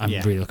Marvels, I'm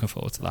really looking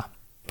forward to that.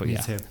 But Me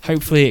too.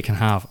 Hopefully it can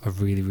have a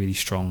really, really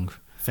strong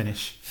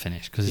finish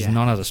because it's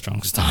not had a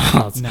strong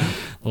start. No.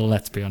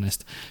 Let's be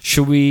honest.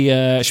 Should we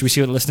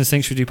see what the listeners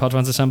think? Should we do Pod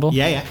Fans Assemble?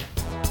 Yeah.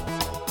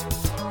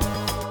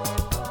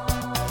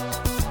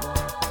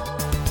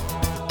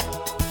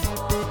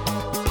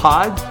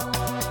 Pod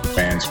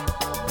Fans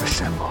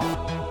Assemble.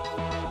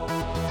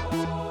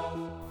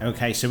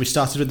 Okay, so we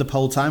started with the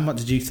poll time. What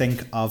did you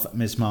think of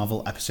Ms.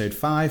 Marvel episode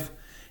 5?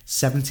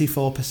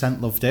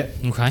 74% loved it.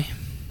 Okay.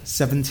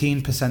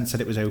 17% said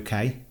it was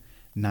okay.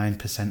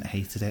 9%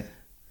 hated it.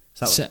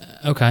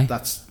 Okay.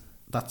 That's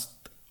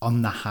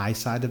on the high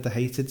side of the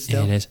hated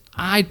still. It is.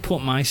 I'd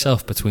put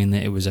myself between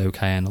it was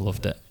okay and I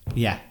loved it.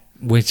 Yeah.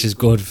 Which is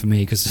good for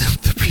me because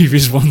the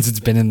previous ones it's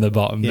been in the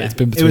bottom. Yeah. It's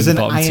been between the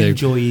bottom two. I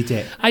enjoyed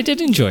it. I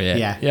did enjoy it.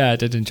 Yeah, I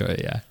did enjoy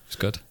it. Yeah, it's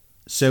good.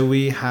 So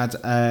we had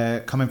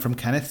a comment from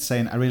Kenneth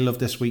saying, I really love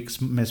this week's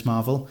Ms.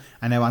 Marvel.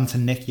 I know, Ant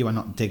and Nick, you are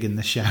not digging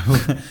the show,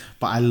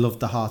 but I love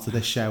the heart of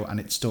this show and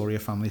its story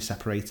of family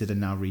separated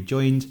and now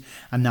rejoined.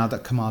 And now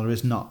that Kamala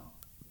is not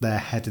their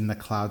head in the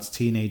clouds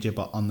teenager,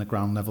 but on the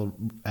ground level,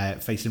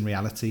 facing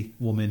reality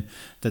woman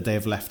that they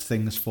have left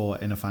things for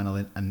in a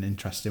final and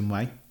interesting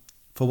way.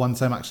 For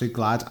once, I'm actually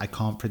glad I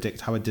can't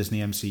predict how a Disney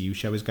MCU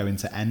show is going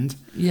to end.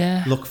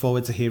 Yeah. Look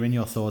forward to hearing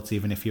your thoughts,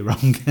 even if you're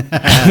wrong.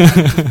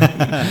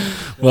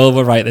 Well,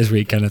 we're right this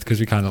week, Kenneth,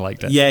 because we kind of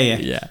liked it.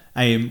 Yeah.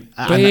 I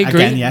agree.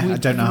 Again, I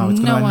don't know how it's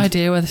going to end. No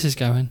idea where this is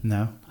going.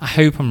 No. I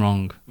hope I'm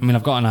wrong. I mean,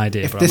 I've got an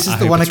idea. If but this I is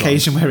the hope one it's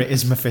occasion wrong. where it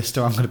is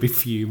Mephisto, I'm going to be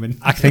fuming.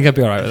 I think I'd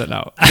be all right with it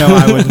now. No,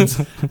 I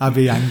wouldn't. I'd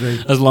be angry.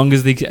 As long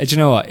as do you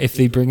know what? If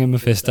they bring in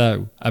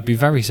Mephisto, I'd be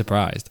very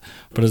surprised.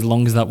 But as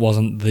long as that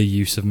wasn't the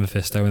use of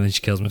Mephisto and then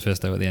she kills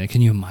Mephisto at the end,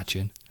 can you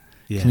imagine?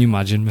 Yeah. Can you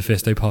imagine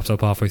Mephisto pops up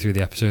halfway through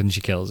the episode and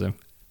she kills him?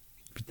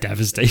 I'd be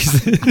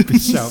devastated. I'd be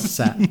so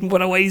upset.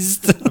 What a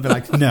waste. I'd be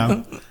like,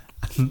 no.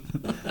 I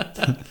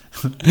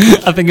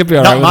think I'd be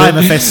all right with Not it. my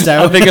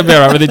Mephisto. I think I'd be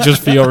all right with it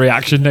just for your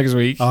reaction next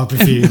week. I'll be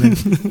fuming.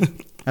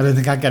 I don't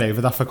think I'd get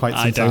over that for quite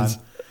some time. Don't.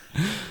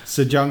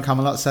 So John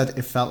Camelot said,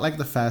 it felt like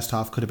the first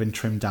half could have been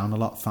trimmed down a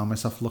lot. Found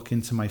myself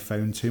looking to my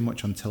phone too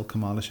much until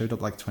Kamala showed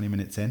up like 20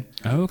 minutes in.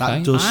 Okay.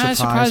 That does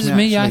surprise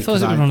me. Yeah, I actually,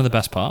 thought it was one of the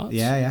best parts.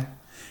 Yeah.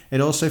 It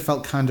also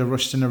felt kind of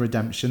rushed in a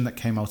redemption that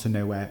came out of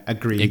nowhere.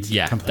 Agreed.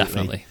 Yeah, completely.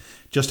 definitely.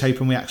 Just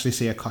hoping we actually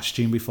see a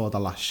costume before the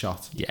last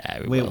shot. Yeah,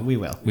 we will. We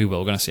will. We're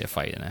going to see a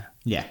fight in it.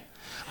 Yeah.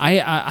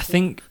 I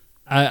think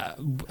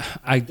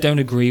I don't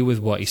agree with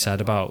what he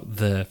said about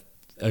the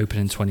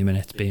opening 20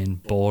 minutes being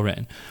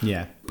boring.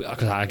 Yeah.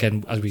 Because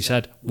again, as we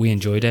said, we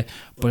enjoyed it.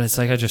 But it's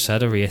like I just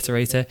said, I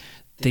reiterate it,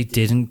 they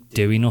didn't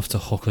do enough to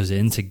hook us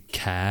in to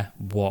care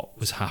what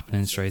was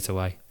happening straight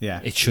away.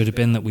 Yeah. It should have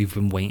been that we've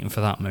been waiting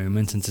for that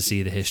moment and to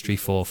see the history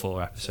for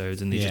 4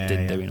 episodes, and they just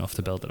didn't do enough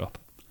to build it up.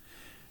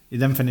 He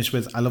then finished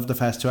with, I loved the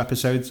first 2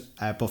 episodes,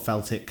 but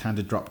felt it kind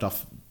of dropped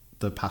off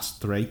the past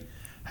 3.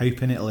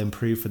 Hoping it'll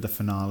improve for the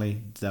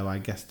finale, though I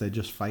guess they're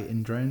just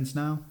fighting drones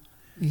now.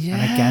 Yeah.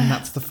 And again,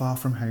 that's the Far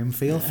From Home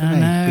feel for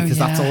me. Because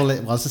that's all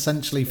it was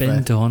essentially.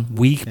 Been done.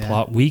 Weak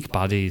plot, weak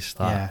baddies,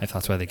 if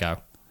that's where they go.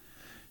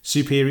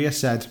 Superior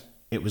said,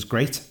 it was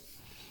great.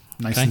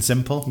 Nice and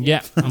simple.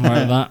 Yeah, I'm right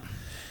with that.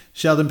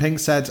 Sheldon Pink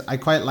said, I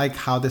quite like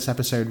how this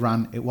episode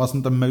ran. It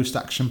wasn't the most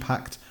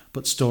action-packed,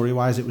 but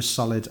story-wise it was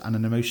solid and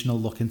an emotional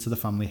look into the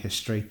family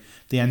history.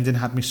 The ending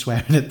had me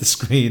swearing at the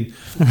screen,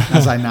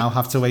 as I now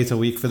have to wait a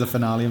week for the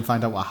finale and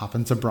find out what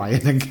happened to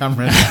Brian and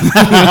Cameron.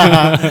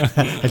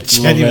 I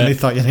genuinely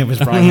thought your name was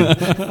Brian.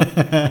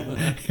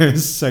 It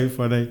was so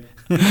funny.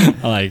 I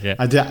like it.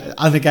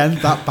 And again,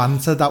 that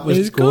banter, that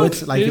was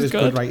good. Like, it was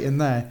good right in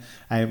there.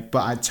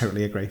 But I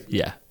totally agree.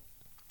 Yeah.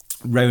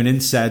 Ronan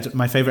said,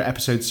 my favourite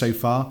episode so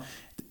far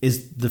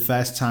is the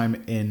first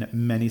time in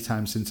many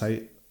times since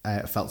I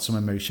felt some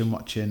emotion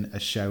watching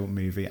a show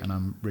movie, and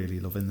I'm really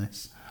loving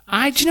this.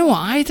 Do you know what?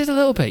 I did a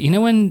little bit. You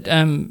know when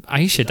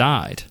Aisha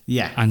died?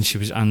 Yeah.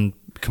 And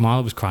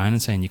Kamala was crying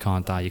and saying, you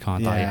can't die, you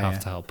have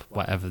to help,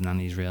 whatever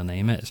Nanny's real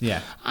name is.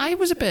 Yeah. I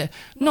was a bit,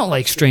 not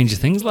like Stranger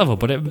Things level,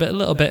 but a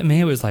little bit of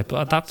me was like,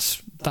 but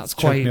that's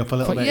quite... me up a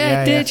little bit.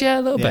 Yeah, it did,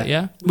 a little bit,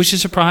 yeah. Which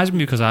is surprising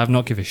me because I have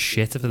not given a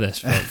shit for this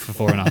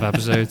for 4.5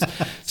 episodes.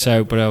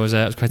 So, but I was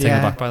quite taken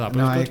aback by that. But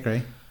no, I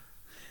agree.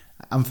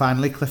 And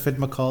finally, Clifford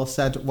McCall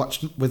said,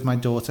 watched with my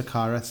daughter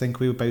Cara, I think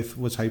we both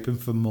was hoping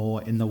for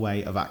more in the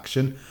way of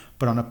action.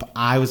 But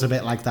I was a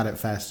bit like that at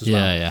first as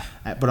well. Yeah.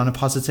 But on a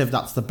positive,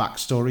 that's the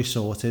backstory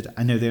sorted.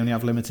 I know they only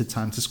have limited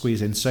time to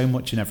squeeze in so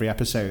much in every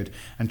episode,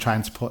 and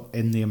trying to put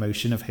in the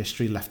emotion of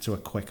history left to a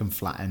quick and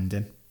flat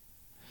ending.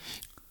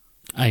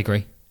 I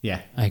agree.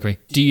 Yeah. I agree.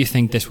 Do you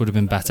think this would have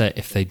been better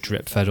if they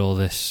drip-fed all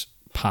this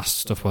past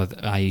stuff with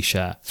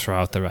Aisha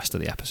throughout the rest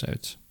of the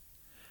episodes?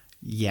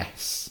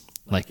 Yes.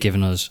 Like,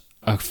 giving us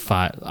a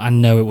fight. I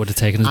know it would have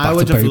taken us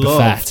back to Boba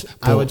Fett.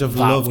 I would have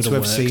loved to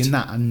have seen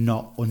that and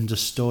not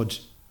understood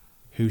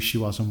who she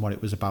was and what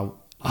it was about.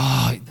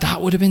 Oh,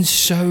 that would have been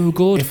so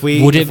good.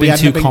 Would it have been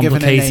too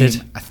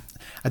complicated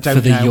I don't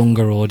for the know.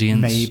 younger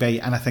audience? Maybe,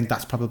 and I think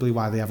that's probably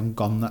why they haven't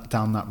gone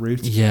down that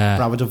route. Yeah.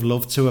 But I would have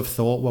loved to have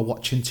thought we're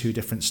watching two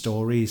different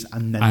stories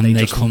and then they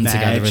just come merge,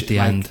 together at the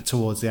end.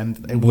 Towards the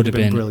end. It would have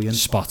been brilliant.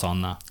 Spot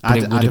on that. But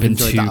it would have been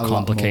too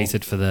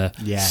complicated for the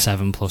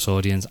 7+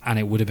 audience, and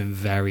it would have been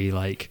very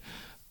like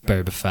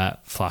Boba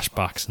Fett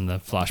flashbacks and the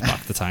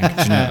flashback the tank.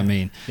 Do you know what I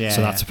mean? So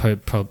that's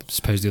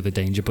supposed the other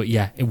danger. But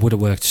yeah, it would have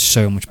worked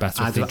so much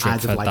better if they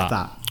drip-fed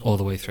that all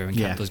the way through and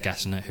kept us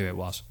guessing at who it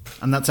was.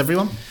 And that's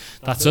everyone.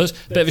 That's us.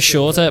 Bit of a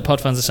shorter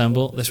Pod Fans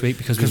Assemble this week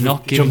because we've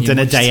not given jumped you in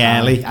a much day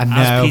time. early. I know.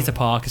 As Peter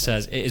Parker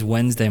says, it is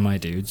Wednesday, my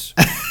dudes.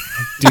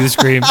 Do the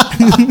scream.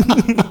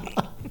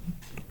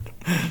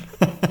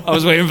 I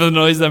was waiting for the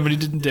noise then, but he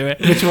didn't do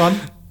it. Which one?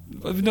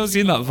 I've not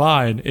seen that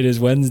Vine. It is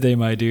Wednesday,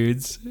 my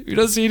dudes. You've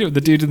not seen it with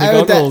the dude in the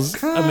goggles.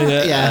 Sorry,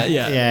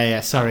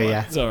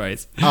 It's all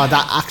right. Oh,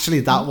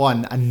 that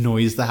one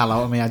annoys the hell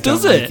out of me. I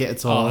don't like it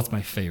at all. Oh, that's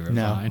my favourite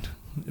Vine.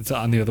 It's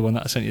on the other one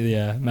that I sent you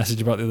the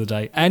message about the other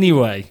day.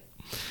 Anyway,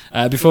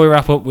 before we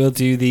wrap up, we'll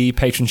do the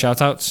patron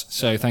shout-outs.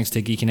 So thanks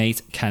to Geeky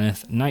Nate,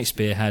 Kenneth, Night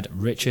Spearhead,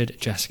 Richard,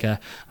 Jessica,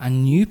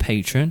 and new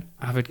patron,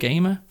 Avid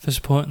Gamer, for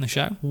supporting the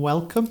show.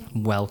 Welcome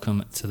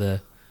to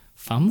the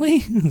family?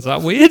 Is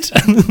that weird?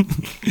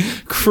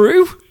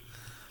 Crew?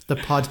 The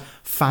pod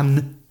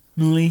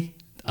family?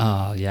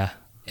 Oh, yeah.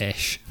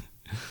 Ish.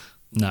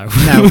 No.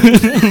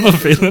 I'm not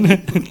feeling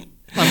it.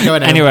 I'm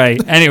going Anyway,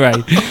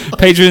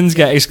 patrons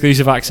get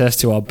exclusive access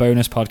to our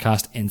bonus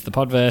podcast, Into the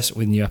Podverse,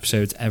 with new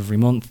episodes every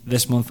month.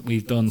 This month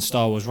we've done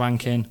Star Wars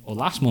ranking, or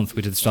last month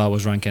we did the Star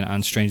Wars ranking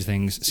and Stranger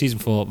Things Season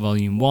 4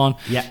 Volume 1.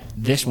 Yeah.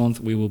 This month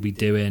we will be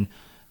doing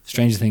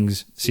Stranger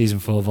Things Season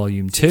 4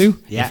 Volume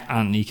 2, if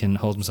Anthony can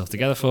hold himself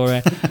together for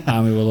it.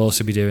 And we will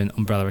also be doing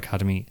Umbrella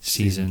Academy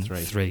Season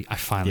 3. I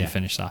finally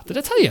finished that. Did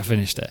I tell you I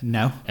finished it?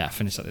 No. Yeah, I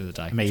finished that the other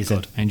day. Amazing.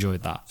 Good. I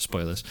enjoyed that.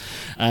 Spoilers.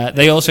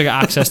 They also get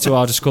access to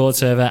our Discord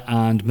server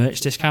and merch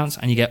discounts,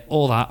 and you get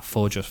all that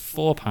for just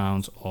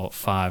 £4 or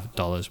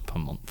 $5 per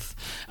month.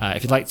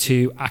 If you'd like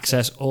to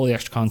access all the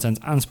extra content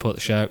and support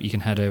the show, you can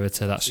head over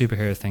to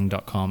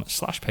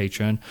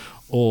thatsuperherothing.com/Patreon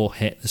or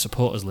hit the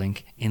supporters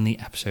link in the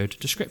episode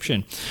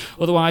description.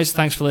 Otherwise,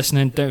 thanks for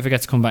listening. Don't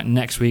forget to come back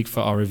next week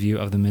for our review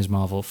of the Ms.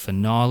 Marvel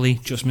finale.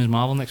 Just Ms.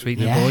 Marvel next week,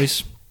 no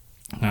boys.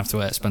 I'm going to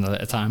have to spend a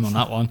little time on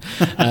that one.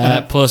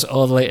 Plus,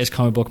 all the latest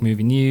comic book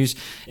movie news.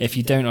 If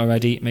you don't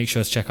already, make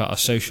sure to check out our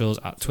socials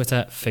at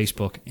Twitter,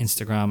 Facebook,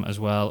 Instagram as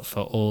well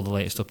for all the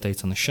latest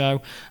updates on the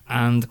show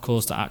and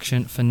calls to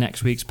action for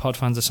next week's Pod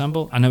Fans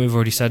Assemble. I know we've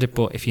already said it,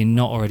 but if you're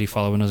not already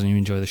following us and you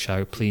enjoy the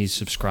show, please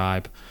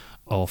subscribe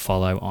or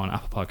follow on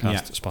Apple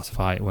Podcasts,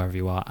 Spotify, wherever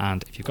you are.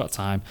 And if you've got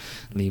time,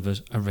 leave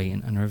us a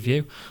rating and a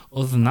review.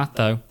 Other than that,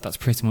 though, that's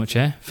pretty much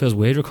it. Feels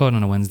weird recording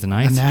on a Wednesday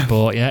night.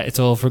 But yeah, it's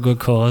all for a good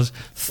cause.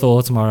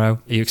 Thor tomorrow.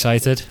 Are you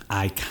excited?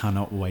 I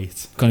cannot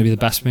wait. Going to be the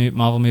best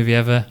Marvel movie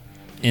ever.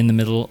 in the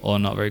middle, or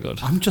not very good.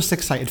 I'm just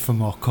excited for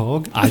more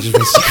Korg. I just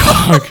missed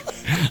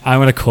Korg. I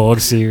want a Korg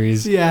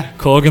series. Yeah.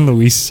 Korg and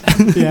Luis.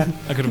 Yeah.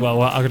 I could well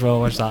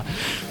watch that.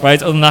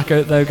 Right, other than that,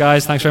 though,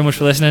 guys, thanks very much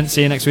for listening.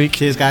 See you next week.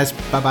 Cheers, guys.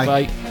 Bye-bye.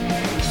 Bye.